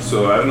 Exactly.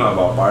 So I don't know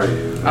about party.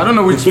 I don't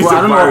know which. It's a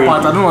I don't know party. what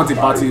part. I don't know what the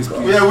party is.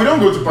 Please. Yeah, we don't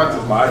go to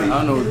parties. Party.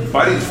 I don't know.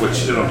 Party is for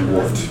children of the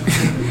world.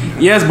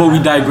 Yes, but we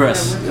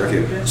digress.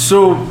 Okay.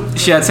 So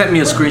she had sent me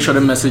a screenshot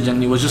message,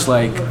 and it was just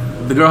like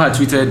the girl had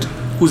tweeted,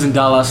 "Who's in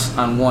Dallas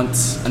and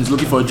wants and is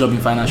looking for a job in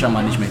financial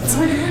management."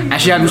 And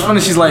she had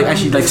responded. She's like, and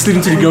she like slid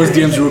into the girl's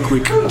DMs real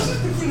quick.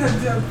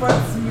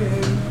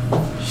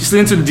 She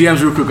slid into the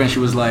DMs real quick, and she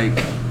was like,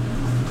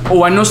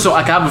 "Oh, I know. So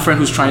I have a friend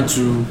who's trying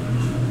to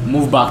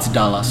move back to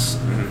Dallas,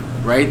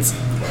 right?"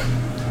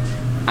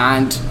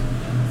 And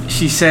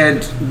she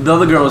said the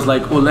other girl was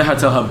like, "Oh, let her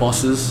tell her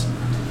bosses,"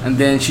 and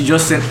then she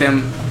just sent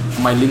them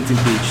my LinkedIn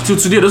page. Till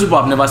today, those people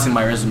have never seen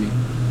my resume.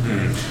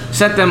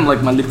 Sent them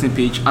like my LinkedIn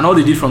page, and all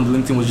they did from the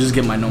LinkedIn was just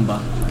get my number,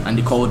 and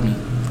they called me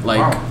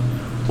like,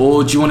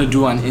 "Oh, do you want to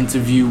do an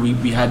interview?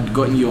 We had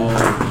gotten your,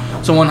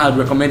 someone had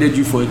recommended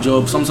you for a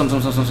job. Some. Do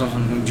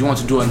you want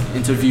to do an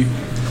interview?"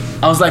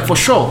 I was like, "For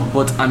sure,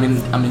 but I'm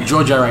in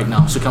Georgia right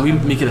now, so can we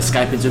make it a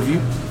Skype interview?"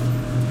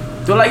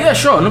 They were like, "Yeah,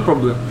 sure, no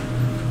problem."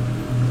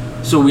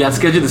 So we had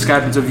scheduled the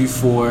Skype interview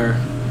for,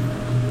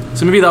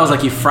 so maybe that was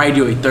like a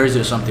Friday or a Thursday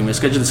or something. We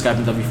scheduled the Skype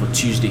interview for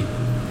Tuesday.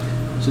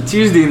 So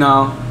Tuesday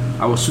now,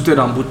 I was suited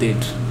and booted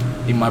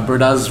in my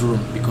brother's room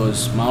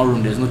because my own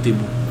room there's no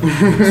table. So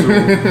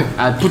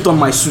I put on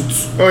my suit.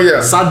 Oh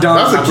yeah. Sat down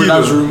That's in a my key.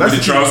 brother's though. room. That's The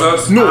the key.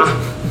 trousers? No,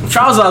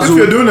 Trousers. If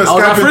you're doing a I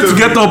was Skype afraid to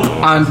interview- get up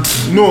and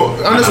no.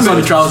 put on the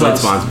Honestly, trousers.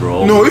 Sweatpants,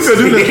 bro. no. If you're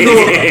doing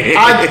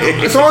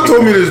this, someone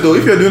told me this though.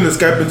 If you're doing a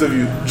Skype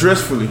interview,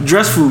 dress fully.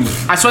 Dress fully.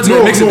 I swear to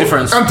God, it makes a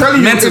difference. I'm telling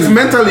you, mentally, it's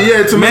mentally.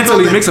 Yeah, it's a mental.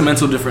 mentally it thing. makes a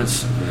mental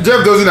difference.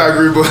 Jeff doesn't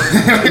agree, but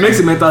It makes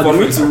a mental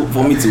difference.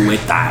 For me to wear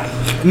tie.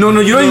 No,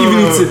 you don't even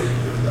need to.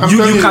 I'm You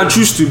telling can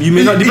choose to. You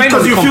may not. Depending on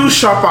because the you company. feel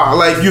sharper.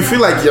 Like you feel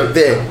like you're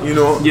there. You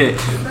know. Yeah,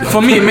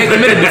 for me it made a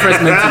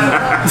difference mentally.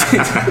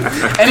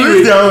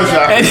 Please tell us,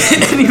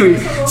 anyway,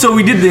 so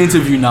we did the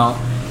interview now.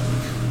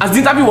 As the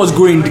interview was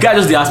going, the guy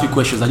just asked me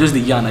questions. I just the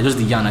yarn. I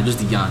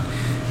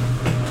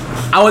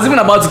was even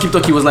about to keep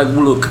talking. He was like,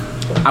 "Well, look,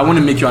 I want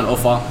to make you an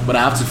offer, but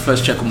I have to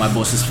first check with my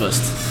bosses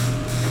first."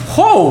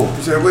 Oh,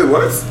 He said, wait,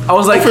 what? I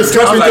was like, Offer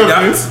Skype I was like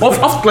interview?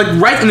 off, like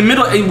right in the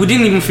middle. We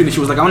didn't even finish.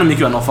 He was like, "I want to make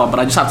you an offer, but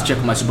I just have to check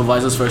with my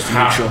supervisors first to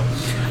make sure."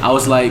 I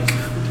was like,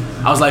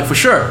 "For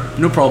sure,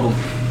 no problem."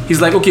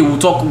 He's like, "Okay, we'll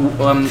talk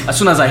as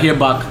soon as I hear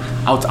back.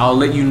 I'll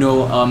let you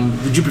know.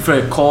 Would you prefer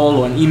a call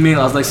or an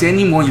email?" I was like, "Say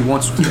any more you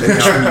want to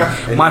reach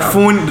me. My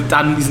phone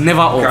is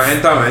never off. Can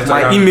enter,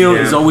 My can email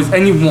PM. is always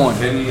anyone."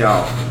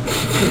 Anyhow.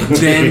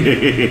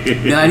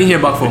 Then I didn't hear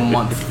back for a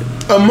month.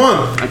 A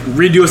month. Like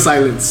radio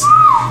silence.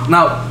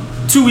 Now,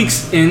 2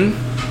 weeks in,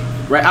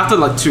 right after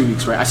like 2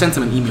 weeks, right, I sent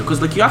him an email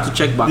because like you have to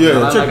check back. Yeah, you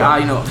know, check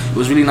back. you know, it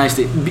was really nice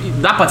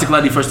that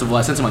particular day. First of all,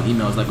 I sent him an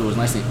email. I was like, it was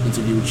nice to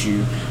interview with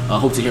you.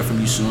 Hope to hear from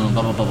you soon.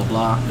 Blah blah blah blah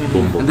blah.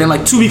 Boom, boom. And then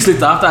like 2 weeks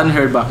later, after I hadn't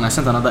heard back, and I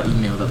sent another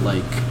email that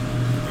like.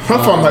 How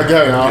far my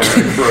guy now?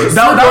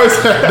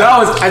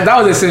 That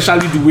was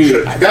essentially the way.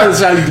 That was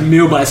essentially the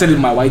mail, but I sent it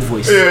in my white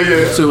voice.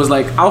 Yeah. So it was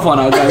like, Alpha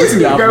now, guys. What's in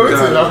the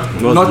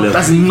Guy,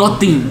 That's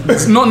nothing.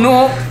 It's not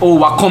oh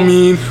we're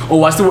coming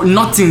or we're still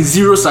nothing.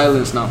 Zero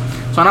silence now.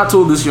 So I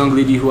told this young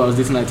lady who I was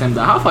dating at the time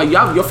that how far you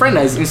have your friend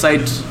that is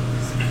inside.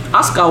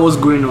 Ask her what's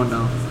going on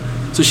now.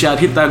 So she had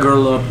hit that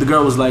girl up. The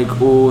girl was like,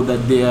 oh,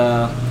 that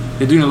they're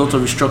doing a lot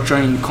of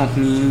restructuring in the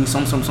company.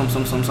 Something. I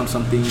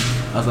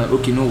was like,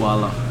 okay, no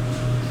wala.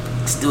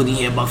 Still didn't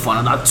hear back for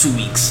another 2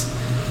 weeks.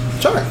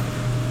 Try.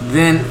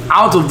 Then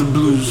out of the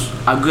blues,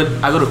 I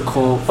got a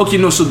call. Okay,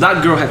 no, so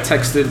that girl had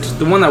texted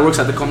the one that works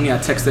at the company.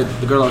 Had texted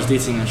the girl I was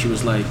dating, and she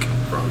was like,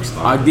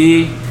 "Are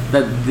they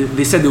that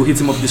they said they'll hit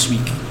him up this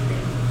week?"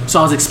 So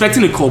I was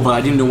expecting a call, but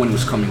I didn't know when it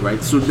was coming.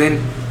 Right. So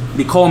then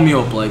they called me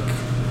up like,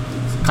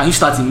 "Can you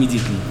start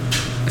immediately?"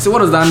 I said, "What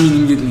does that mean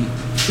immediately?"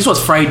 This was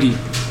Friday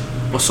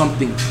or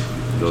something.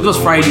 It was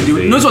Friday.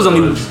 No, it was on the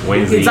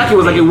Wednesday. Exactly, it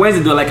was like a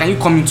Wednesday. They were like, "Can you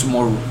come in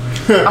tomorrow?"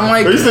 I'm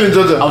like, Are you still in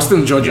Georgia? I was still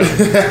in Georgia.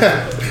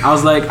 I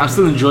was like, I'm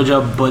still in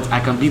Georgia, but I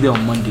can be there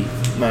on Monday.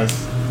 Nice.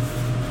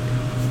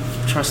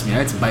 Trust me, I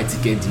had to buy a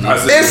ticket the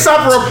next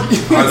ASAP Rocky.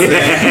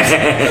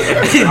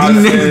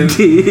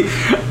 day.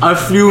 I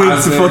flew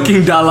into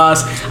fucking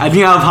Dallas. I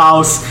didn't have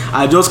house.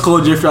 I just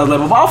called Jeffrey. I was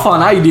like, how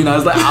fun are you doing? I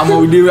was like, I'm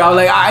with you. I was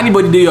like,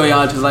 anybody do your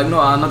yard? She's like, no,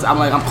 I'm not. I'm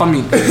like, I'm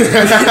coming.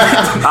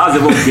 I was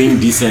about being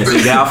decent. So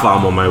get how far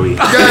I'm on my way.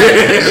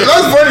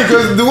 That's funny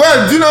because do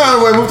you know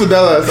how I moved to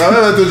Dallas? I've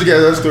never told you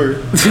guys that story.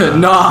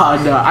 No. I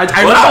remember.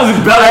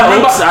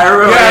 I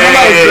remember.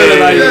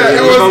 Yeah,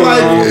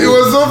 it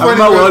was so funny. I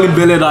remember we're all in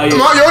Bel Air. You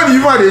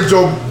already even had a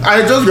job.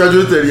 I just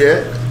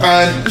graduated,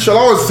 and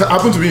Shola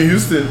happened to be in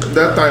Houston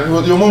that time.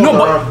 Your mom No, was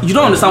but around. you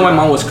don't understand why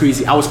man was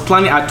crazy. I was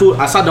planning. I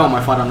sat down with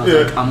my father and I was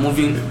Yeah. like, I'm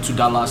moving to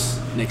Dallas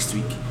next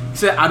week. He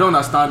said, I don't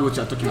understand what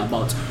you're talking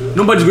about.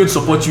 Nobody's going to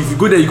support you. If you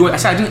go there, you go. I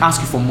said, I didn't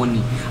ask you for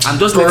money. I'm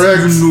just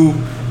letting you know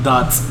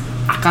that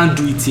I can't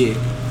do it here.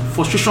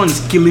 Frustration is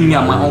killing me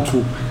and my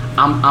uncle.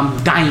 I'm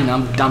dying.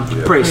 I'm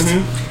depressed.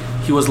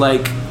 Mm-hmm. He was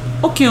like,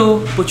 okay,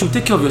 but you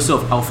take care of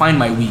yourself. I'll find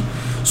my way.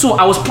 So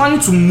I was planning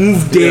to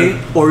move there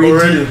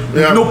already.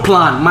 Yeah. No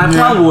plan. My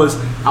plan was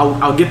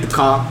I'll get the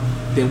car,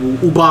 then we'll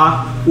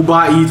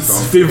Uber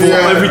Eats, Favor,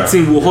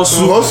 everything. We'll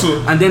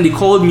hustle. And then they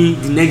called me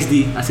the next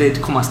day. I said,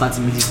 come and start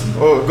immediately.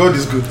 Oh, God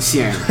is good.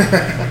 Yeah.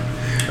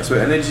 That's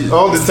where energy is.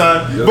 All the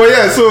time. Yeah. But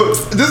yeah, so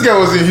this guy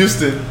was in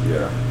Houston.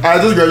 Yeah. I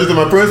just graduated.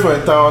 My parents were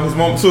in town. His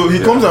mom. So he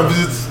comes and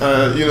visits,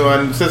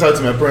 and says hi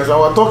to my parents. And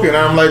we're talking, and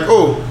I'm like,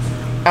 oh,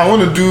 I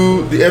want to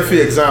do the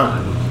FA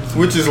exam,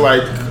 which is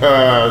like,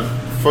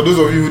 for those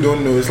of you who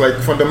don't know, it's like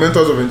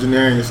fundamentals of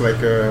engineering. It's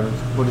like,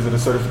 what is it, a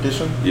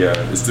certification? Yeah,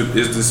 it's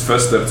this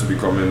first step to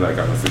becoming like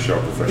an official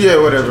professional. Yeah,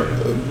 whatever.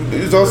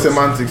 It's all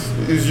semantics.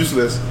 It's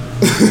useless.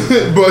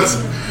 But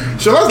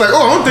Shola's like,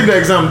 oh, I want to take the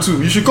exam too.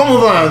 You should come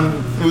over and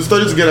we'll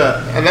study together.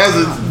 And that's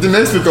it. The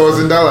next week I was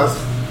in Dallas.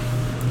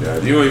 Yeah,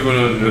 do you even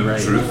know the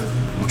truth?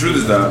 The truth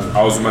is that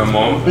I was with my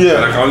mom,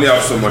 and I can only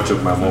have so much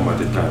of my mom at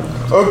the time.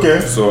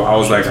 Okay. So I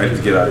was like, I need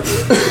to get out of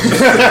here.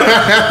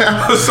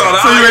 so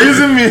you were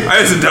using me?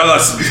 I was in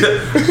Dallas.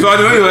 So I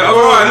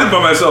live by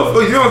myself.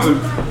 Oh, you don't want to?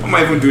 I'm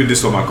not even doing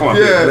this for my. Come on,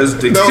 let's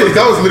take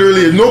that was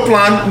literally it. No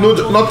plan,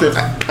 nothing.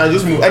 I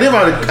just moved. I didn't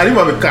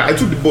have a car. I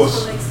took the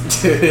bus. I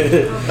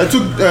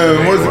took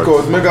what's it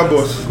called? Mega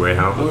bus.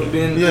 Greyhound. We've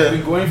been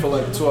going for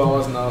like 2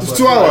 hours now. So It's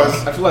 2 hours.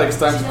 I feel like it's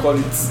time to call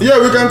it. Yeah,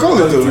 we can call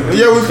it though.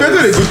 Yeah, we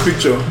painted a good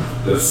picture.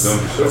 Wait,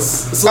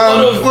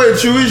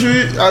 should we? Do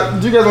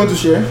you guys want to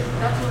share?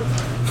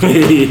 I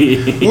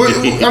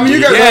mean, you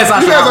guys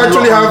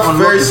actually have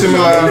very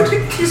similar.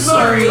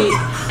 Sorry.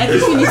 I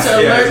think we need to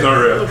alert. Yeah, it's not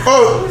real.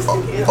 Oh,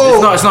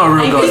 It's not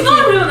real, It's guys.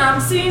 not real, I'm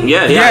saying.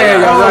 Yeah.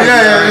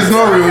 It's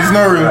not real. It's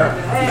not real.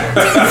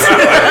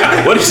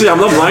 What did you say? I'm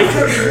not blind.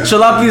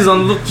 Shola, please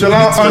unlock.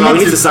 We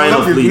need to sign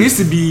off, It please. needs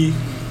to be.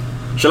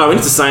 Shola, we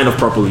need to sign off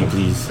properly,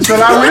 please. We need to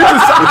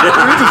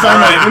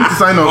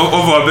sign off.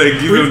 Over, Abeg,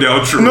 give them the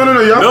outro. No,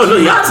 you have No,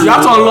 you have to. You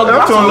have to unlock. You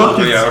have to unlock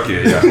it. Yeah,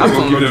 okay, yeah. I'm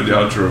gonna give them the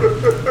outro.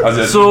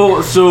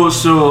 So,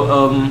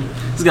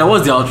 this guy,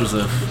 what's the outro,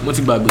 sir? What's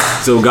it back?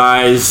 So,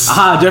 guys,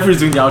 Jeffrey's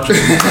doing the outro.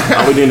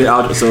 are we doing the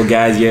outro? So,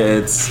 guys,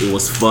 it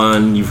was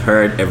fun. You've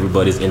heard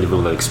everybody's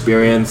individual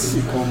experience.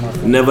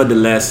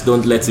 Nevertheless,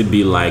 don't let it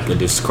be like a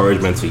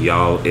discouragement to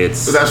y'all.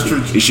 That's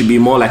true. It should be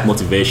more like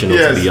motivational.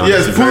 To be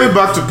honest. Yes. Pull it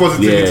back to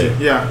positivity.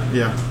 Yeah.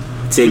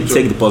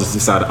 Take the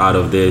positive side out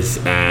of this,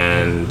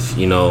 and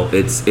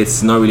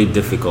it's not really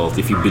difficult.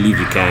 If you believe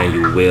you can,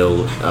 you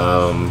will.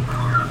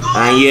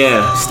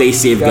 And stay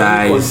safe,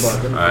 guys.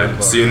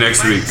 Alright, see you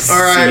next week. All See you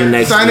right.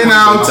 next Signing week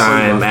out.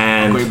 sometime.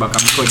 And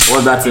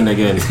what's that thing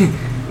again?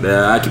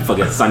 I keep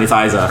forgetting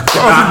sanitizer.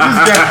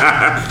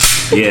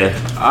 Yeah.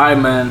 Alright,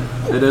 man.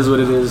 It is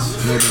what it is.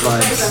 No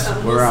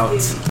vibes. We're out.